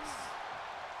ass.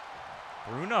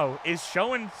 Bruno is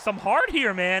showing some heart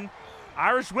here, man.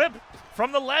 Irish whip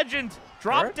from the legend.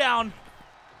 Drop down.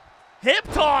 Hip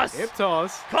toss. Hip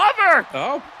toss. Cover.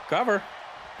 Oh, cover.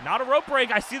 Not a rope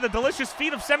break. I see the delicious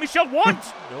feet of Semi-Shield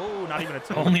once. No, not even a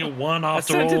two. Only a one A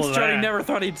after all sentence of Johnny that. never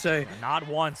thought he'd say. Not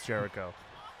once, Jericho.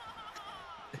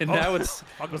 And now it's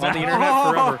Fuck on was the that? internet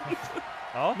forever.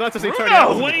 Oh, Not to see Bruno. Tony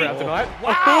Atlas in the crowd tonight.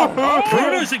 Wow. Oh,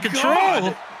 Bruno's in control.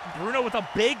 God. Bruno with a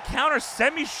big counter.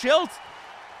 Semi-Shilt.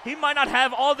 He might not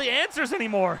have all the answers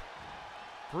anymore.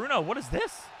 Bruno, what is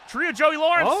this? Trio Joey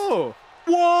Lawrence. Oh.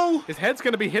 Whoa. His head's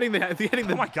going to be hitting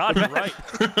the... Oh, my God, you're right.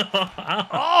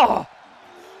 Oh.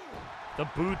 The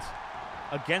boot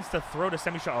against the throat of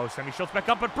Semi-Shilt. Oh, Semi-Shilt's back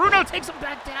up, but Bruno takes him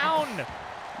back down.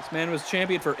 This man was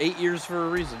champion for 8 years for a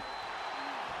reason.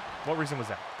 What reason was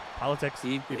that? Politics?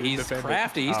 He's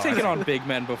crafty. He's taken on big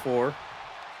men before.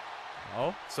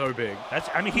 Oh, so big. That's.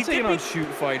 I mean, He's taken on shoot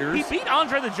fighters. He beat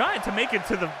Andre the Giant to make it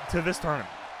to this tournament.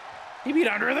 He beat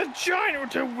Andre the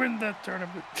Giant to win that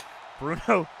tournament.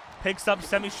 Bruno picks up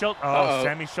Semi-Shilt. Oh, Uh-oh.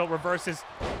 Semi-Shilt reverses.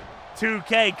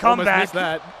 2K comeback. Missed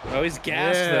that. Oh, he's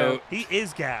gassed though. He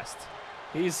is gassed.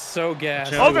 He's so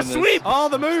gassed. Oh, the sweep! Oh,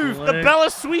 the move! The Bella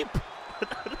sweep!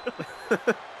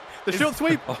 The shield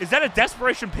sweep! Is that a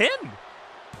desperation pin?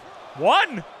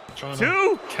 1, Trying 2.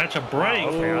 to catch a break.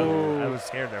 Oh, okay, I was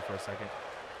scared there for a second.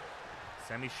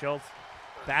 Semi-Shilt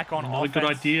back on Another offense. good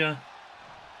idea.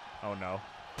 Oh, no.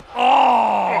 Oh!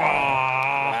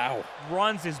 Wow.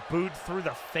 Runs his boot through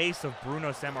the face of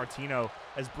Bruno Sammartino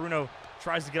as Bruno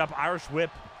tries to get up. Irish whip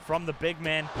from the big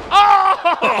man.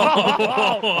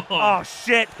 Oh! Oh,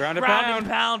 shit. Ground and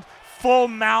pound. Full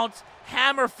mount.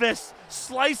 Hammer fist.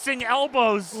 Slicing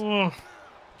elbows.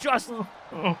 Just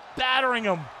battering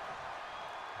him.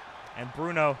 And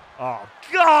Bruno. Oh,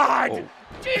 God.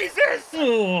 Jesus.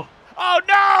 Oh. Oh,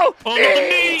 no. Oh,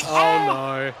 knee. Oh,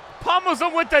 no. Pummels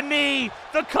him with the knee.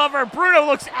 The cover. Bruno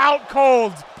looks out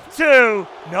cold. 2.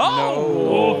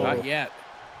 No. Not yet.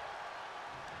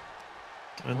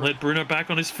 And let Bruno back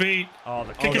on his feet. Oh,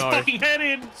 kick his fucking head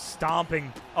in.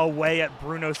 Stomping away at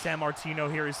Bruno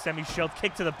Sammartino here is Semi-Schilt.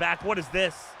 Kick to the back. What is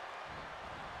this?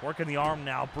 Working the arm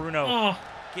now. Bruno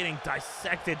getting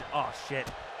dissected. Oh, shit.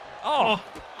 Oh.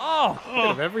 Bit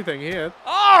of everything here.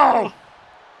 Oh.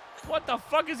 What the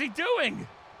fuck is he doing?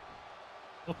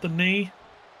 Up the knee.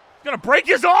 He's going to break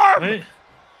his arm. Wait.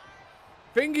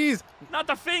 Fingies. Not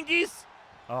the fingies.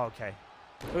 Oh, okay.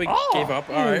 We gave up.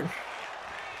 All right.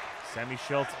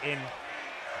 Semi-Schilt in.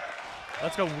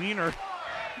 Let's go Wiener.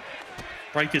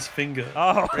 Break his finger.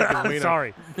 Oh,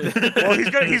 sorry. Well,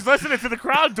 he's listening to the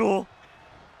crowd duel.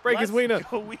 Break his wiener.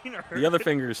 Go Wiener. The other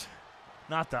fingers.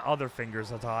 Not the other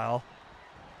fingers, Atile.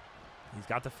 He's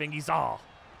got the fingies.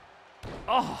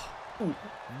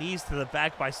 Knees to the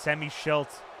back by Semi-Schilt.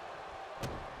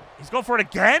 He's going for it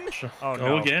again? Oh, Go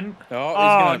no. again?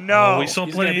 Oh, no. We saw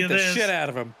He's plenty beat of the this. shit out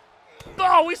of him.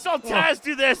 Oh, we saw Taz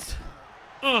do this.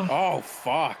 Oh,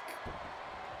 fuck.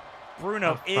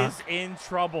 Bruno is in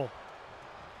trouble.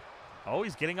 Oh,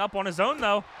 he's getting up on his own,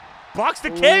 though. Blocks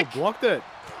the kick. Blocked it.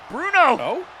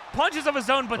 Bruno punches of his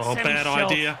own, but Semi-Schilt bad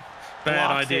idea.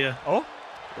 Bad idea. Oh.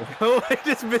 Oh, I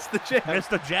just missed the jab.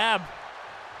 Missed the jab.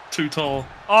 Too tall.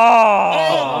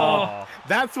 Oh.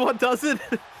 That's what does it?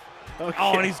 Okay.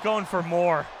 Oh, and he's going for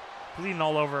more. Bleeding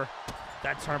all over.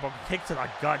 That turnbuckle kick to the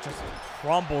gut just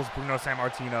crumbles Bruno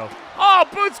Sammartino. Oh,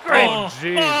 boot scrape. Oh,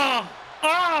 jeez.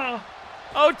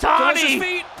 Oh, Tani. His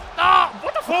feet. Oh,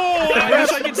 what the fuck? I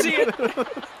wish I could see it.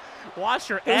 Wash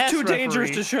your It was ass, too referee.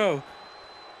 dangerous to show.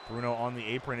 Bruno on the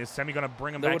apron. Is Semi going to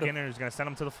bring him back in and he's going to send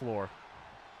him to the floor?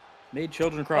 Made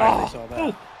children cry if they saw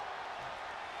that.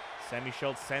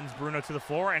 Semi-Schilt sends Bruno to the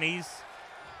floor, and he's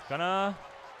going to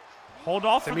hold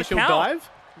off for the Semi-Schilt count. dive?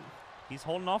 He's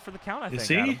holding off for the count, I think. Is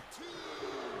he? Adam.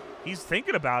 He's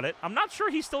thinking about it. I'm not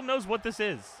sure he still knows what this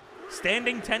is.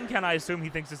 Standing 10 count, I assume he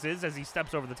thinks this is, as he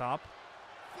steps over the top.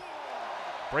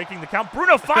 Breaking the count.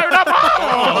 Bruno fired up.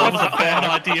 Oh, that was a bad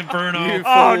idea, Bruno.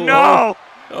 Oh, no.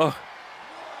 Oh.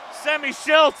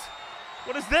 Semi-Schilt.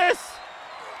 What is this?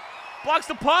 Blocks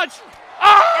the punch.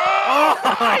 Oh,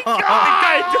 my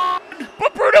God.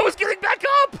 But Bruno was getting back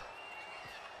up.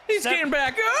 He's getting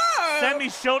back up.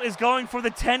 Semi-Schilt is going for the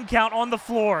 10 count on the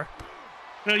floor.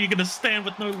 No, you're going to stand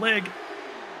with no leg.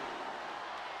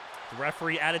 The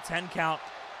referee at a 10 count.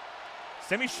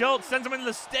 Semi-Schilt sends him into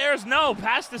the stairs. No,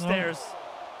 past the stairs.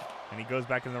 And he goes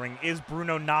back in the ring. Is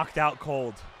Bruno knocked out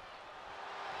cold?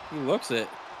 He looks it.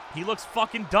 He looks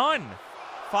fucking done.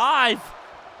 5.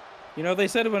 You know, they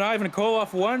said when Ivan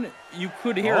Koloff won, you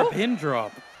could hear a pin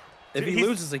drop. If he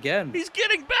loses again. He's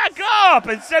getting back up,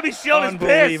 and Semi-Schilt is pissed.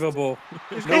 Unbelievable.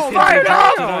 He's fired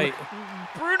up.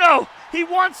 Bruno, he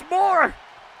wants more.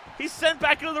 He's sent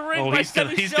back into the ring by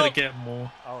Semi-Schilt. He's going to get more.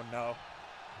 Oh, no.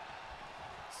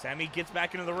 Semi gets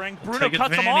back into the ring. We'll Bruno take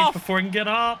cuts him advantage off. before he can get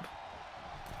up.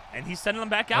 And he's sending him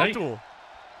back out, Right. Duel.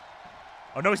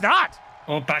 Oh, no, he's not.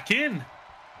 Oh, back in.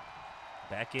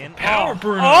 Back in. Power,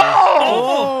 Bruno.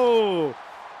 Oh!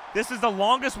 This is the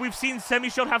longest we've seen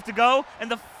Semi-Schilt have to go, and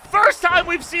the first time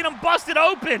we've seen him busted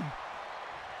open.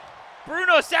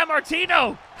 Bruno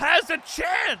Sammartino has a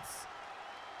chance.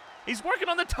 He's working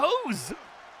on the toes.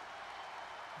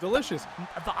 Delicious.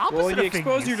 The opposite Well, of you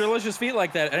expose fingies. your delicious feet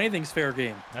like that, anything's fair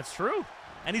game. That's true.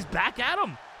 And he's back at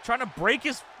him, trying to break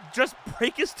his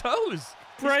toes.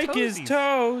 Break his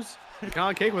toes. You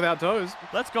can't kick without toes.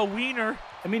 Let's go, Wiener.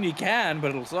 I mean, you can, but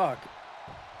it'll suck.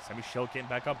 Semi-Schilt getting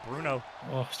back up. Bruno.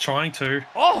 Oh, he's trying to.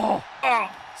 Oh!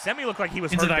 Semi looked like he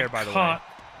was Into hurt that there, by the way. cut.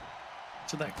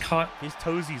 To that cut. His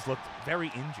toesies looked very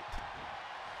injured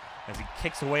as he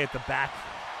kicks away at the back.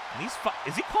 And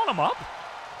is he calling him up?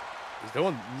 He's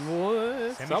doing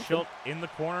what? Semi-Schilt in the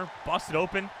corner, busted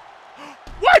open.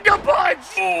 Wake up punch!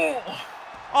 Oh!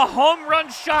 A home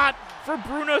run shot for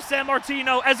Bruno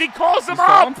Sammartino as he calls him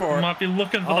up. Might be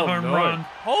looking for the home run.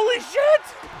 Holy shit!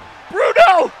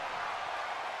 Bruno!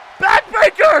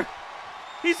 Backbreaker!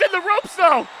 He's in the ropes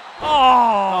though.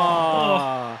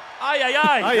 Oh! Ay ay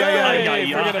ay! Ay, ay, ay,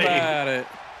 ay, Forget about it.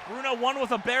 Bruno won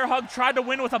with a bear hug, tried to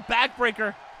win with a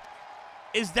backbreaker.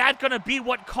 Is that going to be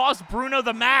what cost Bruno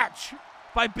the match?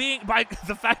 By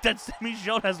the fact that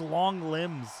Semi-Schilt has long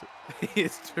limbs. He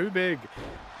is too big.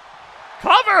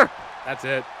 Cover! That's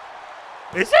it.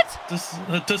 Is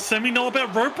it? Does Semi know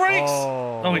about rope breaks?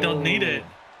 Oh. No, he doesn't need it.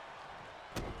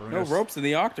 No ropes in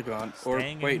the octagon. Or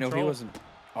Staying in wait, no, he control. wasn't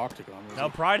octagon. Was No,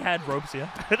 he? Pride had ropes, yeah.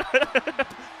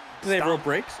 Do they have rope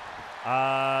breaks?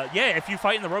 Yeah, if you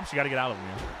fight in the ropes, you got to get out of them.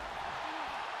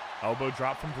 Yeah. Elbow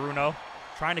drop from Bruno.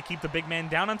 trying to keep the big man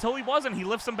down until he wasn't. He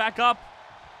lifts him back up.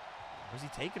 Where's he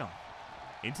taking him?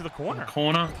 Into the corner.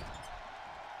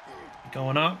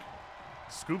 Going up.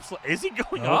 Scoops. Is he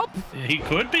going up? He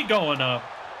could be going up.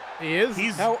 He is.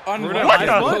 He's How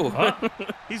what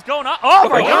the? He's going up. Oh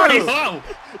my God!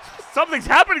 Something's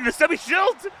happening to Semi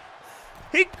Shield.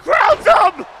 He crowds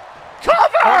him.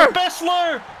 Cover.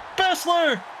 Bessler.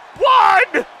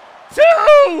 1, 2.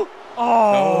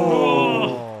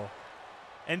 Oh.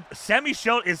 And Semi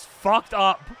Shield is fucked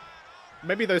up.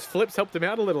 Maybe those flips helped him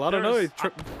out a little. I don't know.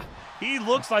 He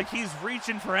looks like he's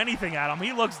reaching for anything at him.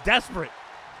 He looks desperate.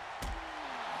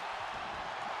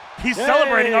 He's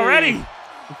celebrating already.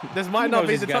 This might not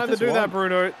be the time to do that,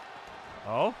 Bruno.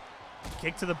 Oh.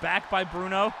 Kick to the back by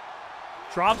Bruno.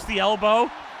 Drops the elbow.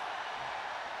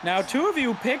 Now, 2 of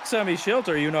you pick Semi Shield.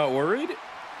 Are you not worried?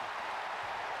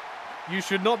 You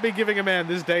should not be giving a man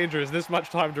this dangerous this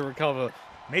much time to recover.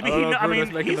 Maybe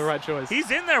Bruno's making the right choice. He's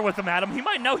in there with him, Adam. He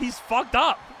might know he's fucked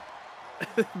up.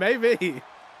 Maybe.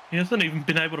 He hasn't even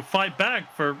been able to fight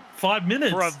back for 5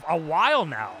 minutes. For a while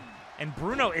now. And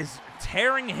Bruno is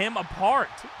tearing him apart.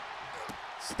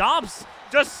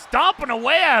 Just stomping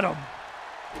away at him.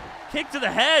 Kick to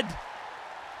the head.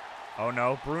 Oh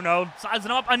no, Bruno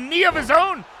sizing him up. A knee of his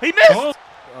own. He missed.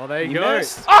 Oh, there you go.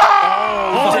 Missed.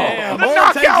 Oh, damn. The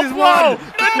knockout blow.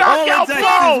 The knockout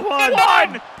blow.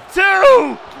 1, 2.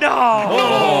 No.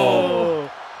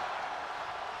 Oh.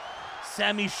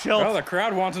 Semi Shield. Oh, the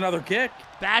crowd wants another kick.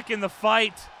 Back in the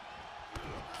fight.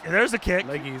 There's a kick.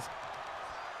 Leggies.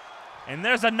 And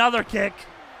there's another kick.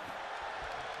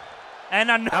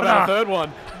 And another. How about a third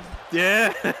one?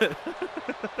 Yeah.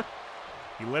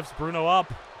 He lifts Bruno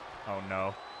up. Oh,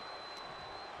 no.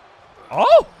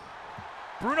 Oh!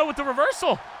 Bruno with the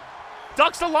reversal.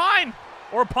 Ducks the line.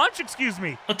 Or punch, excuse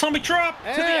me. Atomic drop.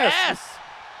 To the ass.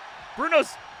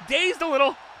 Bruno's dazed a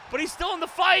little, but he's still in the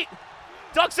fight.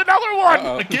 Ducks another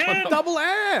one. Again. Double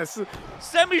ass.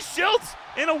 Semi Shield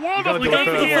in a world of do a pain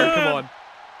third here. one. Come on.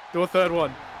 Do a third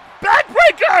one.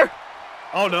 Backbreaker.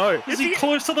 Oh, no. Is he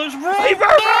close to those ropes? He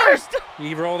reversed.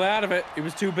 He rolled out of it. It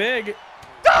was too big.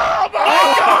 Oh,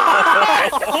 my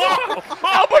God.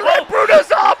 Oh, but then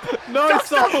Bruno's up. No, Ducks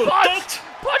the punch.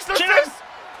 Punch the fist.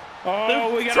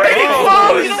 Oh, we got trading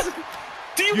blows.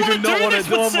 Do you do want not to do want this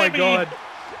to. with Oh, my Sammy? God.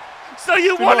 So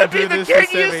you Do want to not be do the this with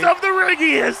kingiest Sammy. of the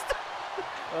ringiest.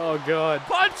 Oh, God.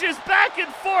 Punches back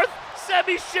and forth.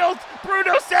 Semi Shield.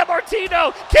 Bruno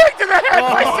Sammartino. Kick to the head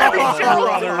by Semi Shield.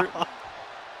 Brother.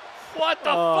 What the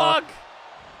fuck?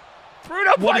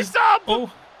 Bruno plays up.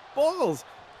 Oh, balls.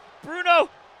 Bruno,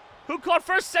 who caught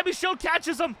first, Semi Shield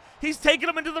catches him. He's taking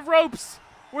him into the ropes.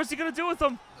 Where's he going to do with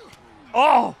him?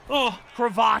 Oh,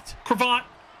 cravat.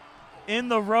 In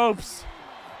the ropes.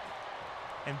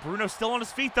 And Bruno's still on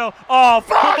his feet, though. Oh,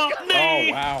 fuck! Oh,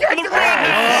 wow. Get to the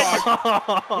head.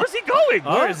 Where's he going?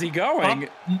 Where is he going?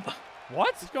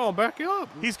 What? He's going back up.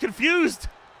 He's confused.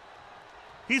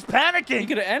 He's panicking. He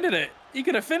could have ended it. He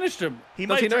could have finished him.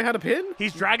 Does he know how to pin?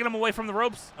 He's dragging him away from the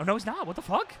ropes. Oh, no, he's not. What the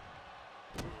fuck?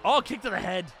 Oh, kick to the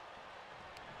head.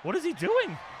 What is he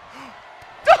doing?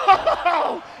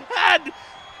 Oh, head.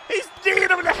 He's kneeing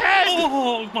him in the head.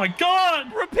 Oh, my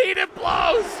God. Repeated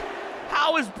blows.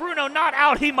 How is Bruno not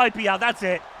out? He might be out. That's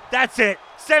it. That's it.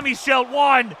 Semi Shield.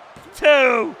 1, 2.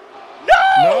 No!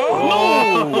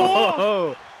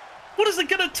 No! What is it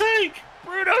going to take?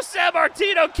 Bruno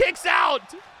Sammartino kicks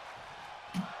out.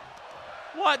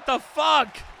 What the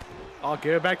fuck? I'll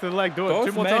give it back to the leg. Do it Both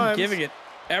 2 more men times. giving it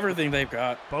everything they've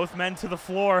got. Both men to the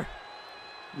floor.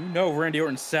 You know Randy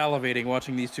Orton's salivating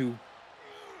watching these two.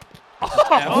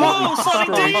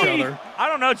 Sonny each D! other. I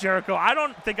don't know, Jericho. I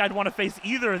don't think I'd want to face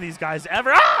either of these guys ever.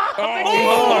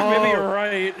 Maybe you're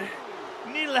right.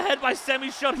 Knee to the head by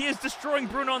Semi Shield. He is destroying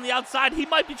Bruno on the outside. He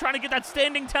might be trying to get that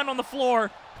standing 10 on the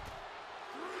floor.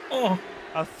 Oh.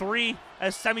 A 3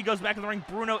 as Semi goes back in the ring.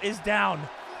 Bruno is down.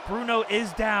 Bruno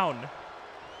is down.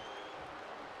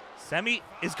 Semi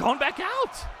is going back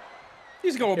out.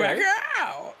 He's going back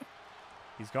out.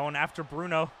 He's going after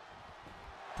Bruno.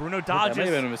 Bruno dodges. That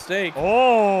may have been a mistake.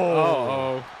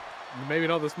 Oh. Maybe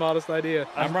not the smartest idea.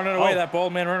 I'm running away. That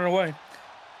bald man running away.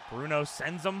 Bruno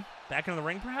sends him back into the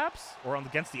ring, perhaps? Or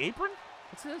against the apron?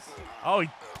 What's this? Oh,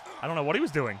 I don't know what he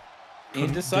was doing.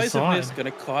 Indecisiveness going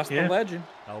to cost the legend.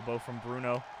 Elbow from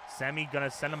Bruno. Semi going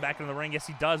to send him back into the ring. Yes,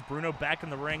 he does. Bruno back in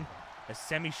the ring as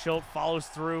Semi Shield follows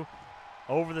through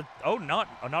over the... Oh, not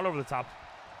over the top.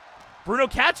 Bruno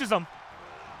catches him.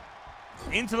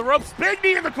 Into the ropes. Big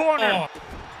knee in the corner. Oh.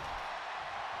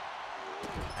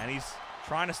 And he's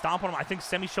trying to stomp on him. I think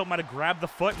Semi Shield might have grabbed the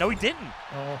foot. No, he didn't.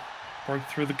 Oh, broke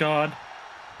through the guard.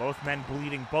 Both men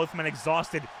bleeding. Both men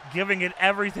exhausted. Giving it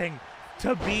everything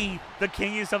to be the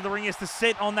kingiest of the ringiest, to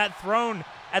sit on that throne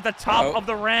at the top of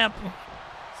the ramp.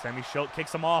 Sammy Schilt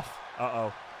kicks him off.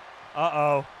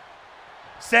 Uh-oh.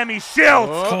 Sammy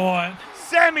Schilt! Caught.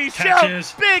 Sammy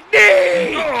Catches. Schilt! Big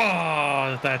knee!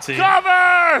 Oh, that's it.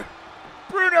 Cover!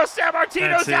 Bruno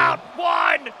Sammartino's out.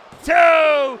 1,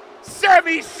 2.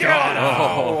 Sammy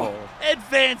Schilt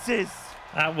advances.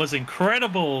 That was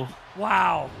incredible.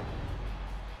 Wow.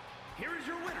 Here is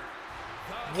your winner.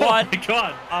 What Oh my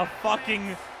God. a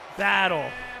fucking battle.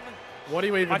 What do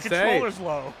you even My say? controller's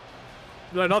low.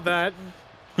 No, not that.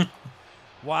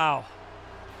 Wow.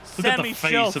 Look Sammy at the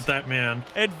face Schilt of that man.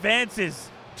 advances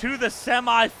to the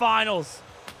semifinals.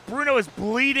 Bruno is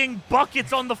bleeding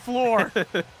buckets on the floor.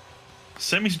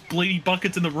 Semi's bleeding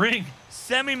buckets in the ring.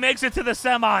 Semi makes it to the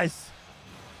semis.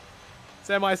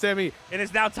 Semi. It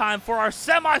is now time for our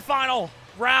semifinal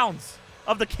rounds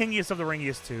of the Kingiest of the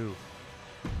Ringiest 2.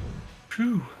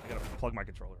 Phew. I gotta plug my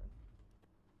controller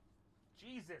in.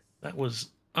 Jesus. That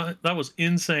was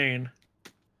insane.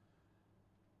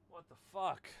 What the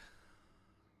fuck?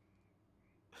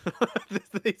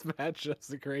 These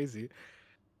matchups are crazy.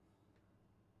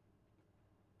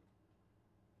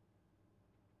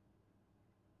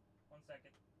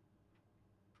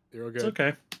 You're all good. It's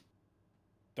okay.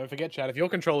 Don't forget, chat, if your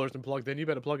controller isn't plugged in, you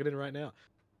better plug it in right now.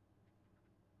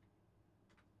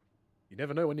 You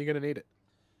never know when you're going to need it.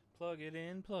 Plug it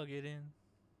in, plug it in.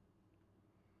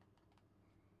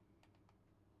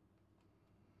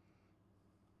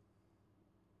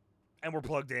 And we're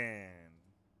plugged in.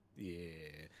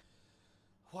 Yeah.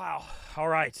 Wow. All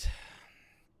right.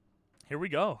 Here we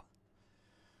go.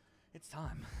 It's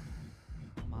time.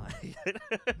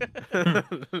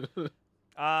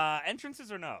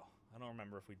 Entrances or no? I don't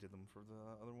remember if we did them for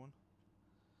the other one.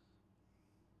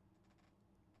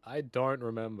 I don't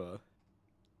remember.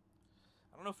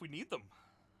 I don't know if we need them.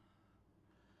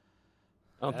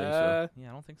 I don't think so. Yeah,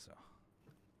 I don't think so.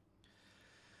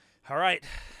 All right.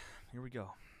 Here we go.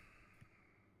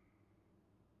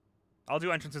 I'll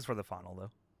do entrances for the final,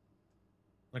 though.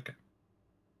 Okay.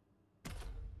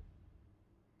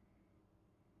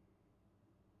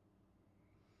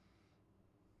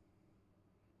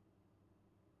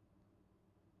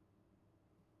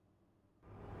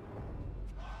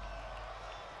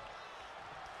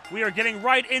 We are getting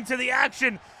right into the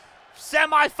action.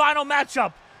 Semi-final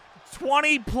matchup.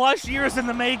 20-plus years in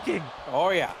the making. Oh,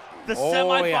 yeah. The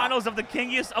semifinals of the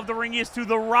Kingiest of the Ringiest to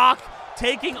The Rock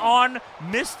taking on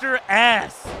Mr.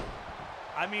 S.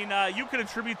 I mean, you could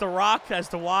attribute The Rock as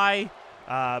to why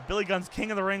Billy Gunn's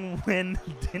King of the Ring win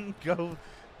didn't go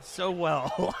so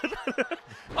well.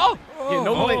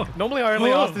 Normally I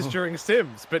only ask this during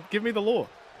Sims, but give me the lore.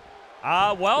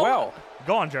 Well,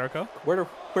 go on, Jericho. Where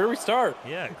do we start?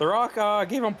 Yeah. The Rock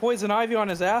gave him poison ivy on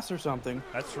his ass or something.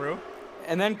 That's true.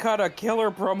 And then cut a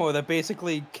killer promo that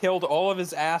basically killed all of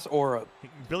his ass aura.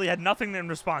 Billy had nothing in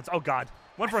response. Oh, God.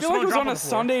 Went for I feel like it was on a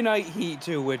Sunday Night Heat,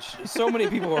 too, which so many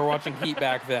people were watching Heat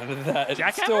back then that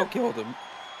it still killed him.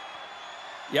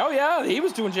 Yeah, oh, yeah, he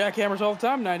was doing jackhammers all the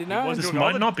time, 99. This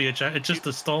might not be a jack. It's just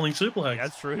a stalling suplex.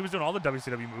 That's true. He was doing all the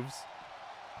WCW moves.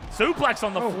 Suplex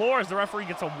on the floor as the referee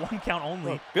gets a 1 count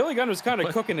only. Look, Billy Gunn was kind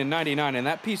of cooking in 99, and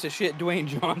that piece of shit Dwayne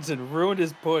Johnson ruined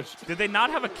his push. Did they not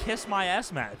have a Kiss My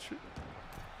Ass match?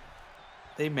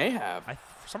 They may have.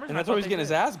 For some reason, and that's why he's getting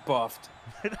his ass buffed.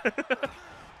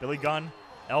 Billy Gunn,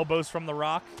 elbows from The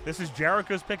Rock. This is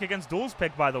Jericho's pick against Duel's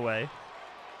pick, by the way.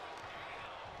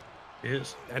 It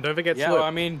is. And don't forget Slip. Slip.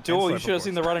 I mean, Duel, you should have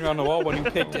seen the writing on the wall when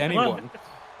you picked anyone.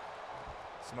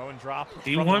 Samoan drop.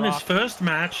 He won his first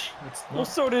match. Well,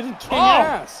 so did King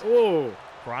Ass. Oh.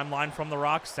 Prime line from The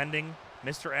Rock, sending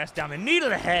Mr. S down. A knee to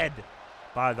the head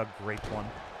by the Great One.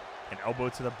 An elbow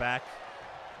to the back.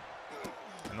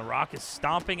 And The Rock is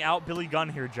stomping out Billy Gunn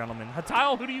here, gentlemen.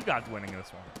 Hatile, who do you got winning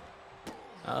this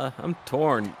one? I'm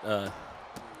torn.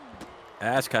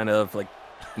 Ass kind of like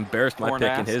embarrassed my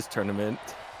pick in his tournament.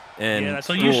 And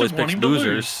so Duel you always should want picks him to losers,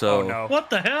 lose. so... Oh, no. What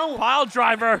the hell? Pile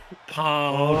driver.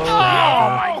 Oh,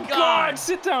 my God.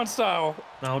 Sit down style.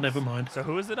 No, never mind. So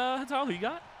who is it, Hatile? Who you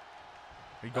got?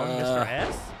 Are you going Mr.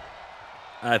 S?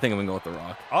 I think I'm going to go with The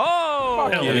Rock. Oh!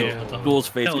 Hell I think yeah. Duel's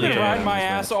fate's Hell going to yeah. Ride my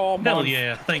ass all month. Hell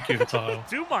yeah. Thank you, Hatile.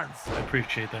 2 months. I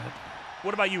appreciate that.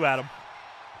 What about you, Adam?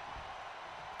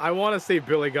 I want to see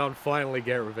Billy Gunn finally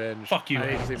get revenge. Fuck you,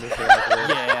 I need to see Adam. Mr. Rock.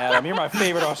 Yeah, Adam, you're my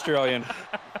favorite Australian.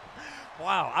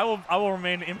 Wow, I will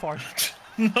remain impartial.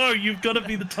 No, you've got to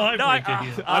be the tiebreaker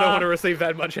here. I don't want to receive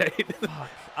that much hate.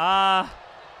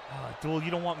 Duel, you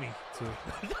don't want me to.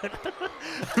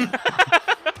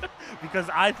 Because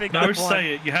I think No,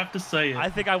 say it. You have to say it. I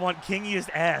think I want Kingiest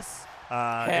ass.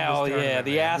 Hell yeah,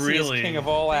 the assiest Really? king of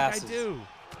all asses. I do.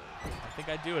 I think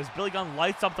I do. As Billy Gunn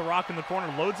lights up the Rock in the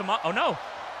corner, loads him up. Oh, no.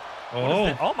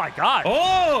 Oh. Oh, my God.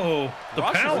 Oh, the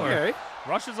Rushes power. Him.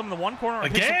 Rushes him in the one corner.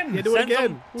 Again. Yeah, do it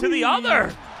again. To the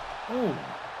other. Oh.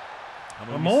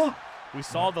 One more. We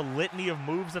saw the litany of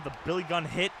moves that the Billy Gunn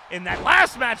hit in that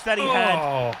last match that he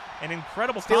had. An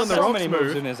incredible Stealing combo. so many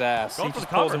moves in his ass. He just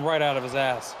pulls him right out of his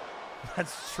ass.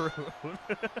 That's true.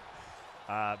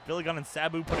 Billy Gunn and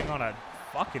Sabu putting on a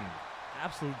fucking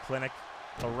absolute clinic.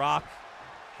 The Rock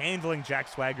handling Jack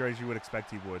Swagger as you would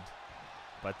expect he would.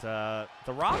 But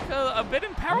The Rock a bit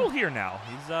in peril here now.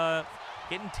 He's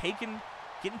getting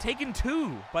taken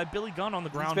to by Billy Gunn on the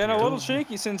ground. He's been a little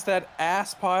shaky since that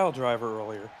ass pile driver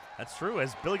earlier. That's true.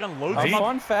 As Billy Gunn loads him up.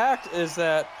 Fun fact is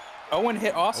that Owen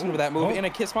hit Austin with that move in a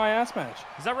Kiss My Ass match.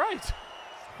 Is that right?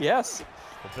 Yes.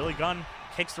 Well, Billy Gunn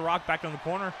kicks The Rock back in the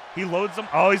corner. He loads him.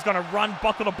 Oh, he's going to run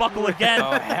buckle to buckle again.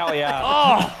 Oh, hell yeah.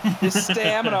 Oh! The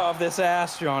stamina of this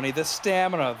ass, Johnny. The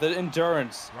stamina, the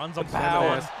endurance, runs the him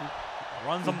power.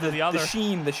 Runs him to the other. The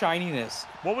sheen, the shininess.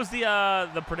 What was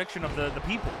the prediction of the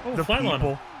people? Oh, the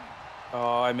people.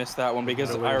 Oh, I missed that one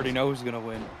because I already know who's going to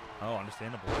win. Oh,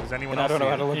 understandable. Does anyone and else I don't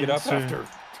know how to it? look it up after.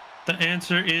 The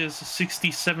answer is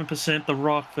 67% The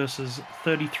Rock versus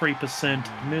 33%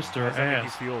 Mr.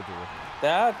 Ass.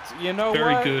 That, you know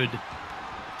Very what? good.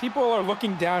 People are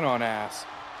looking down on ass.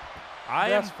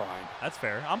 That's fine. That's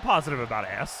fair. I'm positive about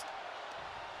ass.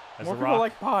 As More The people Rock,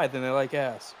 like pie than they like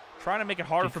ass. trying to make it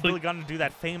harder for Billy Gunn to do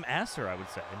that fame asser, I would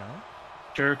say, you know?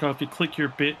 Jericho, if you click your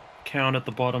bit count at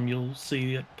the bottom, you'll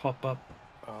see it pop up.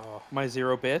 Oh, my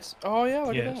 0 bits? Oh, yeah,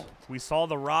 look at that. We saw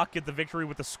The Rock get the victory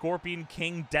with the Scorpion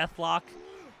King Deathlock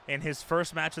in his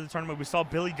first match of the tournament. We saw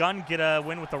Billy Gunn get a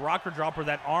win with the Rocker Dropper,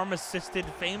 that arm-assisted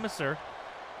famouser.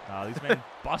 These men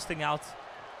busting out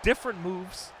different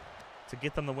moves to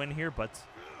get them the win here, but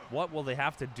what will they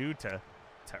have to do to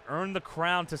earn the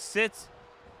crown, to sit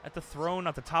at the throne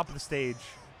at the top of the stage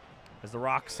as The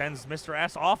Rock sends Mr.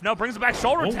 Ass off. No, brings him back,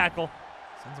 shoulder tackle.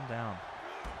 Sends him down.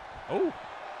 Oh.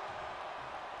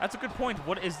 That's a good point.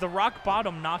 What is The Rock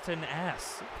bottom not an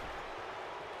ass?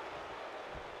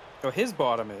 Oh, his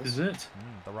bottom is. Is it?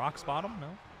 The Rock's bottom? No.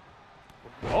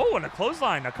 Oh, and a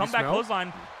clothesline. A comeback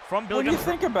clothesline from Billy Gunn. When you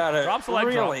think about it, drops the leg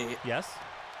really, drop. Yes.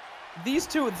 These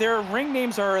two, their ring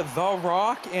names are The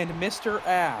Rock and Mr.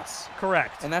 Ass.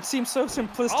 Correct. And that seems so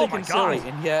simplistic and silly,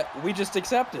 and yet we just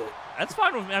accept it. That's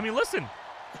fine with me. I mean, listen.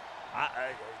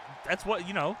 That's what,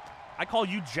 you know, I call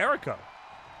you Jericho.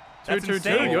 That's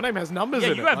insane. Your name has numbers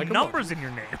in it. Yeah, you have numbers in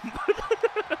your name.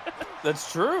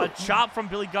 That's true. A chop from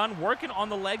Billy Gunn, working on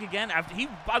the leg again. After he,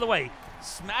 by the way,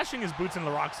 smashing his boots into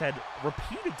The Rock's head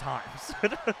repeated times.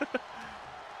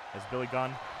 As Billy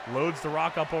Gunn loads The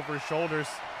Rock up over his shoulders,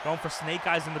 going for snake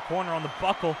eyes in the corner on the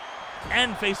buckle,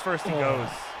 and face first he goes.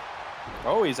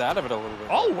 Oh, he's out of it a little bit.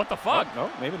 Oh, what the fuck? Oh,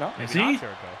 no, maybe not. Maybe not,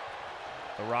 Jericho.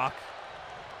 The Rock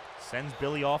sends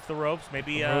Billy off the ropes.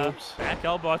 Maybe back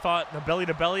elbow. I thought the belly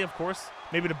to belly, of course.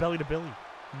 Maybe the belly to Billy.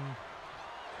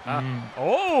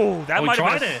 Oh, that might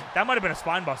have been a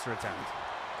spine buster attempt.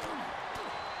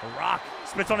 The Rock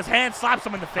spits on his hand, slaps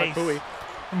him in the face.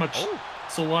 How much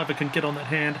saliva can get on that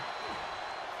hand?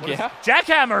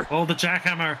 Jackhammer. Oh, the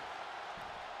jackhammer.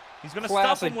 He's gonna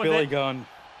stuff him with Billy it. Gunn.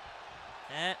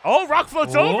 And, Rock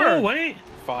floats over. Oh, wait.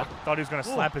 Fuck. Thought he was gonna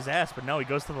slap his ass, but no, he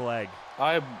goes to the leg.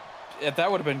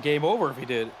 That would have been game over if he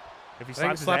did. If he I think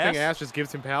slaps slapping his ass just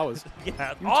gives him powers.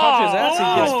 Yeah. You touch his ass,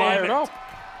 he gets fired up.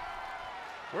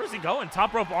 Where is he going?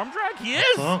 Top rope arm drag? He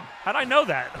is. How'd I know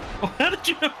that? How did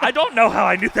you know? I don't know how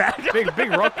I knew that.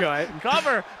 big rock guy.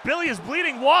 Cover. Billy is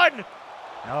bleeding. One.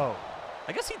 No.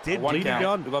 I guess he did One bleed.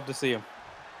 count. We'd love to see him.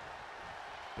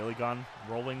 Billy Gunn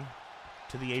rolling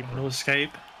to the apron. No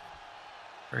escape.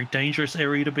 Very dangerous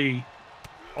area to be.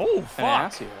 Oh,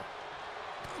 fuck.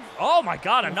 Oh, my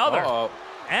God. Another.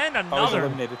 And another.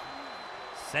 Eliminated.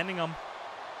 Sending him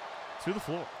to the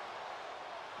floor.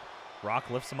 Rock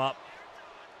lifts him up.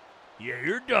 Yeah,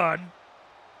 you're done.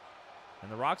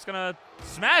 And The Rock's going to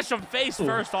smash him face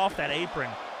first off that apron.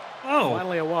 Oh.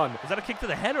 Finally a one. Is that a kick to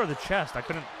the head or the chest? I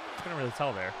couldn't really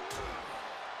tell there.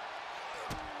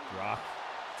 Rock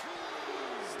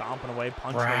stomping away,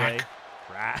 punching away.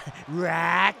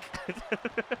 Rack.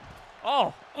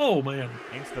 Oh. Oh, man.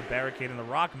 Into the barricade, and The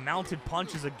Rock mounted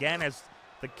punches again as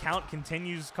the count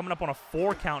continues, coming up on a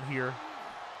 4 count here.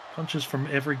 Punches from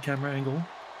every camera angle.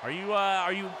 Are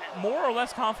you more or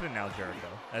less confident now, Jericho,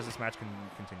 as this match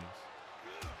continues?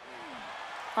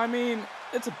 I mean,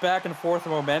 it's a back and forth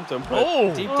momentum,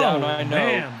 but deep down I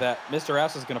know that Mr.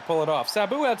 Ass is going to pull it off.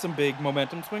 Sabu had some big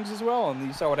momentum swings as well, and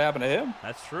you saw what happened to him.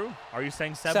 That's true. Are you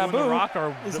saying Sabu and The Rock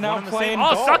are is one now and the playing same?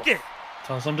 Oh, golf. suck it!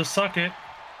 Tells him to suck it.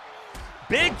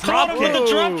 Big drop kick. With the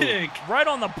drop kick. Right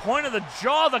on the point of the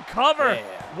jaw, the cover.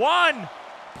 Yeah. 1,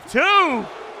 2.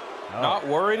 Not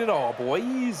worried at all,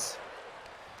 boys.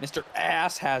 Mr.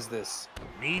 Ass has this.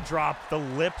 Knee drop, the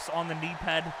lips on the knee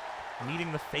pad,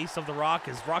 meeting the face of the Rock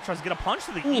as Rock tries to get a punch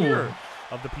to the ear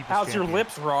of the People's How's Champion. your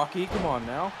lips, Rocky? Come on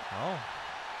now. Oh.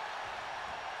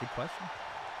 Good question.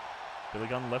 Billy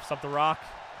Gunn lifts up the Rock,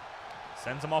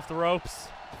 sends him off the ropes.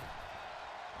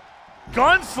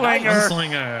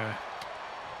 Gunslinger!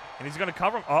 And he's going to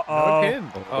cover him. Uh-oh. No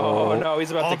pin. Oh, no, he's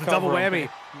about to cover double him. whammy.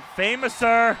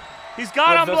 Famouser. He's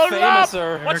got him With the loaded up.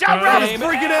 Famouser. Watch out, Ralph.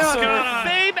 Freaking out.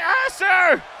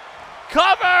 Famouser.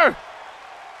 Cover.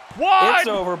 1. It's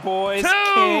over, boys. 2.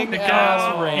 King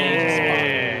ass reigns.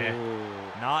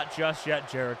 Yeah. Not just yet,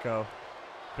 Jericho.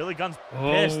 Billy Gunn's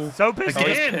pissed. So pissed.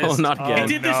 Again. Oh, not again.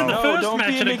 He did this in the first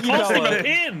match and it cost him a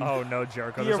pin. Oh, no,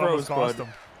 Jericho. This Heroes almost cost blood.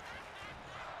 him.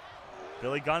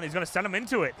 Billy Gunn, he's going to send him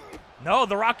into it. No,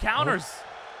 the Rock counters.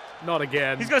 Not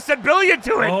again. He's going to send Billy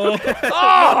into it. Oh.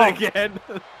 Not again.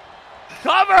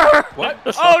 Cover. What?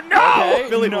 Oh, no.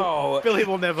 Okay. Billy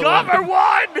will never Cover. win.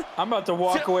 1. I'm about to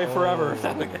walk away forever.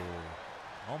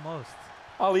 Almost.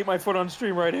 I'll eat my foot on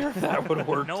stream right here if that would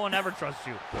work. No one ever trusts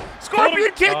you.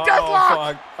 Scorpion kick,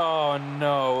 deathlock. Fuck. Oh,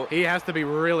 no. He has to be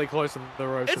really close to the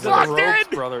ropes. It's The locked ropes,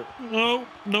 in. brother. No,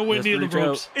 nowhere near the reach out.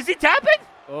 ropes. Is he tapping?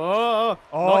 Oh,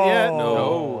 not yet.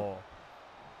 No.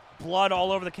 Blood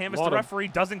all over the canvas. Lot The of- referee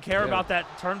doesn't care Yeah. about that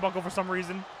turnbuckle for some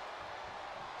reason.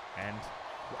 And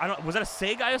I don't. Was that a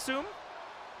Seg, I assume,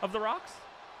 of the Rocks?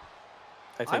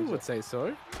 I would say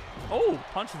so. Oh,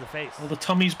 punch in the face. Oh, the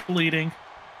tummy's bleeding.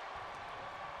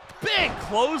 Big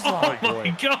clothesline. Oh my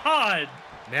god!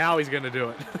 Now he's going to do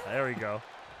it. There we go.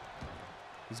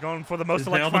 He's going for the most Is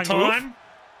now the electrifying move. time?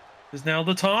 Is now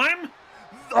the time?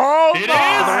 Oh It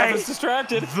my! The ref is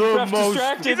distracted. The Ref's most-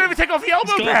 distracted. He's gonna take off the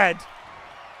elbow He's pad.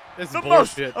 This is The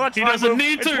most bullshit. electrifying He doesn't move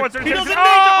need in to. sports He entertainment. doesn't need to.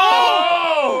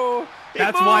 Oh!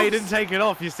 That's He why he moves. didn't take it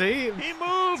off, you see? He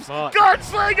moves. Smart.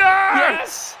 Gunslinger!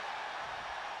 Yes!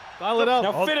 Dial it up.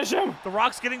 Now finish him. The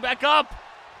Rock's getting back up.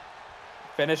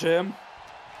 Finish him.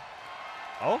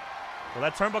 Oh, well,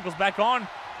 that turnbuckle's back on.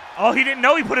 Oh, he didn't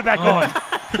know he put it back on.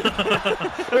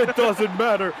 It doesn't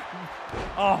matter.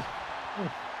 Oh.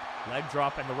 Leg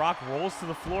drop, and The Rock rolls to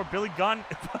the floor. Billy Gunn.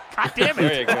 God damn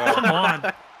There it. you go. Come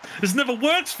on. This never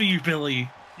works for you, Billy.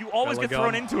 You always Billy get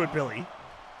thrown Gunn. into it, Billy.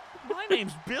 My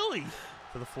name's Billy.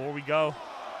 To the floor we go.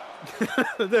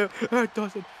 It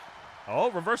doesn't. Oh,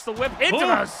 reverse the whip into Oh.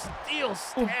 the steel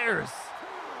stairs.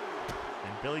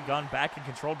 And Billy Gunn back in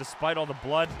control despite all the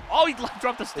blood. Oh, he leg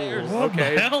dropped the stairs. What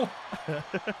Okay. the hell?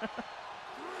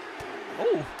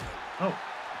 Oh. Oh.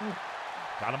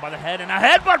 Got him by the head, and a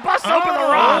headbutt busts open The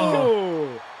Rock.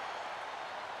 Oh.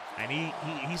 And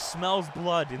he smells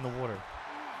blood in the water.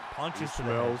 Punches to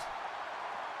the head.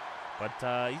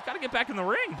 But he's got to get back in the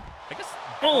ring. I guess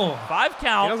Oh. 5 He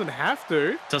count. doesn't have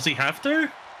to. Does he have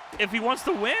to? If he wants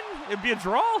to win, it'd be a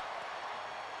draw.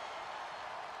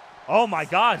 Oh my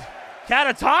God.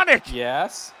 Catatonic.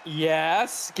 Yes.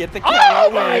 Yes. Get the Oh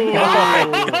count. my Win. God.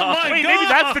 Oh my Wait, maybe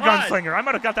that's the God. gunslinger. I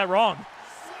might have got that wrong.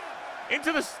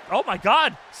 Into the. Oh my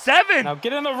God. 7. Now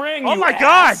get in the ring. Oh you my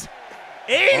ass. God.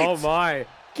 8. Oh my.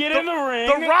 Get in the ring.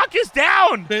 The Rock is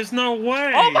down. There's no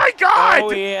way. Oh my God.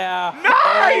 Oh yeah. 9.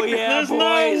 Oh yeah, There's boys. no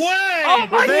way. Oh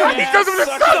my God. He does it with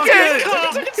a Suck suck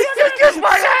it. it. He just kissed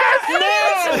my ass.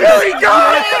 No. Billy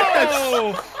Gunn.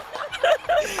 No.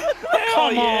 Hell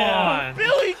Come yeah. on.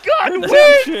 Billy Gunn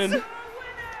wins. Redemption.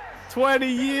 20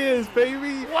 years,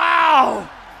 baby. Wow.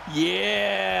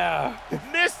 Yeah.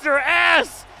 Mr.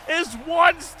 Ass is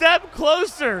one step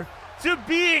closer to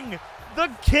being the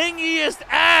kingiest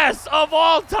ass of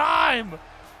all time.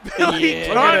 Billy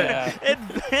Yeah. Gunn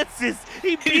advances.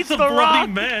 He beats It's a The bloody Rock.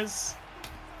 mess.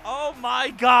 Oh my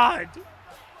God.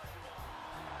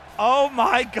 Oh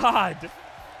my God.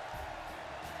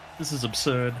 This is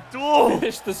absurd. Duel.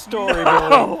 Finish the story, Billy.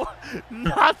 No,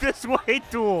 not this way,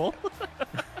 Duel.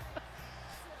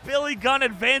 Billy Gunn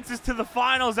advances to the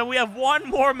finals, and we have one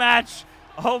more match.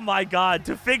 Oh my God,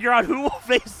 to figure out who will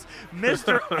face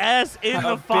Mr. S in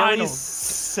the Billy's finals.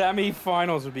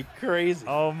 semifinals would be crazy.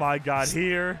 Oh my God,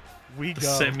 here we The go.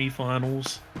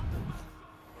 semifinals.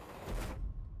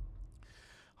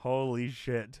 Holy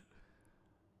shit.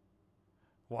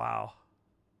 Wow.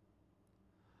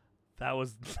 That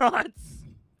was nuts.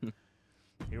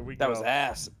 Here we go. That was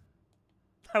ass.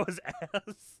 That was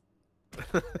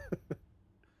ass.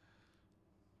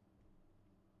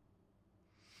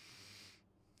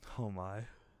 Oh my.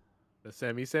 The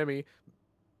semi.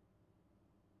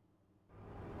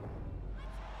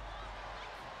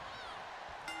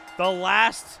 The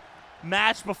last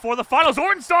match before the finals.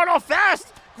 Orton started off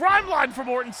fast. Grime line from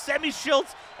Orton. Semi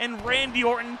Schultz and Randy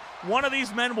Orton. One of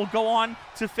these men will go on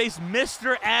to face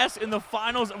Mr. Ass in the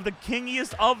finals of the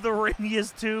Kingiest of the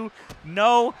Ringiest II.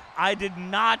 No, I did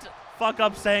not fuck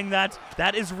up saying that.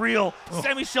 That is real.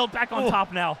 Semi Schultz back on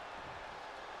top now.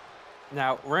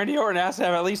 Now, Randy Orton has to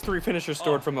have at least 3 finishers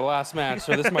stored from the last match,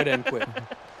 so this might end quick.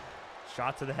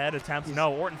 Shot to the head, attempts.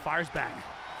 No, Orton fires back.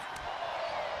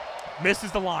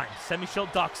 Misses the line. Semi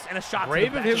Schultz ducks, and a shot Brave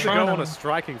to the of back. him to go on a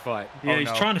striking fight. Yeah,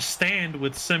 he's trying to stand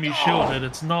with Semi Schultz, and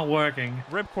it's not working.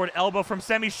 Ripcord elbow from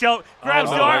Semi Schultz. Grabs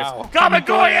the wow. arms.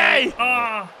 Kamigoye!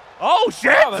 Oh,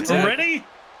 shit! Already?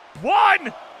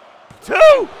 1, 2!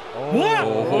 Oh,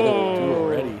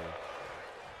 already.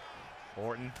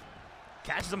 Orton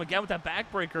catches him again with that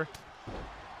backbreaker.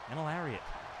 And a lariat.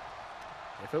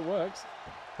 If it works.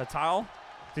 Fatal,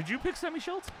 did you pick Semi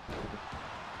Schultz?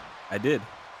 I did.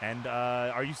 And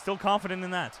are you still confident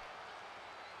in that?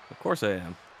 Of course I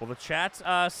am. Well, the chat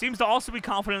seems to also be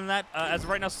confident in that. As of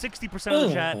right now, 60% of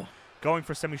the chat going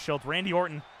for Semi Schultz. Randy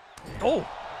Orton,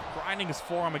 grinding his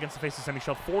forearm against the face of Semi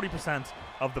Schultz. 40%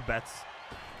 of the bets.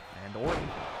 And Orton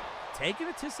taking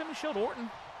it to Semi Schultz. Orton.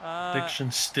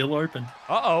 Prediction's still open.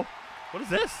 Uh-oh. What is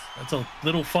this? That's a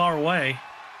little far away.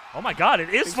 Oh, my God. It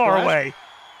is far away.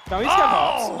 No, he's got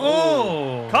hops.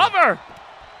 Oh! Cover!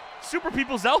 Super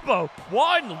People's Elbow.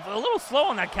 1. A little slow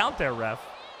on that count there, ref.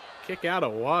 Kick out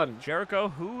of 1. Jericho,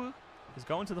 who is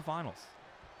going to the finals?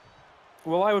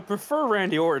 Well, I would prefer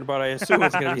Randy Orton, but I assume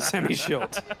it's going to be Semi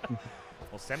Schultz.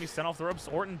 Well, Semi sent off the ropes.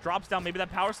 Orton drops down. Maybe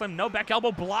that power slam. No, back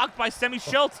elbow blocked by Semi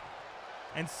Schultz.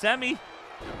 And Semi...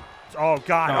 Oh,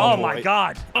 God. Oh, my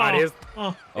God. Jesus.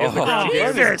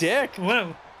 Dick.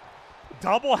 Whoa.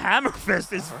 Double hammer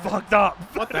fist is fucked up.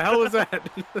 What the hell is that?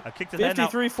 A kick to the head now.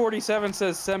 5347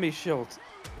 says Semi Schultz.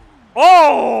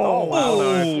 Oh!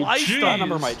 Wow. Sliced That him.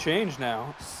 number might change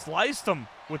now. Sliced him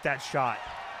with that shot.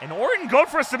 And Orton going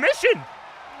for a submission.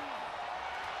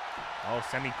 Oh,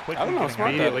 Semi quickly I don't know,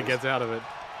 smart Immediately gets out of it.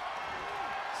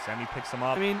 Semi picks him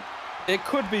up. I mean, it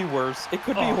could be worse. It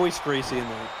could be Hoist Gracie in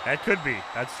there. That could be.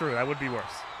 That's true. That would be worse.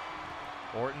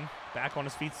 Orton back on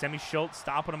his feet. Semi Schultz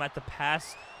stopping him at the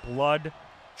pass. Blood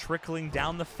trickling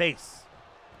down the face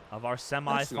of our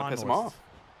semi-finalists.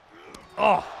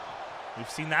 Oh,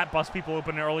 we've seen that bust people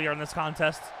open earlier in this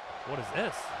contest. What is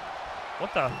this?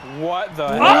 What the? What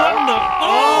the?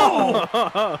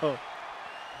 Oh!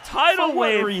 Tidal For what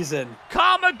wave. reason?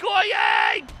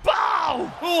 Kamigoye!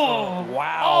 Bow! Oh,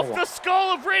 wow. Off the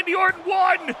skull of Randy Orton.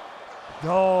 1.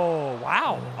 Oh,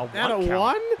 wow. And a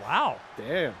 1? Wow.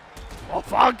 Damn. Oh,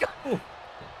 fuck.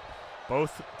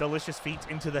 Both delicious feet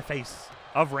into the face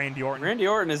of Randy Orton. Randy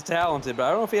Orton is talented, but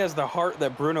I don't know if he has the heart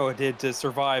that Bruno did to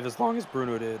survive as long as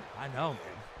Bruno did. I know, man.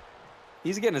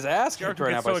 He's getting his ass kicked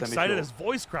right now by Semi Schultz. So excited his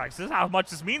voice cracks. This is how much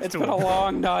this means to him. It's been a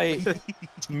long night.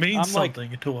 It means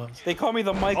something to us. They call me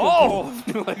the Michael Cole of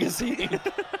New Legacy.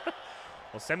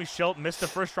 Well, Semi Schultz missed the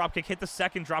first dropkick, hit the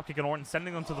second dropkick, and Orton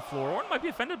sending them to the floor. Orton might be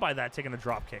offended by that, taking a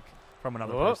dropkick from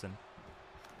another person.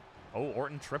 Oh,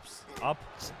 Orton trips up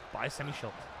by Semi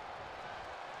Schultz.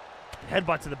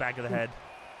 Headbutt to the back of the head.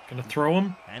 Gonna throw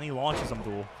him. And he launches him,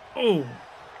 Duel. Oh.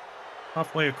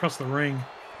 Halfway across the ring.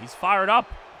 He's fired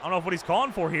up. I don't know what he's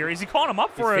calling for here. Is he calling him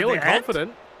up for feeling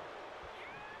confident.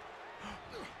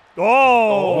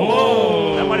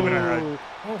 Oh! That might have been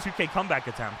a 2K comeback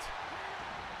attempt.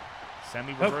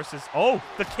 Semi reverses. Oh,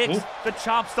 the kicks, the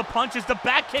chops, the punches, the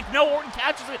back kick. No, Orton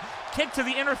catches it. Kick to the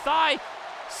inner thigh.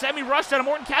 Semi rushed at him.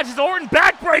 Orton catches Orton.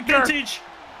 Backbreaker.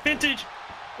 Vintage.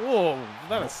 Oh,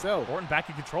 that is so. Orton back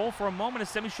in control for a moment as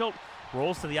Semi Schultz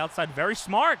rolls to the outside. Very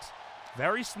smart.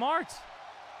 Very smart.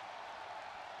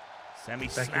 Semi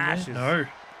smashes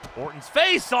Orton's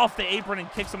face off the apron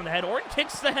and kicks him in the head. Orton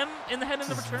kicks him in the head in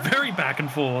the return. Very back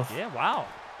and forth. Yeah, wow.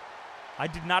 I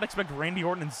did not expect Randy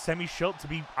Orton and Semi Schultz to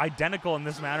be identical in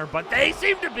this manner, but they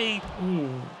seem to be. Ooh.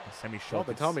 Semi Schultz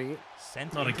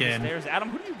sent Not into again. the stairs. Adam,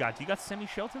 who do you got? Do you got Semi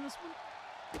Schultz in this one?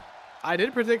 I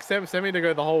did predict Semi to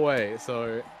go the whole way,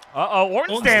 so...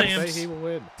 Orton stamps. He will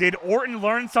win. Did Orton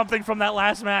learn something from that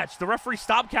last match? The referee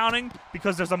stopped counting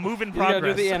because there's a move in progress. You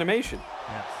gotta do the animation.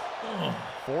 Yes.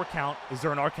 4 count. Is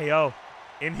there an RKO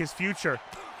in his future?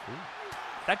 Ooh.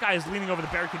 That guy is leaning over the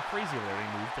barricade crazy over there.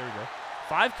 He moved. There we go.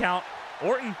 5 count.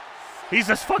 Orton. He's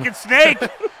a fucking snake.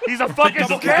 He's a fucking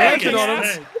snake.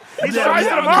 He's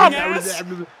sizing him up.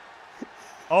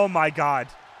 Oh my God.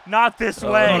 Not this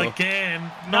way. Not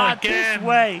again. Not this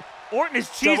way. Orton is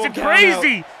cheesing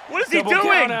crazy. What is he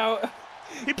doing?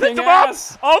 He picked him up.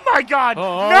 Oh my God.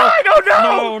 No.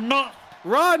 No, not.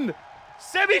 Run.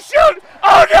 Semi shoot.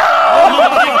 Oh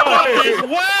no.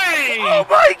 Way. Oh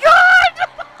my God.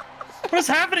 What is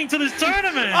happening to this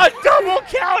tournament? A double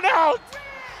count out!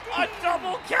 A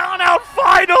double count out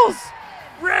finals!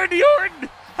 Randy Orton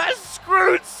has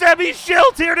screwed Semi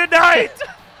Schilt here tonight!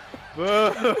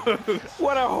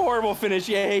 What a horrible finish.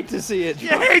 You hate to see it,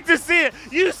 John. You hate to see it.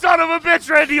 You son of a bitch,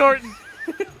 Randy Orton.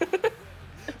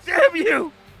 Damn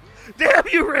you. Damn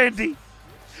you, Randy.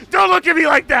 Don't look at me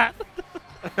like that.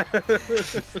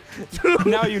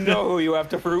 Now you know who you have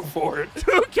to root for.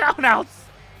 2 countouts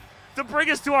to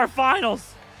bring us to our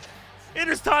finals. It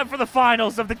is time for the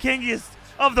finals of the Kingiest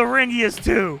of the Ringiest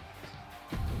II.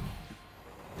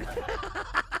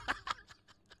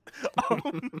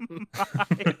 Oh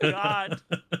my god.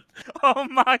 Oh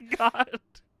my god.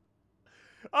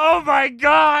 Oh my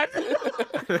god.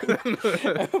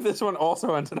 I hope this one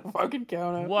also ends in a fucking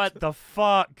countout. What the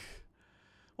fuck?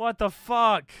 What the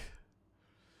fuck?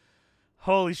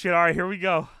 Holy shit. All right, here we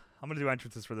go. I'm going to do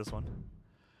entrances for this one.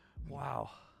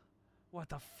 Wow. What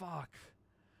the fuck?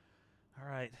 All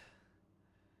right.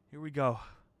 Here we go.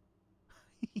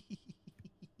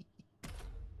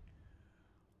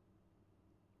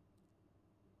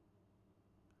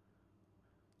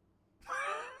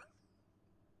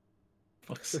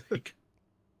 Fuck's sake.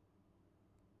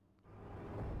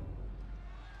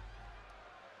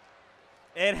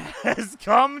 It has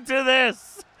come to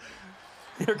this.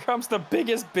 Here comes the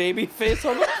biggest baby face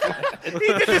on the planet. He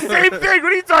did the same thing.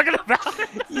 What are you talking about?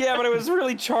 Yeah, but it was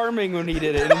really charming when he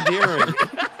did it, endearing.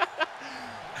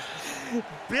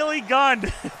 Billy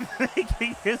Gunn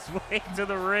making his way to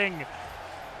the ring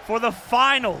for the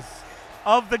finals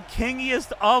of the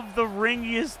Kingiest of the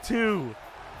Ringiest II.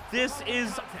 This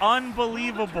is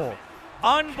unbelievable.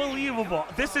 Unbelievable.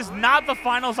 This is not the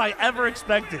finals I ever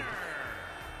expected.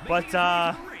 But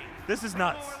this is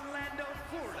nuts.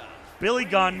 Billy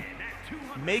Gunn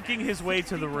making his way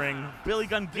to the ring. Billy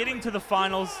Gunn getting to the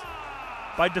finals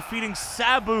by defeating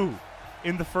Sabu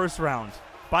in the first round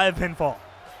by a pinfall.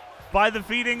 By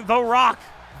defeating The Rock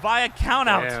via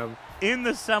countout in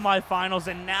the semifinals.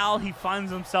 And now he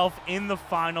finds himself in the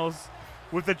finals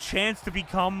with a chance to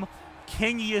become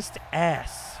Kingiest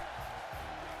ass.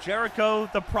 Jericho,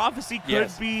 the prophecy could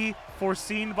be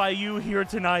foreseen by you here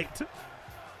tonight.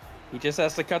 He just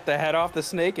has to cut the head off the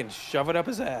snake and shove it up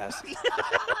his ass.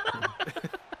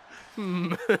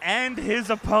 And his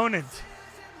opponent.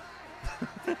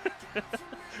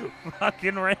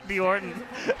 Fucking Randy Orton.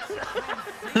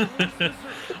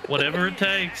 Whatever it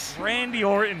takes. Randy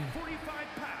Orton,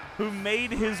 who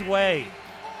made his way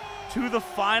to the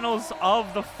finals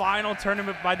of the final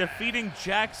tournament by defeating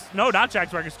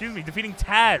defeating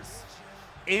Taz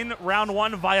in round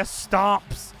 1 via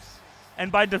stomps.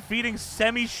 And by defeating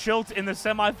Semi Schilt in the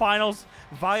semifinals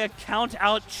via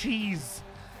count-out cheese.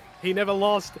 He never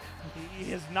lost.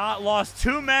 He has not lost.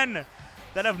 2 men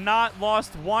that have not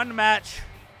lost 1 match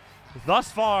thus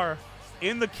far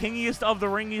in the Kingiest of the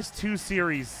Ringiest II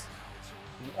series.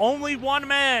 Only 1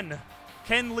 man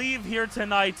can leave here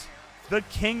tonight, the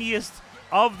Kingiest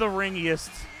of the Ringiest.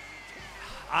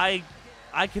 I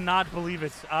cannot believe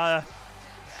it.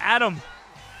 Adam,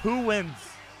 who wins?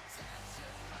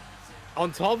 On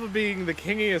top of being the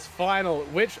Kingiest final,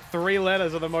 which 3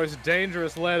 letters are the most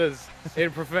dangerous letters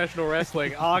in professional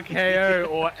wrestling? RKO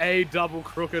or a double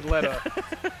crooked letter?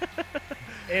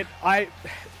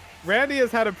 Randy has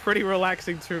had a pretty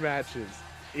relaxing 2 matches.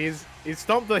 He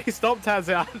stomped Taz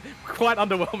out quite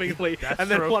underwhelmingly, and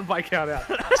then won by countout.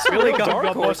 Billy Gunn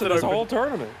got busted this whole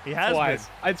tournament. He has twice.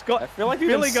 I feel like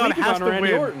Billy Gunn has to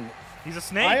Randy win. Orton. He's a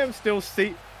snake.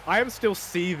 I am still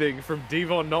seething from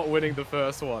Devon not winning the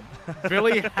first one.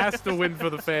 Billy has to win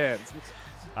for the fans.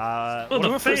 What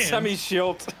about for Semi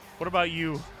Schilt? What about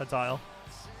you, Atile?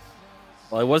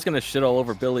 Well, I was going to shit all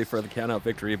over Billy for the countout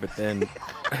victory, but then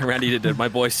Randy did my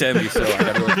boy Sammy, so I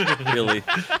got to go with Billy.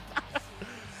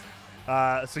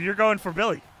 So you're going for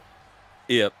Billy?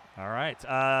 Yep. All right.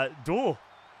 Duel.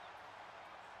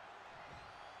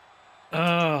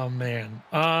 Oh, man.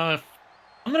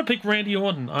 I'm going to pick Randy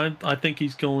Orton. I think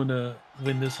he's going to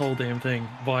win this whole damn thing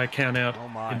via countout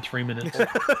in 3 minutes.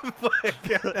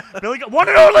 Billy, one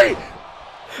and only!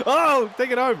 Oh,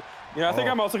 take it home. Yeah, I think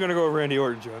I'm also going to go with Randy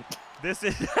Orton, John. This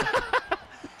is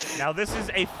now this is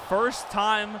a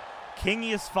first-time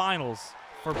Kingiest finals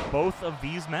for both of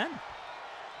these men.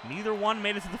 Neither one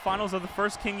made it to the finals of the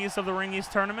first Kingiest of the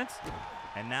Ringiest tournament.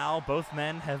 And now both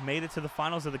men have made it to the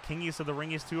finals of the Kingiest of the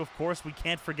Ringiest II. Of course, we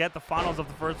can't forget the finals of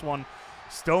the first one.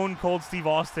 Stone Cold Steve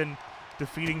Austin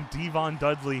defeating Devon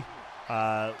Dudley.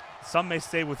 Some may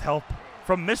say with help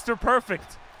from Mr.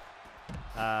 Perfect.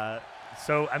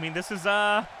 So, I mean, this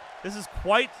is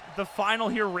quite the final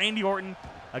here. Randy Orton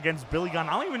against Billy Gunn.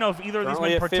 I don't even know if either of these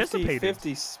men participated.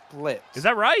 50-50 split. Is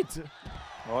that right?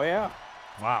 Oh, yeah.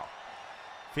 Wow.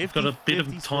 We've got a bit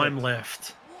of time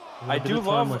left. I do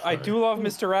love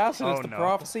Mr. Ass, and it's the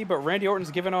prophecy, but Randy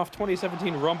Orton's giving off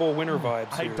 2017 Rumble winner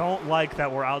vibes I here. don't like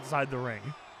that we're outside the ring.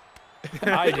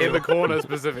 I do. In the corner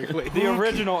specifically. The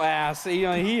original Ass.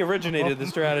 He originated the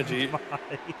strategy.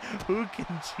 Who can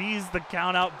cheese the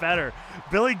count out better?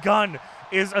 Billy Gunn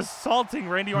is assaulting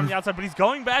Randy Orton on the outside, but he's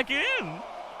going back in.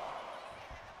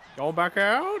 Going back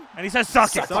out? And he says,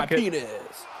 suck it. Suck my penis.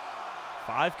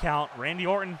 5 count. Randy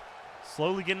Orton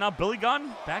slowly getting up. Billy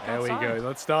Gunn back outside. There we go.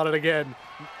 Let's start it again.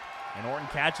 And Orton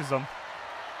catches him.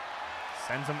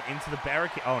 Sends him into the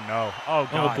barricade. Oh, no. Oh,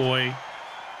 God. Oh, boy.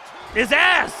 His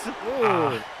ass!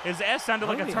 His ass sounded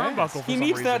like a turnbuckle for some He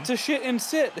needs reason. that to shit and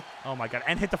sit. Oh, my God.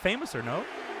 And hit the Famouser, no?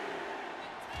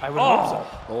 I would hope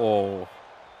so. Oh.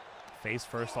 Face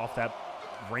first off that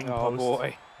ring Oh, post.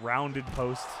 boy. Rounded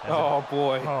post. Oh,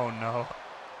 boy. Oh, no.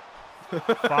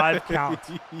 5 count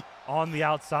on the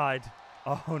outside.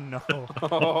 Oh, no.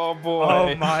 Oh, boy.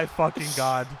 Oh, my fucking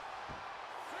God.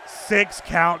 6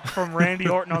 count from Randy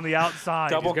Orton on the outside.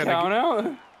 Double count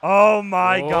out? Oh,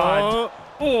 my God.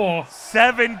 Oh.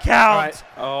 7 count. Right.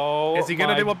 Oh, is he going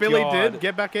to do what Billy did?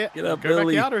 Get back in? Get up, Go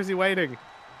Billy. back out, or is he waiting?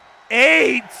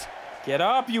 8. Get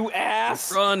up, you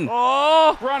ass. Run.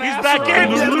 Oh, Run, he's ass, back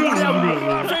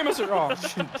run. in. Famous. Oh,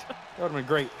 shit. That would have been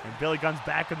great. And Billy Gunn's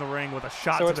back in the ring with a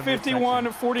shot So to it's the midsection.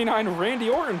 51-49 Randy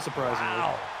Orton, surprisingly.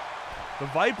 Wow. The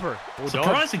Viper.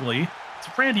 Surprisingly,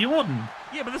 it's Randy Orton.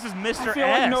 Yeah, but this is Mr. I feel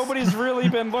S. like nobody's really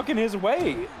been looking his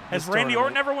way. Has Randy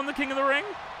Orton ever won the King of the Ring?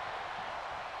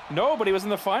 No, but he was in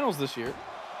the finals this year.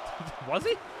 Was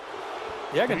he?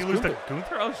 Yeah, Did against he lose to Gunther.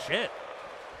 Gunther? Oh, shit.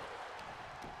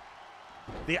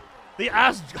 The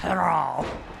ass general.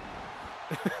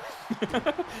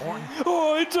 Orton.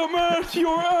 Oh, it's a match,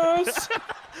 your ass.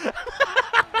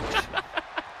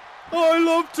 I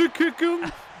love to kick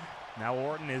him. Now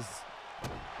Orton is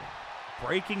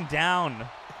breaking down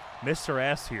Mr.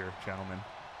 S here, gentlemen.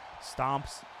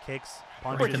 Stomps, kicks,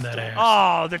 punches. Breaking that ass.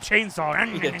 Oh, the chainsaw.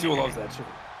 Yeah, Duel loves that shit.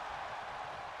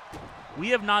 We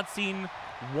have not seen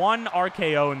one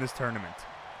RKO in this tournament.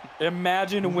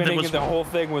 Imagine winning the whole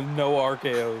thing with no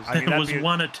RKOs. I mean, There was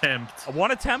one attempt. A one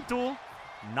attempt duel,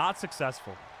 not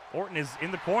successful. Orton is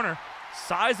in the corner,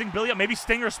 sizing Billy up. Maybe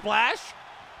Stinger splash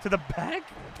to the back.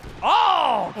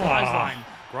 Oh, clothesline.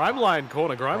 Grime line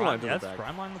corner, grime line to Yes, the back.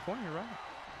 grime line in the corner, you're right.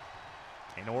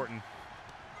 And Orton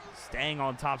staying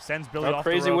on top sends Billy How off the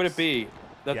crazy would ropes. it be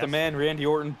that the Yes. man Randy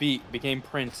Orton beat became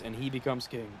Prince and he becomes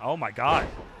king? Oh, my God.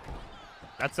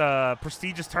 That's a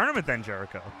prestigious tournament then,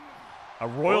 Jericho. A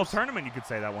royal tournament, you could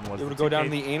say that one was. It would The go down 2K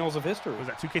in the annals of history. Was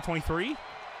that 2K23?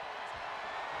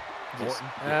 Orton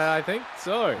I think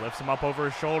so. lifts him up over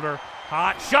his shoulder.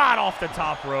 Hot shot off the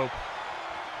top rope.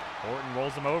 Orton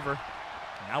rolls him over.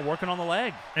 Now working on the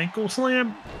leg. Ankle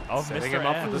slam. Of Setting Mr. him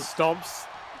up for the S. stomps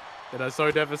that are so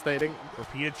devastating.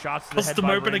 Repeated shots to the Bust head them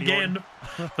by open Randy again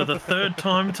Orton. for the 3rd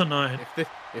time tonight.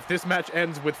 If this match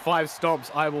ends with 5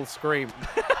 stomps, I will scream.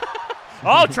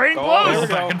 Oh, trading blows. there we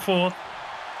go. Back and forth.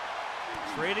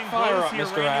 Trading Fire blows up, here.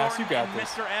 Mr. Randy Ass, Orton you got and this.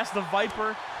 Mr. S, the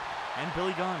Viper, and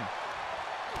Billy Gunn.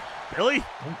 Billy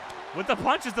with the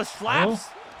punches, the slaps.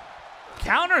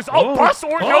 Counters. Oh, bust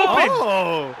Orton open.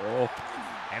 Oh.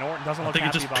 And Orton doesn't I look think he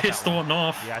happy just about pissed that one. Orton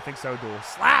off. Yeah, I think so, Duel.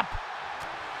 Slap.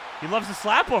 He loves to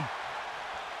slap him.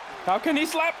 How can he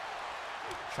slap?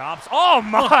 Chops. Oh,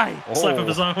 my. Slap of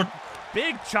his own.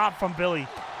 Big chop from Billy.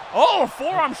 Oh,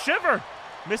 forearm shiver.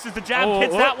 Misses the jab,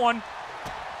 hits that one.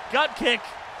 Gut kick.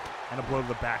 And a blow to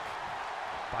the back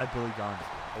by Billy Gunn.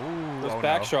 Ooh, Those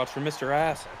back shots from Mr.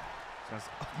 Ass.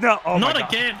 No, oh Not my God.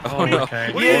 again. Oh, no.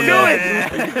 Okay. What are you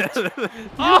doing?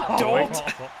 Oh, don't.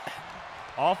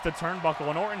 Off the turnbuckle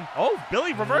and Orton. Oh,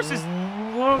 Billy reverses.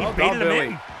 Well He done, baited him Billy.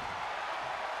 in.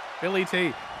 Billy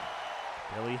T.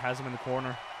 Billy has him in the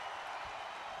corner.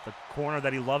 The corner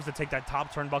that he loves to take that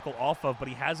top turnbuckle off of, but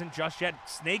he hasn't just yet.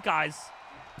 Snake eyes.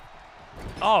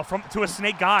 Oh, to a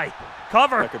snake guy.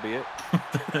 Cover. That could be it.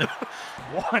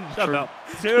 1,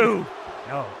 2.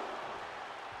 No.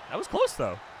 That was close,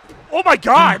 though. Oh, my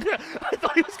God. I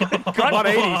thought he was going to gut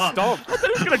 180 stomp. I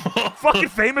thought he was going to fucking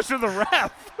famous to the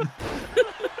ref.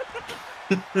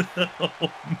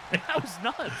 That was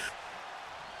nuts.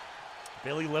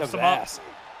 Billy lifts That him was up. ass.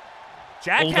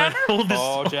 Jackhammer?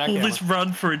 All jackhammer. this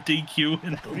run for a DQ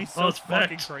in That'd be the so last fucking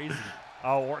match. crazy.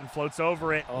 Oh, Orton floats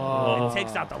over it Oh. and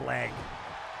takes out the leg.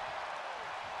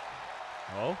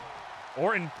 Oh,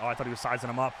 Orton. Oh, I thought he was sizing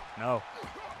him up. No.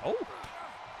 Oh,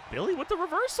 Billy with the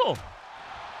reversal.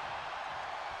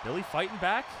 Billy fighting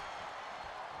back.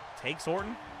 Takes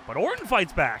Orton, but Orton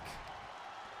fights back.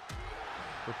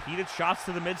 Repeated shots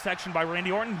to the midsection by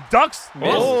Randy Orton. Ducks.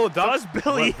 Oh, does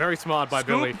Billy. Very smart by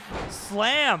Billy.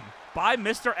 Slam by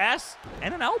Mr. S.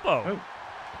 And an elbow.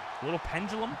 A little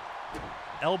pendulum.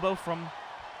 Elbow from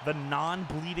the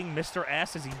non-bleeding Mr.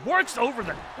 S as he works over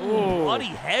the bloody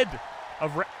head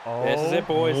of This is it,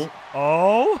 boys.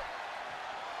 Oh.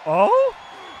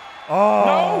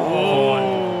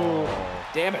 No!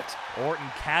 Damn it. Orton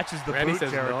catches the Randy boot,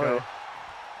 says Jericho.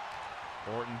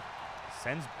 Orton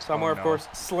sends... Somewhere, of course,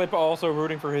 Slip also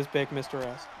rooting for his pick, Mr.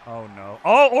 S. Oh, no.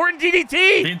 Oh, Orton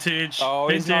DDT! Vintage. Oh,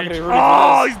 he's not going to be rooting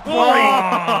Oh, for he's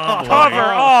bloody.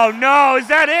 Cover. Oh, no. Is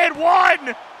that it?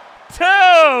 1,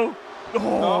 2.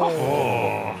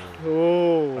 Oh.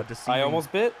 I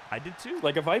almost bit. I did too.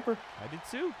 Like a viper. I did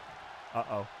too.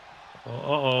 Uh-oh.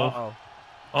 Uh-oh.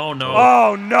 Oh, no.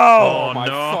 Oh, no. Oh, my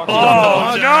no. fucking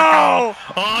Oh, no.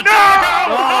 Oh,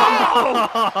 No.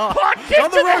 Puck kick to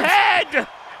the head.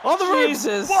 On the roof.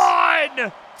 Jesus. 1,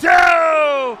 2.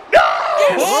 No.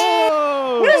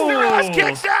 Whoa. Mr. S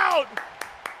kicks out.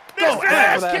 Mr.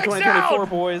 S that kicks 2024, out.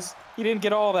 boys. He didn't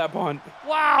get all that bunt.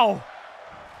 Wow.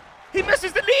 He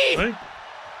misses the knee. Hey.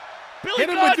 Billy Hit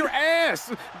him Gunn with your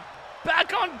ass.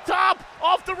 back on top.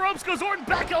 Off the ropes goes Orton.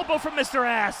 Back elbow from Mr.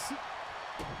 Ass.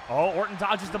 Oh, Orton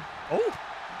dodges the... Oh,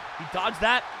 he dodged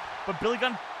that. But Billy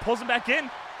Gunn pulls him back in.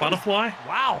 Butterfly.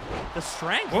 Wow. The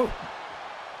strength. Whoa.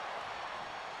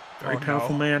 Very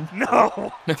powerful man.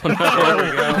 No. No,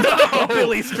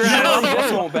 Billy strategy.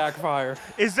 This won't backfire.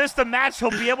 Is this the match he'll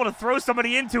be able to throw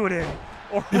somebody into it in?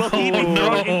 Or will he be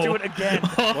thrown into it again?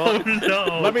 Oh,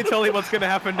 no. Let me tell you what's going to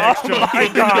happen next, John. My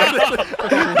God. Oh,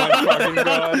 my fucking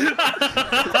God.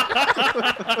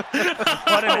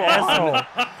 What an asshole.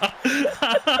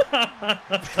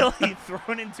 Billy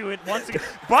thrown into it once again.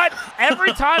 But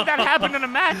every time that happened in a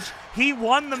match, he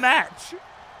won the match.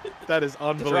 That is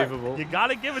unbelievable. You got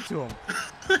to give it to him.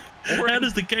 How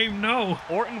does the game know?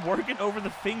 Orton working over the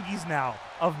fingies now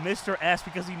of Mr. S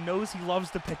because he knows he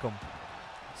loves to pick him.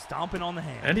 Stomping on the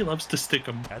hand. And he loves to stick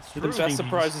them. That's The true. best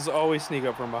surprises always sneak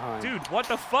up from behind. Dude, what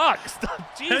the fuck?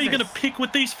 Stop. Jesus. How are you going to pick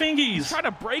with these fingies? He's trying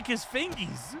to break his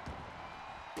fingies.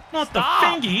 Not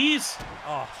Stop. the fingies.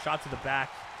 Oh, shot to the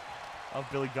back of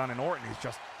Billy Gunn, and Orton is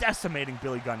just decimating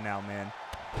Billy Gunn now, man.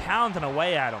 Pounding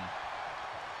away at him.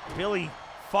 Billy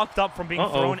fucked up from being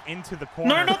thrown into the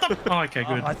corner. No, not the... Oh, okay,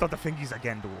 good. I thought the fingies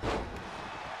again, duel.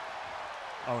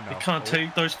 Oh, no. It can't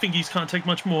take... Those fingies can't take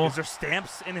much more. Is there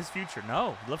stamps in his future?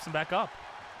 No. He lifts him back up.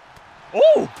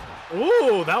 Oh!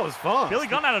 Ooh, that was fun. Billy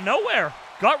Gunn out of nowhere.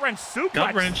 Gut wrench suplex.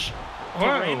 Gut wrench. To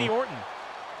Randy Orton.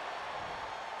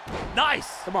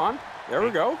 Nice. Come on. There we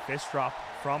go. Fist drop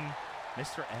from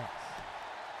Mr. S.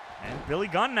 And Billy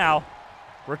Gunn now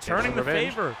returning the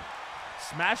favor.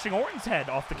 Smashing Orton's head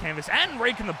off the canvas and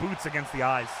raking the boots against the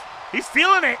eyes. He's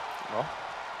feeling it. Well,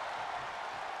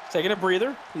 taking a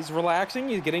breather. He's relaxing.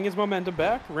 He's getting his momentum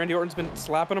back. Randy Orton's been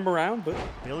slapping him around, but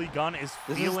Billy Gunn is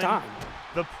this feeling is time.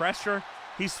 The pressure.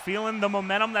 He's feeling the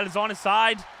momentum that is on his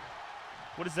side.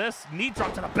 What is this? Knee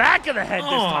drop to the back of the head this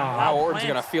time. Wow, Orton's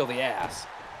going to feel the ass.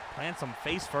 Plants him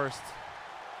face first.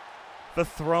 The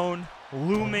throne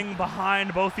looming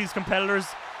behind both these competitors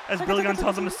as Billy Gunn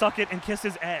tells him to suck it and kiss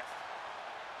his ass.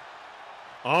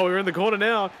 Oh, we're in the corner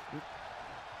now.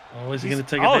 Oh, is he going to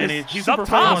take advantage? He's up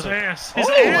top. His ass. His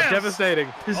ass.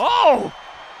 Devastating. Oh!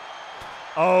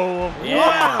 Oh,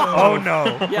 yeah. Oh, no.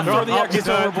 Yeah, throw the X's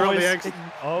over, boys.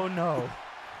 Oh, no.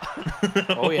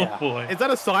 Oh, yeah. Oh, boy. Is that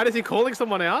a sign? Is he calling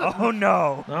someone out? Oh,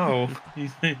 no. No.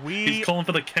 He's calling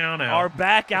for the count out. Are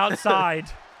back outside.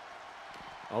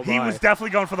 Oh, he was definitely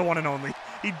going for the one and only.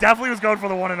 He definitely was going for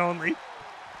the one and only.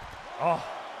 Oh.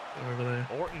 Over there.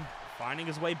 Orton finding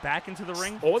his way back into the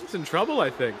ring. Orton's in trouble, I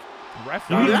think.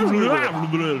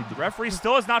 Referee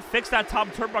still has not fixed that top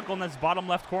turnbuckle in this bottom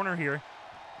left corner here.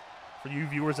 For you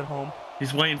viewers at home.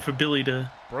 He's waiting for Billy to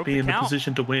be in the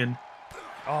position to win.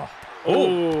 Oh,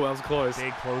 that was close.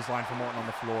 Big clothesline from Orton on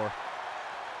the floor.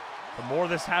 The more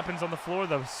this happens on the floor,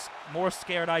 the more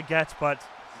scared I get, but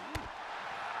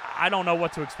I don't know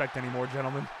what to expect anymore,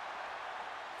 gentlemen.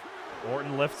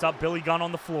 Orton lifts up Billy Gunn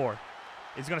on the floor.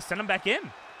 Is he going to send him back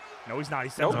in? No, he's not. He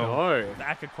sends him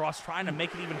back across, trying to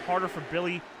make it even harder for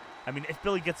Billy. I mean, if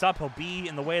Billy gets up, he'll be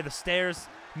in the way of the stairs,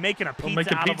 making a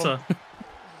pizza out of him.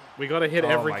 We got to hit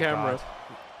every camera. God.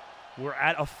 We're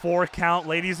at a 4 count,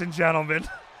 ladies and gentlemen.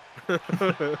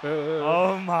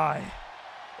 Oh, my.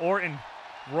 Orton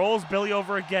rolls Billy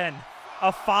over again.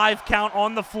 A 5 count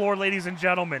on the floor, ladies and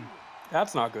gentlemen.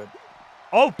 That's not good.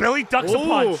 Oh, Billy ducks a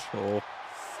punch. Oh.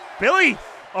 Billy.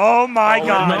 Oh, my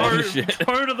God. No,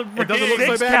 toe to the ring. It doesn't look so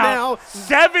 6 bad count. now.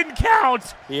 7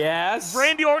 count. Yes.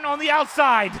 Randy Orton on the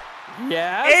outside.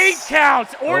 Yes. 8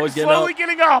 counts. Orton slowly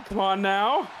getting up. Come on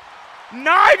now.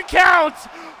 9 counts.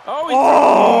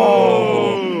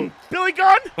 Oh. Billy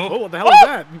Gunn. Oh, what the hell is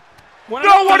that? One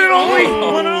and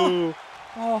only.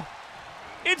 Oh.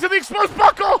 Into the exposed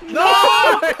buckle.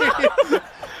 No.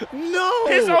 No.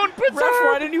 His own preserve. Ref,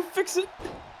 why didn't you fix it?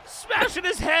 Smashing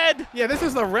his head. Yeah, this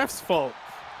is the ref's fault.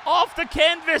 Off the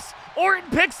canvas. Orton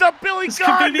picks up Billy This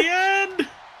Gunn. could be the end.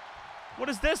 What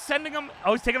is this? Sending him.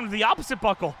 Oh, he's taking him to the opposite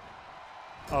buckle.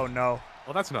 Oh, no.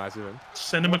 Well, that's nice of him.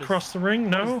 Send him across the ring?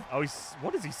 No.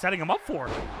 What is he setting him up for?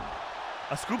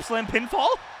 A scoop slam pinfall?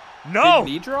 No.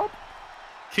 Big knee drop?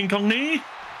 King Kong knee?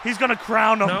 He's going to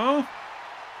crown him. No.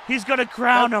 He's going to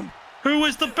crown him. Who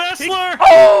is the bestler?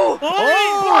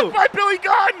 Blocked by Billy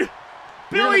Gunn.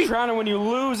 You're gonna crown him when you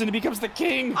lose and he becomes the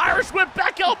king. Irish whip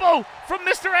back elbow from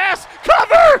Mr. Ass.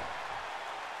 Cover.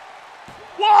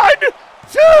 1,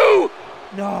 2.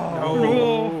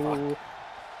 No.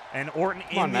 And Orton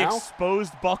in the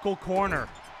exposed buckle corner.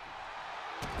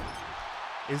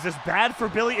 Is this bad for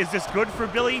Billy? Is this good for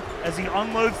Billy as he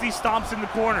unloads these stomps in the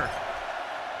corner?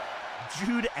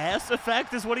 Jude ass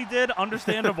effect is what he did.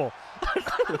 Understandable.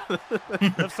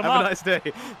 Lifts him Have up. a nice day.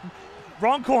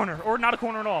 Wrong corner, or not a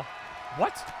corner at all.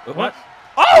 What? What?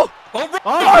 Oh!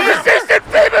 Resistant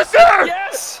Famouser!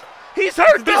 Yes! He's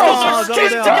hurt though! He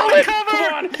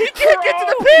can't get to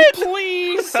the pin!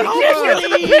 Please! He can't get to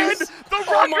the pin! The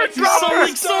rocker so dropper!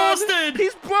 exhausted!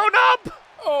 He's blown up!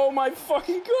 Oh my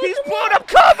fucking god! He's blown up!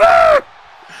 Cover!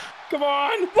 Come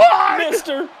on! 1,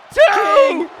 Mr. 2!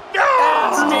 King. No!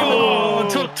 Oh,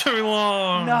 it took too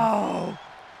long. No!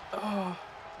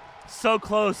 So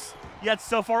close, yet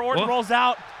so far. Orton rolls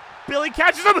out. Billy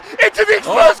catches him into the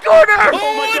exposed corner!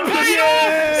 Oh my god!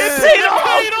 It paid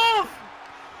off!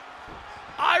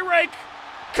 I-Rake!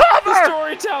 Cover!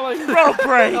 Storytelling! Rope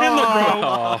break!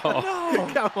 No.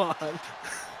 Come on.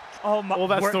 Oh my! All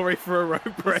that story for a rope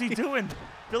break. What's he doing?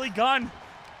 Billy Gunn.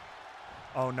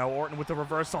 Oh no, Orton with the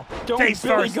reversal. Don't Face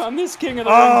Billy first. Gunn this king of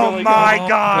the ring, Billy My Gunn.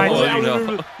 God! Oh,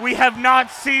 no. We have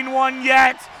not seen one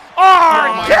yet.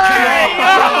 RKO!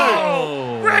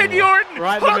 Randy Orton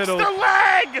Right in the hooks middle. the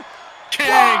leg. King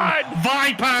 1,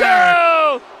 Viper! 2.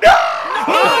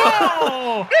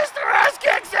 No! Mr. Ass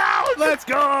kicks out. Let's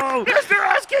go! Mr.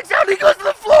 Ass kicks out. He goes to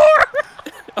the floor.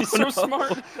 He's so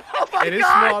smart. Oh my It is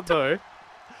God! smart though.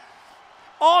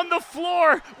 On the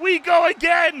floor, we go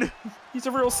again. He's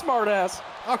a real smart ass.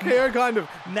 Okay, kind of.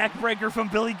 Neck breaker from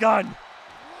Billy Gunn.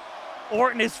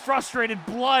 Orton is frustrated,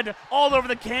 blood all over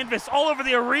the canvas, all over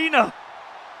the arena,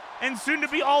 and soon to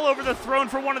be all over the throne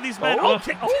for one of these men.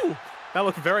 Oh. That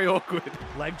looked very awkward.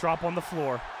 Leg drop on the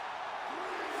floor.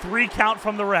 3 count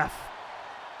from the ref.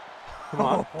 Come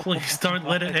on. Please don't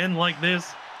let it end like this.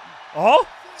 Oh!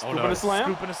 Scoop and a slam.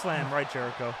 Scoop and a slam, right,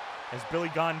 Jericho. As Billy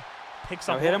Gunn picks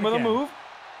up. Hit him with again. a move.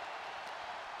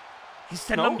 He's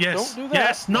sending him. Yes. Don't do that.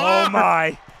 Yes. No. Oh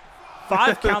my!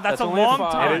 5 count. That's a only a long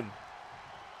 5. time.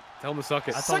 Tell him to suck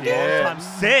it. That's a long time.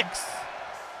 6.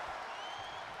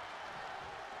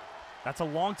 That's a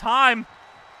long time.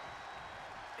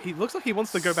 He looks like he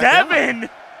wants to go back. 7.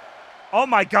 Oh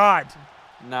my God.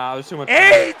 Nah, there's too much.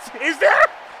 8. Is there?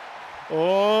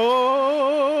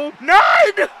 Oh.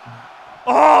 9.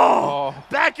 Oh.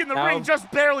 Back in the Now- ring, just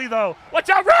barely though. Watch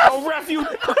out, ref! Oh, ref, you!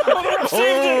 Oh, the ref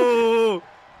saved him! Oh.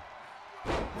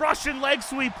 Russian leg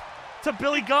sweep to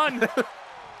Billy Gunn.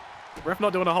 Ref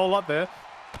not doing a whole lot there.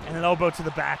 And an elbow to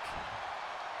the back.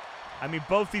 I mean,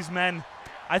 both these men,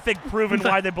 I think, proven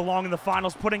why they belong in the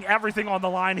finals, putting everything on the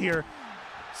line here.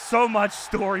 So much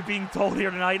story being told here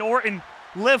tonight. Orton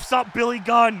lifts up Billy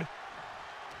Gunn.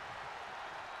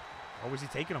 Where was he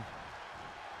taking him?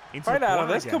 Into Right the out of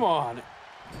corner this, again. come on.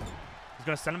 He's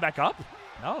going to send him back up?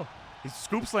 No. He's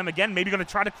scoop slam again, maybe going to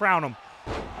try to crown him.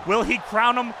 Will he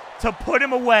crown him to put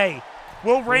him away?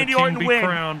 Will Randy Orton be win?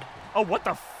 crowned? Oh, what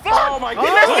the fuck? Oh my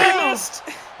God!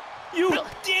 You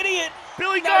idiot!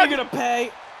 Billy Now Gunn! you're gonna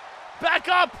pay. Back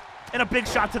up! And a big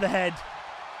shot to the head.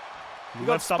 You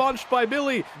got Lifts up sponged by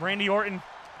Billy. Randy Orton.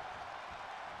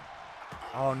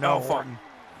 Oh no, Oh, fuck. Orton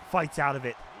fights out of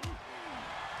it.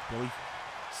 Billy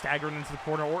staggering into the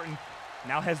corner. Orton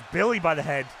now has Billy by the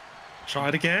head. Try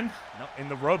it again. No, in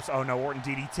the ropes. Oh no, Orton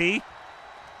DDT.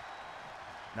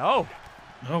 No.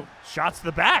 No. Shots to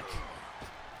the back.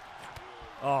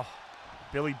 Oh,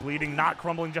 Billy bleeding, not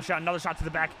crumbling, just shot. Another shot to the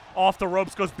back. Off the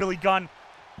ropes goes Billy Gunn.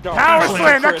 No, Power so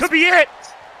slam, that crisp. could be it.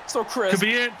 So crisp. Could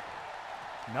be it.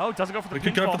 No, it doesn't go for the We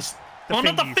could go pinfall. for the. Oh,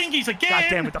 not the fingies again. God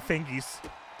damn it, the fingies.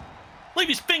 Leave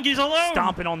his fingies alone.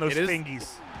 Stomping on those It is-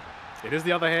 fingies. It is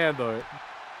the other hand though.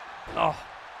 Oh,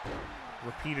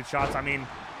 repeated shots. I mean,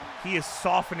 he is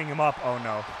softening him up. Oh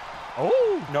no.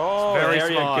 Oh no! Very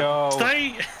there smart. you go.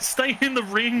 Stay in the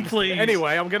ring, please.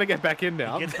 Anyway, I'm gonna get back in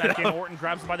now. He gets back in. Orton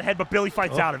grabs him by the head, but Billy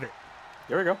fights out of it.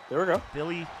 There we go. There we go.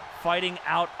 Billy fighting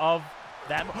out of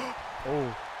that.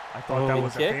 Oh, I thought that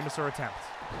was a famouser attempt.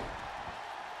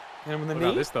 Hit him in the What knee.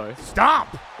 about this though?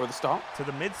 Stomp! Or the stomp? To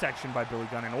the midsection by Billy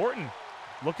Gunn, and Orton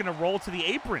looking to roll to the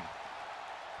apron.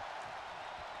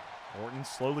 Orton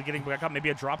slowly getting back up. Maybe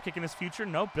a drop kick in his future.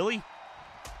 No, Billy.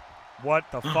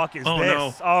 What the fuck is this?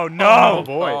 No. Oh, no. Oh,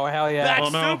 boy. Oh, hell yeah. Back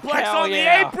suplex on the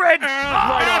apron.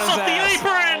 Right off the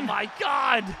apron. Oh, my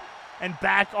God. And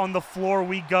back on the floor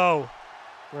we go.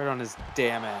 Right on his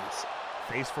damn ass.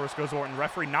 Face first goes Orton.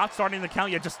 Referee not starting the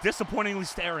count yet, just disappointingly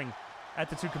staring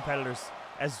at the two competitors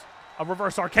as a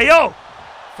reverse RKO.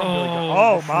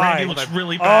 Oh, my. Randy looks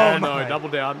really Oh, bad. no. Double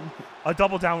down. A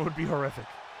double down would be horrific.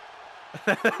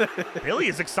 Billy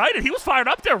is excited. He was fired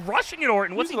up there, rushing at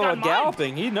Orton. What's he got in mind?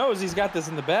 Galloping. He knows he's got this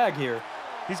in the bag here.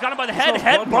 He's got him by the head,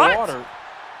 headbutt.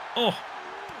 Oh.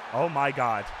 Oh, my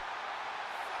God.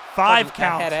 5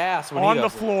 count on the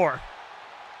floor.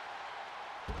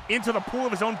 Into the pool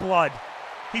of his own blood.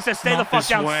 He says, stay the fuck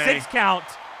down. 6 count.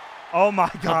 Oh, my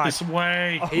God. Not this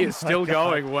way. Oh, he is still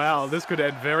going. Wow, this could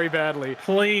end very badly.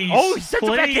 Please. Oh, he sends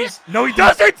it back in. No, he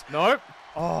doesn't. Nope.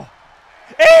 Oh.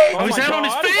 Hey! Oh, he's out on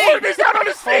his feet! Oh, he's out on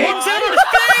his feet! He's out on his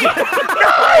feet! No!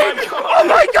 Oh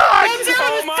my God!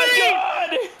 Oh my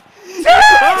God!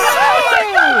 Oh my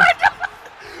God!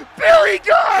 Billy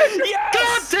Gunn! Yes!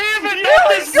 God damn it!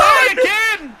 Billy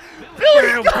Gunn!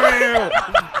 Billy Gunn!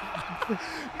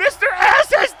 Mr.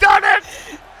 Ass has done it!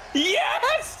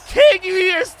 Yes!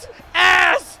 Kingiest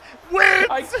ass wins!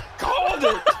 I called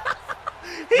it!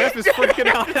 Ref is freaking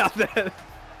out there.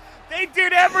 They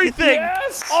did everything.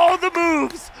 Yes. All the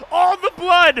moves, all the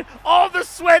blood, all the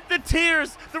sweat, the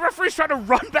tears. The referee's trying to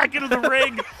run back into the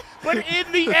ring. But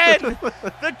in the end,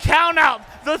 the countout,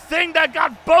 the thing that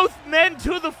got both men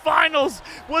to the finals,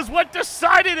 was what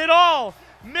decided it all.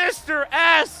 Mr.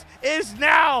 Ass is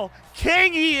now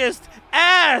Kingiest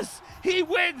Ass. He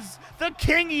wins the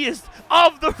Kingiest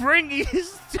of the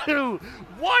Ringiest II.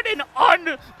 What an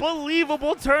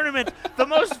unbelievable tournament. The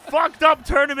most fucked up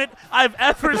tournament I've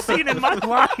ever seen in my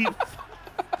life.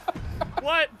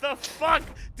 What the fuck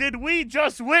did we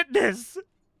just witness?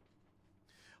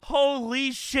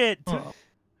 Holy shit.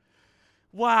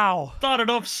 Wow. Started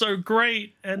off so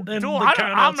great, and then Duel, the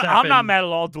I'm happened. not mad at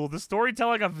all, Duel. The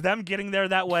storytelling of them getting there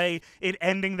that way, it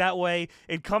ending that way,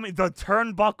 it coming, the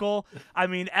turnbuckle, I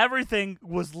mean, everything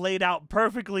was laid out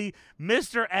perfectly.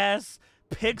 Mr. S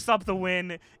picks up the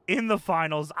win in the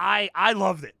finals. I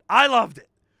loved it. I loved it.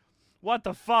 What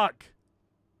the fuck?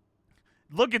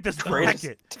 Look at this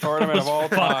bracket. Tournament of all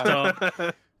time.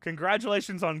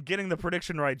 Congratulations on getting the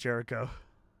prediction right, Jericho.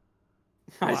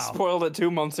 I spoiled it 2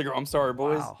 months ago. I'm sorry,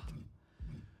 boys. Wow.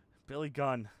 Billy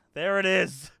Gunn. There it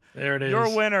is. There it is.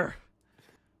 Your winner.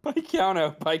 By count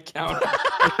out. By count out.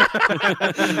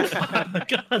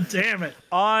 God damn it.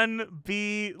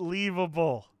 Unbelievable.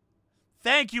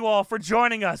 Thank you all for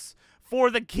joining us for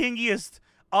the Kingiest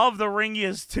of the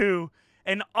Ringiest II.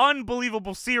 An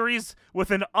unbelievable series with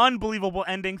an unbelievable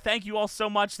ending. Thank you all so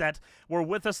much that were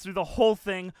with us through the whole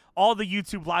thing, all the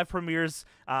YouTube live premieres,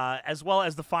 as well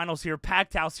as the finals here.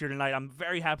 Packed house here tonight. I'm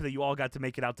very happy that you all got to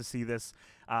make it out to see this.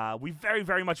 We very,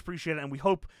 very much appreciate it, and we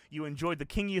hope you enjoyed the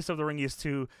Kingiest of the Ringiest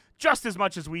II just as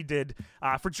much as we did.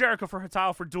 For Jericho, for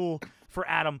Hatao, for Duel, for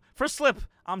Adam, for Slip,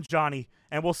 I'm Johnny,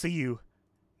 and we'll see you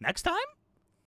next time?